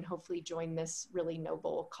up to and hopefully join this really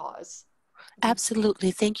noble cause.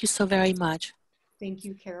 Absolutely. Thank you so very much. Thank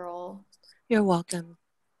you, Carol. You're welcome.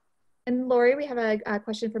 And Lori, we have a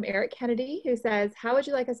question from Eric Kennedy, who says, how would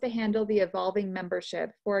you like us to handle the evolving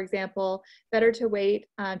membership? For example, better to wait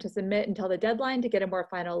to submit until the deadline to get a more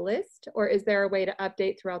final list? Or is there a way to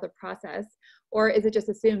update throughout the process? Or is it just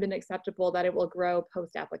assumed and acceptable that it will grow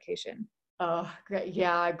post-application? Oh, great.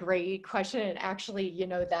 Yeah, great question. And actually, you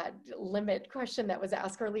know, that limit question that was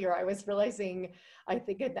asked earlier, I was realizing, I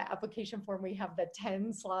think in the application form, we have the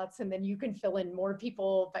 10 slots and then you can fill in more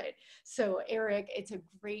people. But so Eric, it's a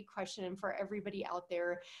great question. And for everybody out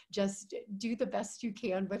there, just do the best you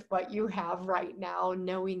can with what you have right now,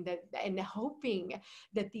 knowing that and hoping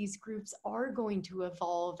that these groups are going to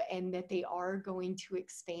evolve and that they are going to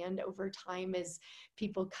expand over time as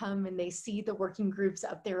people come and they see the working groups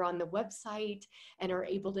up there on the website and are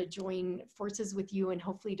able to join forces with you and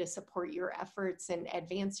hopefully to support your efforts and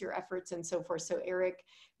advance your efforts and so forth. So Eric,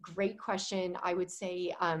 great question. I would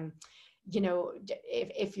say, you know,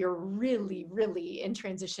 if you're really, really in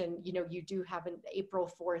transition, you know, you do have an April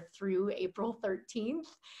 4th through April 13th.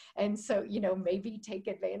 And so, you know, maybe take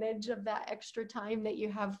advantage of that extra time that you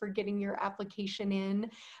have for getting your application in.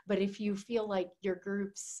 But if you feel like your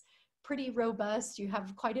group's pretty robust, you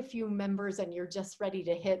have quite a few members and you're just ready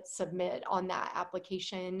to hit submit on that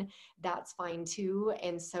application, that's fine too.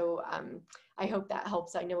 And so I hope that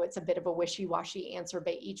helps. I know it's a bit of a wishy-washy answer,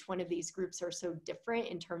 but each one of these groups are so different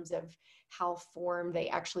in terms of how formed they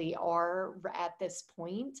actually are at this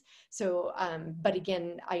point. So, but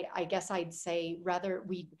again, I guess I'd say rather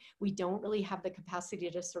we don't really have the capacity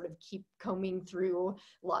to sort of keep combing through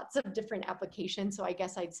lots of different applications. So I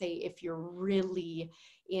guess I'd say if you're really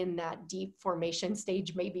in that deep formation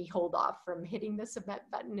stage, maybe hold off from hitting the submit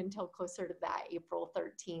button until closer to that April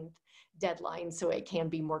 13th deadline so it can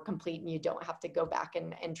be more complete and you don't have to go back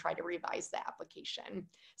and try to revise the application.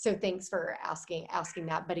 So thanks for asking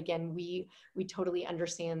that. But again, we totally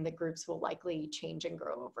understand the groups will likely change and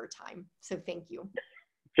grow over time. So thank you.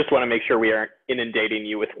 Just want to make sure we aren't inundating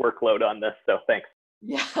you with workload on this. So thanks.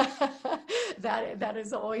 Yeah, that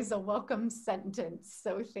is always a welcome sentence.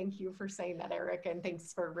 So thank you for saying that, Eric, and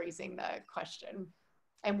thanks for raising the question.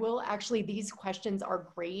 And we'll actually, these questions are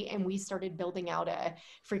great. And we started building out a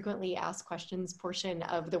frequently asked questions portion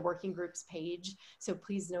of the working groups page. So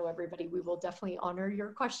please know everybody, we will definitely honor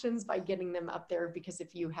your questions by getting them up there because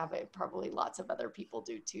if you have it, probably lots of other people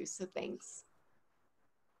do too. So thanks.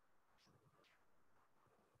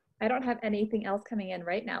 I don't have anything else coming in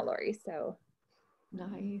right now, Lori, so.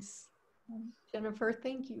 Nice. Jennifer,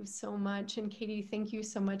 thank you so much. And Katie, thank you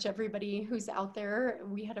so much. Everybody who's out there.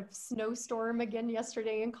 We had a snowstorm again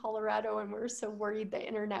yesterday in Colorado and we were so worried the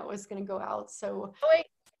internet was going to go out. So oh, wait,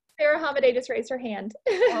 Sarah Hamaday just raised her hand.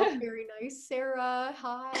 Oh, very nice. Sarah,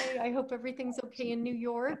 hi. I hope everything's okay in New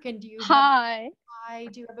York. And do you Hi.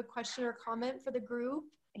 Do you have a question or comment for the group?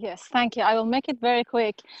 Yes, thank you. I will make it very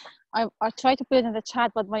quick. I tried to put it in the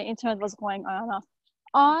chat, but my internet was going on and off.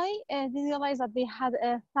 I didn't realize that they had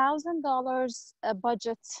 $1,000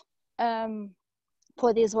 budget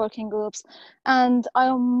for these working groups. And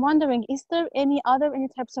I'm wondering, is there any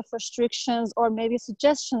types of restrictions or maybe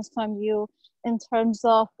suggestions from you in terms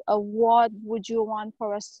of what would you want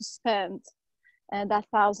for us to spend that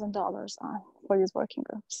 $1,000 on for these working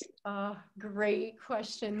groups? Great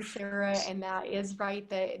question, Sarah. And that is right.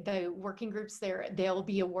 The working groups they'll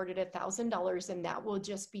be awarded $1,000 and that will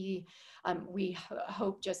just be, we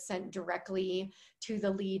hope just sent directly to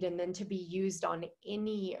the lead and then to be used on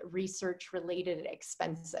any research related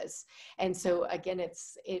expenses. And so again,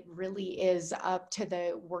 it really is up to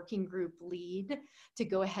the working group lead to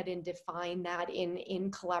go ahead and define that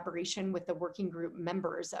in collaboration with the working group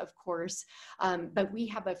members, of course. But we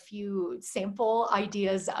have a few sample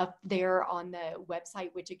ideas up there on the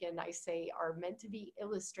website, which again, I say are meant to be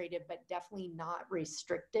illustrative, but definitely not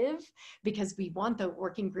restrictive, because we want the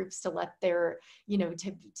working groups to let their,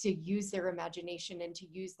 to use their imagination and to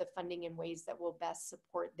use the funding in ways that will best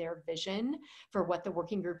support their vision for what the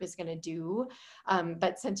working group is going to do.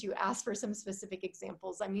 But since you asked for some specific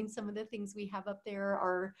examples, I mean, some of the things we have up there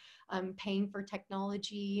are paying for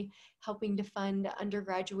technology, helping to fund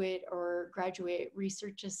undergraduate or graduate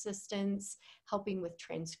research assistance, helping with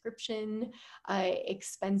transcription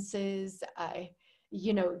expenses,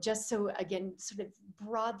 just so again, sort of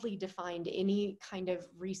broadly defined any kind of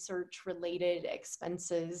research related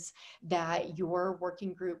expenses that your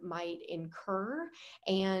working group might incur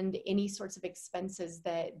and any sorts of expenses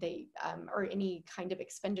that they, or any kind of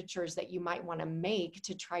expenditures that you might want to make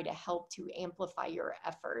to try to help to amplify your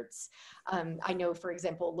efforts. I know, for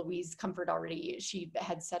example, Louise Comfort already, she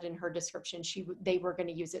had said in her description, they were going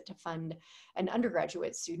to use it to fund an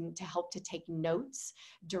undergraduate student to help to take notes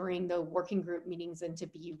during the working group meetings things and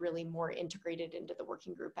to be really more integrated into the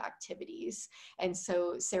working group activities. And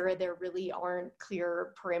so, Sarah, there really aren't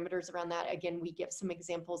clear parameters around that. Again, we give some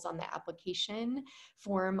examples on the application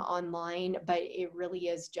form online, but it really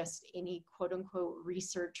is just any quote unquote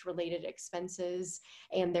research related expenses,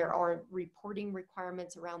 and there aren't reporting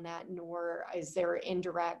requirements around that, nor is there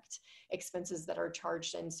indirect expenses that are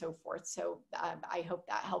charged and so forth. So I hope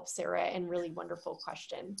that helps, Sarah, and really wonderful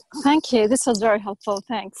question. Thank you. This was very helpful.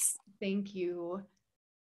 Thanks. Thank you.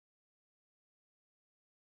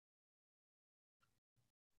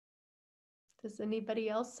 Does anybody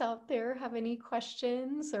else out there have any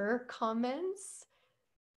questions or comments?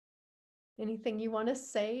 Anything you want to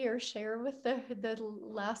say or share with the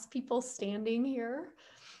last people standing here?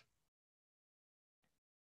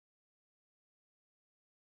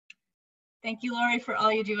 Thank you, Lori, for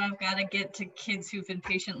all you do. I've got to get to kids who've been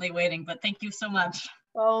patiently waiting, but thank you so much.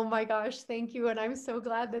 Oh my gosh, thank you. And I'm so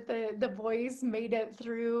glad that the boys made it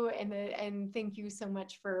through, and thank you so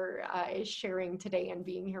much for sharing today and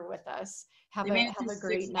being here with us. Have a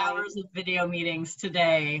great 6 night. hours of video meetings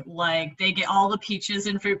today. Like, they get all the peaches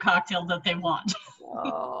and fruit cocktail that they want.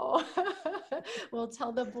 Oh, well,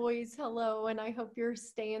 tell the boys hello, and I hope you're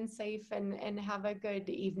staying safe and have a good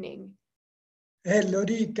evening. Hey,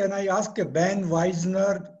 Lori, can I ask Ben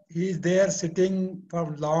Weisner? He's there sitting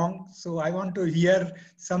for long, so I want to hear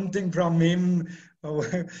something from him.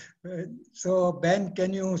 So Ben,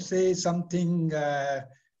 can you say something?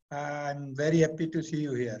 I'm very happy to see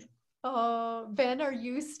you here. Ben, are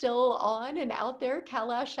you still on and out there?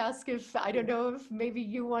 Kailash asked if, I don't know if maybe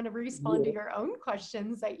you want to respond to your own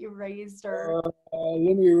questions that you raised, or.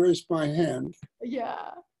 Let me raise my hand. Yeah.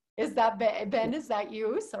 Is that Ben? Is that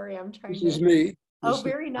you? Sorry, I'm trying to. This is me. Oh,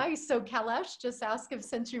 very nice. So Kailash just asked if,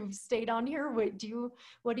 since you've stayed on here, what do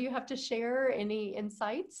you have to share? Any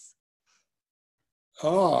insights?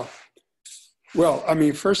 Well, I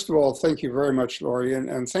mean, first of all, thank you very much, Lori,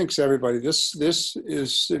 and thanks everybody. This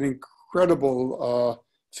is an incredible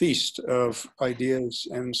feast of ideas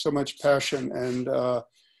and so much passion, and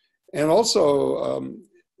also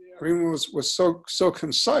everyone was so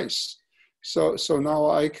concise. So now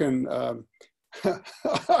I can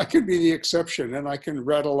I could be the exception, and I can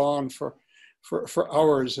rattle on for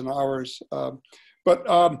hours and hours.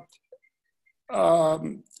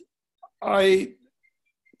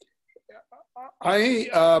 I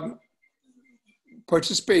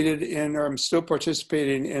participated in, or I'm still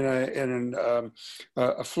participating in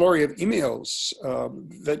a flurry of emails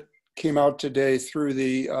that came out today through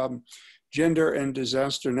the Gender and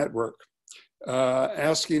Disaster Network,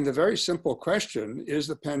 asking the very simple question: is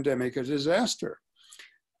the pandemic a disaster?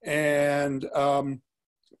 And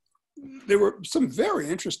there were some very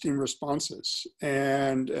interesting responses,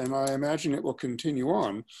 and I imagine it will continue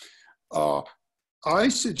on. I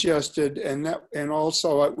suggested, and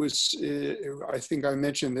also it was, I think I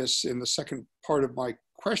mentioned this in the second part of my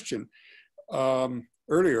question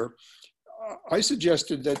earlier, I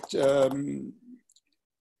suggested that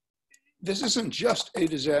this isn't just a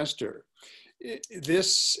disaster.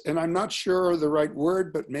 This, and I'm not sure the right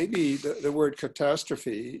word, but maybe the word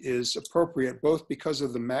catastrophe is appropriate, both because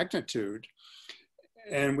of the magnitude,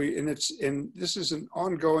 and this is an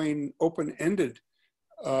ongoing, open-ended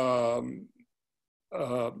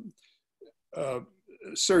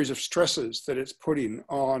series of stresses that it's putting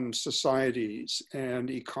on societies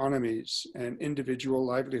and economies and individual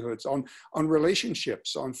livelihoods, on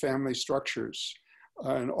relationships, on family structures.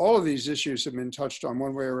 And all of these issues have been touched on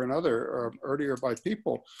one way or another earlier by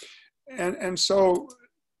people. And so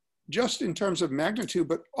just in terms of magnitude,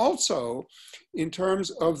 but also in terms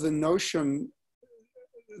of the notion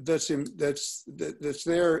that's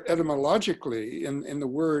there etymologically in the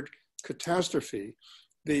word catastrophe.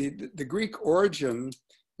 The Greek origin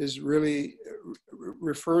is really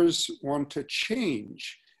refers one to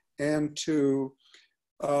change and to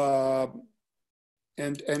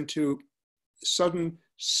sudden,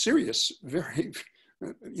 serious, very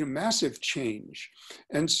massive change.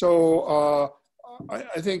 And so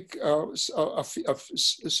I think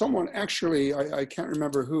someone actually, I can't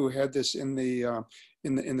remember who had this in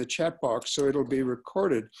the chat box, so it'll be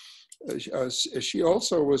recorded. She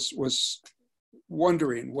also was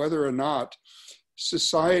wondering whether or not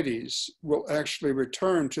societies will actually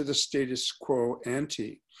return to the status quo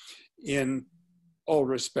ante in all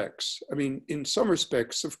respects. I mean, in some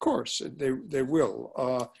respects, of course, they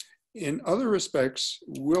will. In other respects,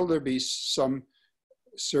 will there be some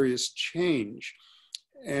serious change?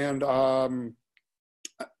 And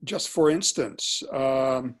just for instance,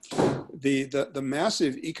 the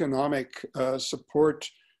massive economic support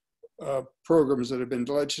programs that have been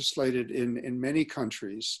legislated in many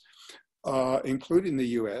countries including the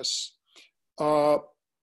US,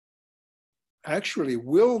 actually,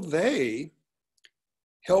 will they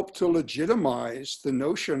help to legitimize the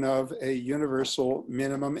notion of a universal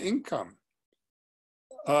minimum income?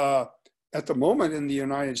 At the moment in the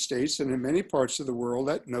United States and in many parts of the world,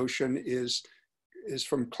 that notion is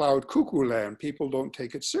from cloud cuckoo land. People don't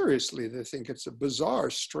take it seriously. They think it's a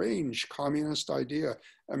bizarre, strange communist idea.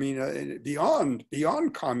 I mean, beyond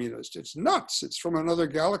communist, it's nuts. It's from another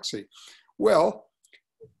galaxy. Well,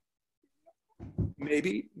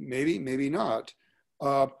 maybe not.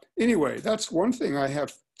 Anyway, that's one thing I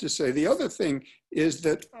have to say. The other thing is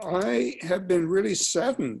that I have been really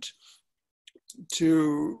saddened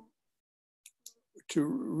to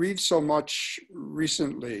read so much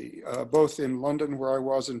recently, both in London, where I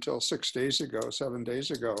was until 7 days ago,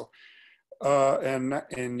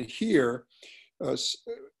 and here,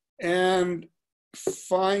 and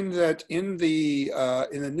find that in the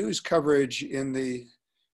news coverage, in the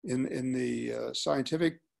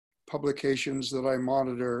scientific publications that I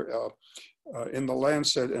monitor, in the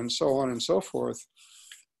Lancet and so on and so forth,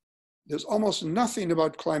 there's almost nothing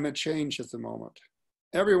about climate change at the moment.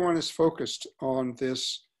 Everyone is focused on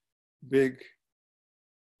this big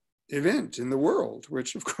event in the world,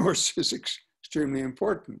 which of course is extremely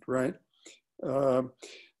important, right? And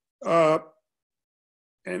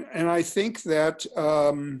I think that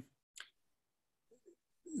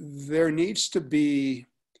there needs to be,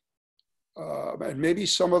 and maybe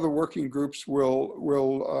some of the working groups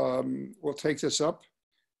will take this up.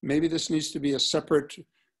 Maybe this needs to be a separate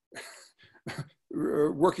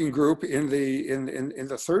working group in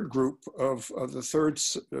the third group of the third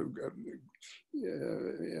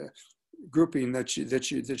grouping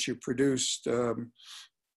that you produced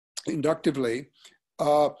inductively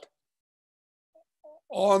on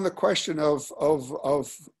the question of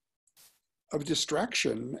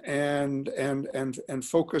distraction and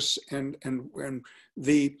focus and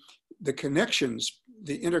the connections,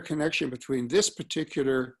 the interconnection between this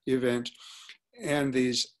particular event and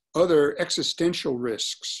these other existential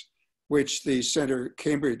risks, which the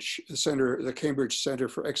Cambridge Center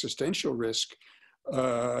for Existential Risk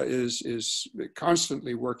is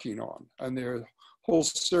constantly working on, and there are a whole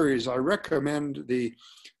series. I recommend the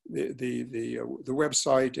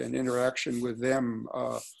website and interaction with them.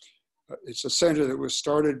 It's a center that was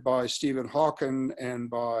started by Stephen Hawking and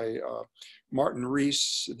by Martin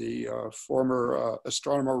Rees, the former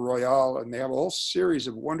astronomer royal, and they have a whole series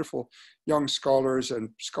of wonderful young scholars and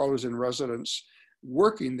scholars in residence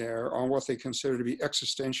working there on what they consider to be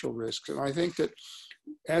existential risks. And I think that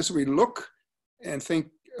as we look and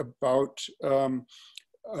think about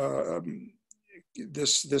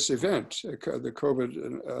this event, the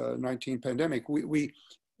COVID-19 pandemic, we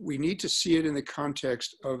need to see it in the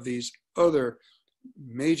context of these other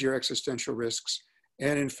major existential risks,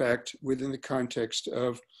 and in fact, within the context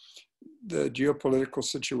of the geopolitical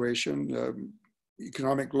situation,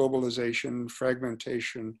 economic globalization,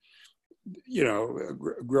 fragmentation,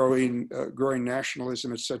 growing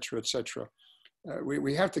nationalism, et cetera, et cetera.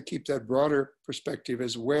 We have to keep that broader perspective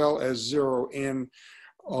as well as zero in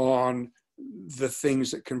on the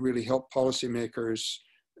things that can really help policymakers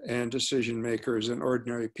and decision makers and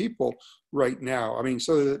ordinary people right now. I mean,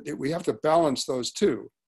 so that we have to balance those two,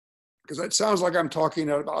 because it sounds like I'm talking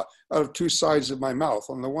out of two sides of my mouth.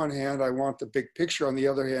 On the one hand, I want the big picture. On the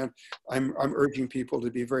other hand, I'm urging people to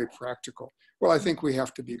be very practical. Well, I think we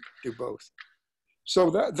have to do both. So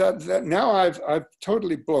that now I've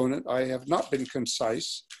totally blown it. I have not been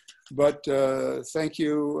concise, but thank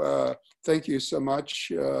you so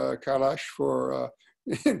much, Kailash, for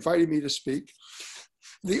inviting me to speak.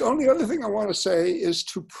 The only other thing I want to say is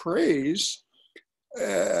to praise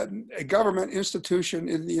a government institution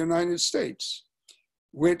in the United States,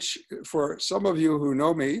 which for some of you who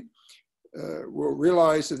know me will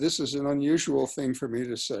realize that this is an unusual thing for me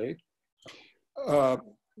to say.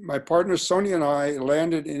 My partner Sonia and I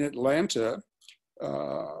landed in Atlanta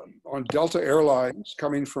on Delta Airlines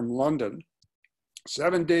coming from London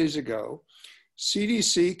 7 days ago.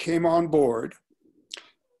 CDC came on board,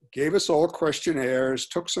 gave us all questionnaires,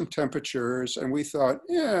 took some temperatures, and we thought,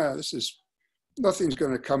 yeah, nothing's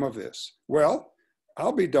going to come of this. Well,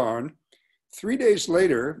 I'll be darned. 3 days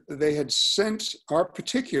later, they had sent our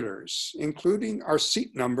particulars, including our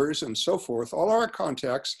seat numbers and so forth, all our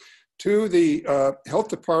contacts, to the health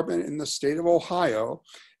department in the state of Ohio.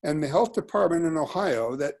 And the health department in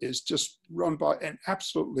Ohio, that is just run by an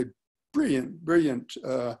absolutely brilliant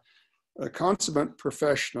consummate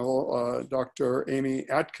professional, Dr. Amy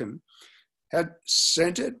Atkin, had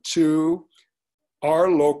sent it to our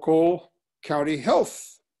local county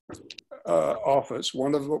health office,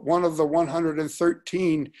 one of the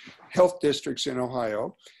 113 health districts in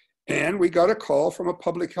Ohio, and we got a call from a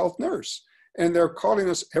public health nurse, and they're calling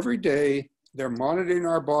us every day. They're monitoring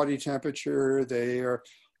our body temperature. They are,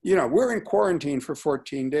 you know, we're in quarantine for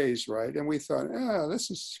 14 days, right? And we thought,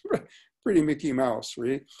 this is pretty Mickey Mouse,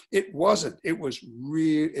 really. It wasn't. It was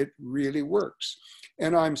it really works.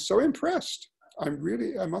 And I'm so impressed. I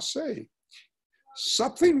must say,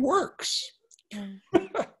 something works.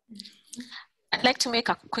 I'd like to make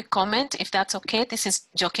a quick comment, if that's okay. This is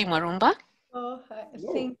Joki Marumba. Oh,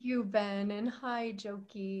 thank you, Ben, and hi,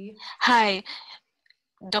 Joki. Hi,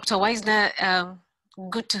 Dr. Weisner.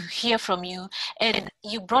 Good to hear from you. And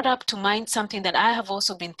you brought up to mind something that I have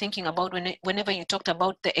also been thinking about whenever you talked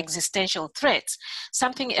about the existential threats.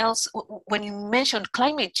 Something else, when you mentioned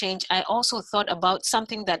climate change, I also thought about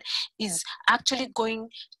something that is actually going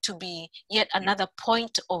to be yet another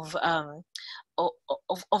point of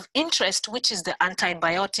interest, which is the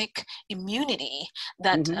antibiotic immunity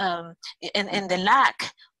that and the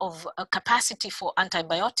lack of capacity for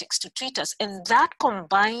antibiotics to treat us, and that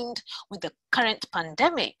combined with the current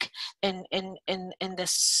pandemic and the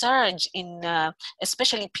surge in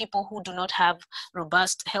especially people who do not have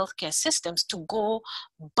robust healthcare systems to go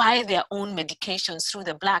buy their own medications through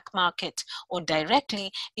the black market or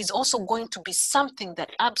directly, is also going to be something that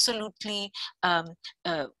absolutely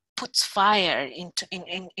puts fire into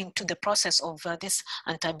the process of this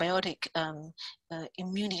antibiotic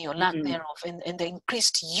immunity or lack thereof, and the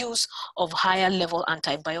increased use of higher level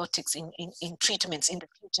antibiotics in treatments in the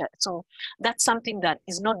future. So that's something that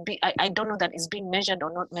is not, I don't know that is being measured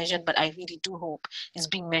or not measured, but I really do hope is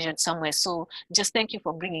being measured somewhere. So just thank you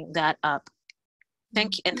for bringing that up.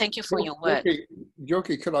 Thank you, and thank you for your work.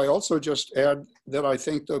 Joki, could I also just add that I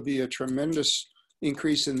think there'll be a tremendous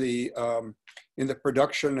increase in the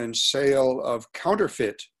production and sale of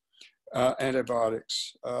counterfeit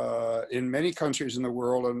antibiotics in many countries in the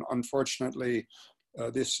world, and unfortunately,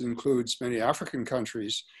 this includes many African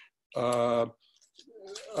countries.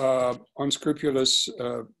 Unscrupulous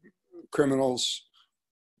criminals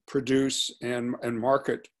produce and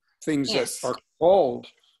market things that are called,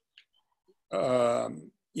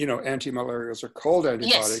 you know, anti-malarials are called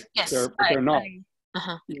antibiotics. They're not.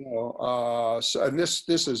 You know, so, and this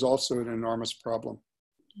is also an enormous problem.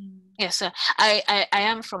 Yes, I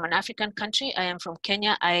am from an African country. I am from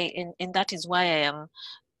Kenya. And that is why I am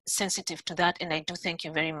sensitive to that. And I do thank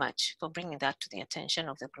you very much for bringing that to the attention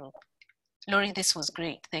of the group. Lori, this was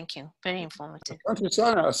great. Thank you. Very informative.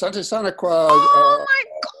 Asante sana kwa. Oh my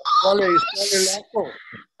gosh!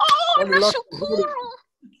 Oh, nashukuru.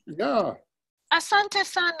 Yeah. Asante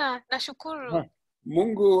sana. Nashukuru.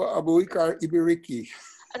 Mungu abuika ibiriki.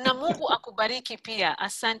 Na Mungu akubariki pia.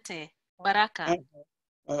 Asante. Baraka.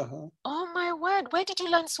 Oh my word. Where did you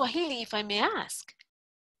learn Swahili, if I may ask?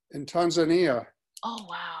 In Tanzania. Oh,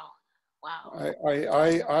 wow. Wow.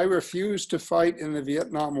 I refused to fight in the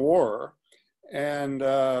Vietnam War, and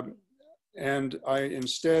I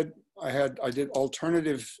instead I did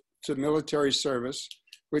alternative to military service,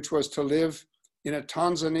 which was to live in a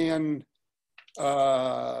Tanzanian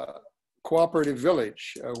cooperative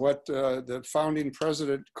village, what the founding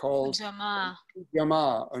president called Ujamaa.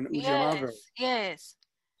 An Ujamaa village. Yes.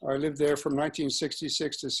 I lived there from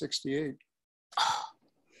 1966 to 68. Oh,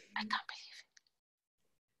 I can't believe it.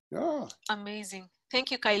 Yeah. Amazing. Thank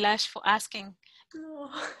you, Kailash, for asking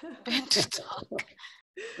Ben to talk.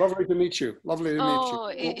 Lovely to meet you. Lovely to meet you.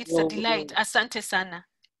 Oh, it's a delight. Asante sana.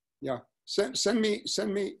 Yeah. Send me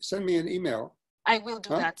an email. I will do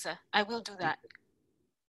that, sir. I will do that.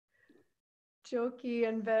 Joki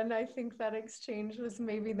and Ben, I think that exchange was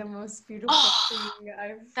maybe the most beautiful thing I've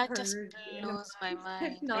heard. That just blows my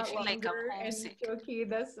mind. I feel like I'm homesick. And Joki,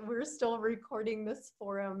 we're still recording this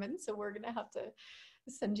forum, and so we're gonna have to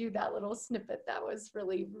send you that little snippet. That was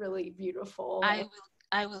really, really beautiful.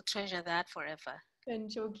 I will treasure that forever. And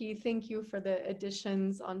Joki, thank you for the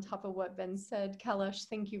additions on top of what Ben said. Kailash,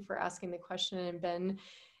 thank you for asking the question, and Ben,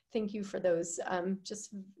 thank you for those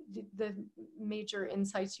just the major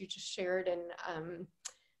insights you just shared, and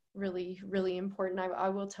really, really important. I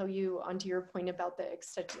will tell you, onto your point about the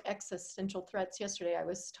existential threats, yesterday I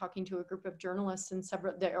was talking to a group of journalists, and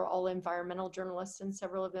they're all environmental journalists, and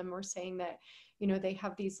several of them were saying that, you know, they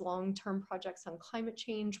have these long-term projects on climate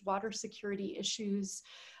change, water security issues,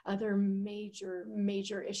 other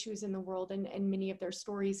major issues in the world, and many of their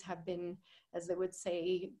stories have been, as they would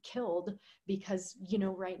say, killed because, you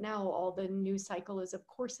know, right now all the news cycle is of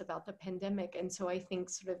course about the pandemic. And so I think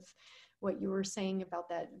sort of what you were saying about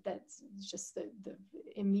that's just the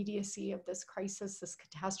immediacy of this crisis, this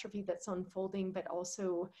catastrophe that's unfolding, but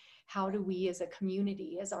also how do we as a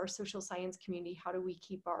community, as our social science community, how do we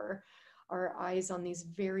keep our eyes on these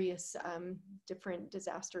various different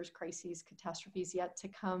disasters, crises, catastrophes yet to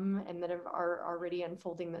come, and that are already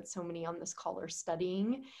unfolding, that so many on this call are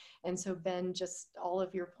studying. And so Ben, just all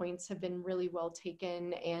of your points have been really well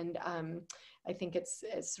taken, and I think it's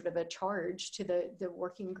sort of a charge to the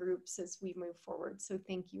working groups as we move forward. So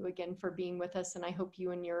thank you again for being with us, and I hope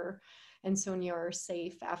you and Sonia are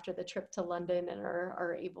safe after the trip to London and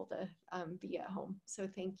are able to be at home. So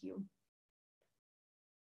thank you.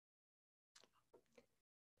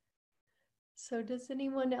 So does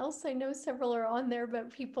anyone else? I know several are on there,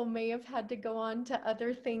 but people may have had to go on to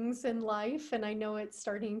other things in life. And I know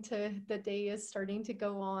the day is starting to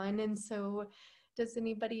go on. And so does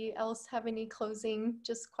anybody else have any closing,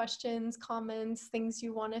 just questions, comments, things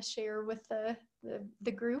you want to share with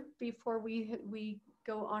the group before we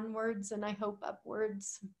go onwards and I hope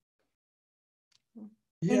upwards?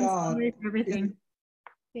 Yeah. Thanks for everything.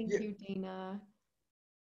 Thank you, Dana.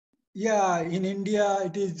 Yeah, in India,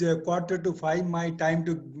 it is 4:45 my time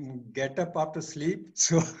to get up after sleep.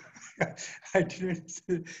 So I didn't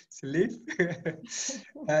sleep.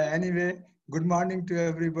 Anyway, good morning to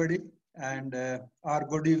everybody, and or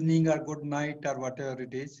good evening or good night or whatever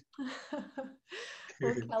it is.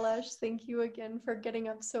 Well, Kailash, thank you again for getting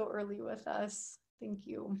up so early with us. Thank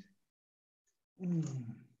you.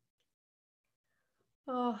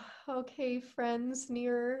 Oh, okay, friends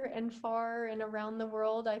near and far and around the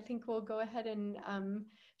world. I think we'll go ahead and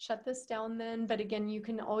shut this down then. But again, you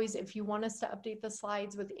can always, if you want us to update the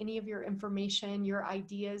slides with any of your information, your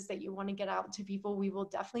ideas that you want to get out to people, we will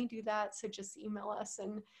definitely do that. So just email us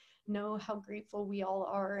and know how grateful we all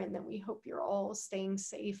are, and that we hope you're all staying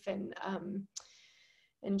safe, and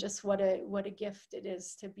just what a gift it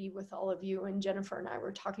is to be with all of you. And Jennifer and I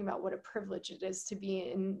were talking about what a privilege it is to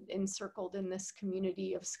be encircled in this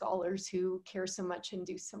community of scholars who care so much and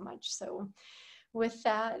do so much. So with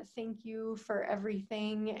that, thank you for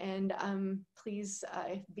everything, and please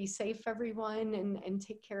be safe, everyone, and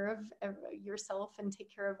take care of yourself and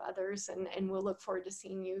take care of others, and we'll look forward to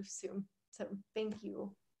seeing you soon. So thank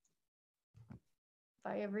you.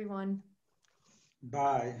 Bye, everyone.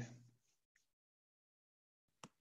 Bye.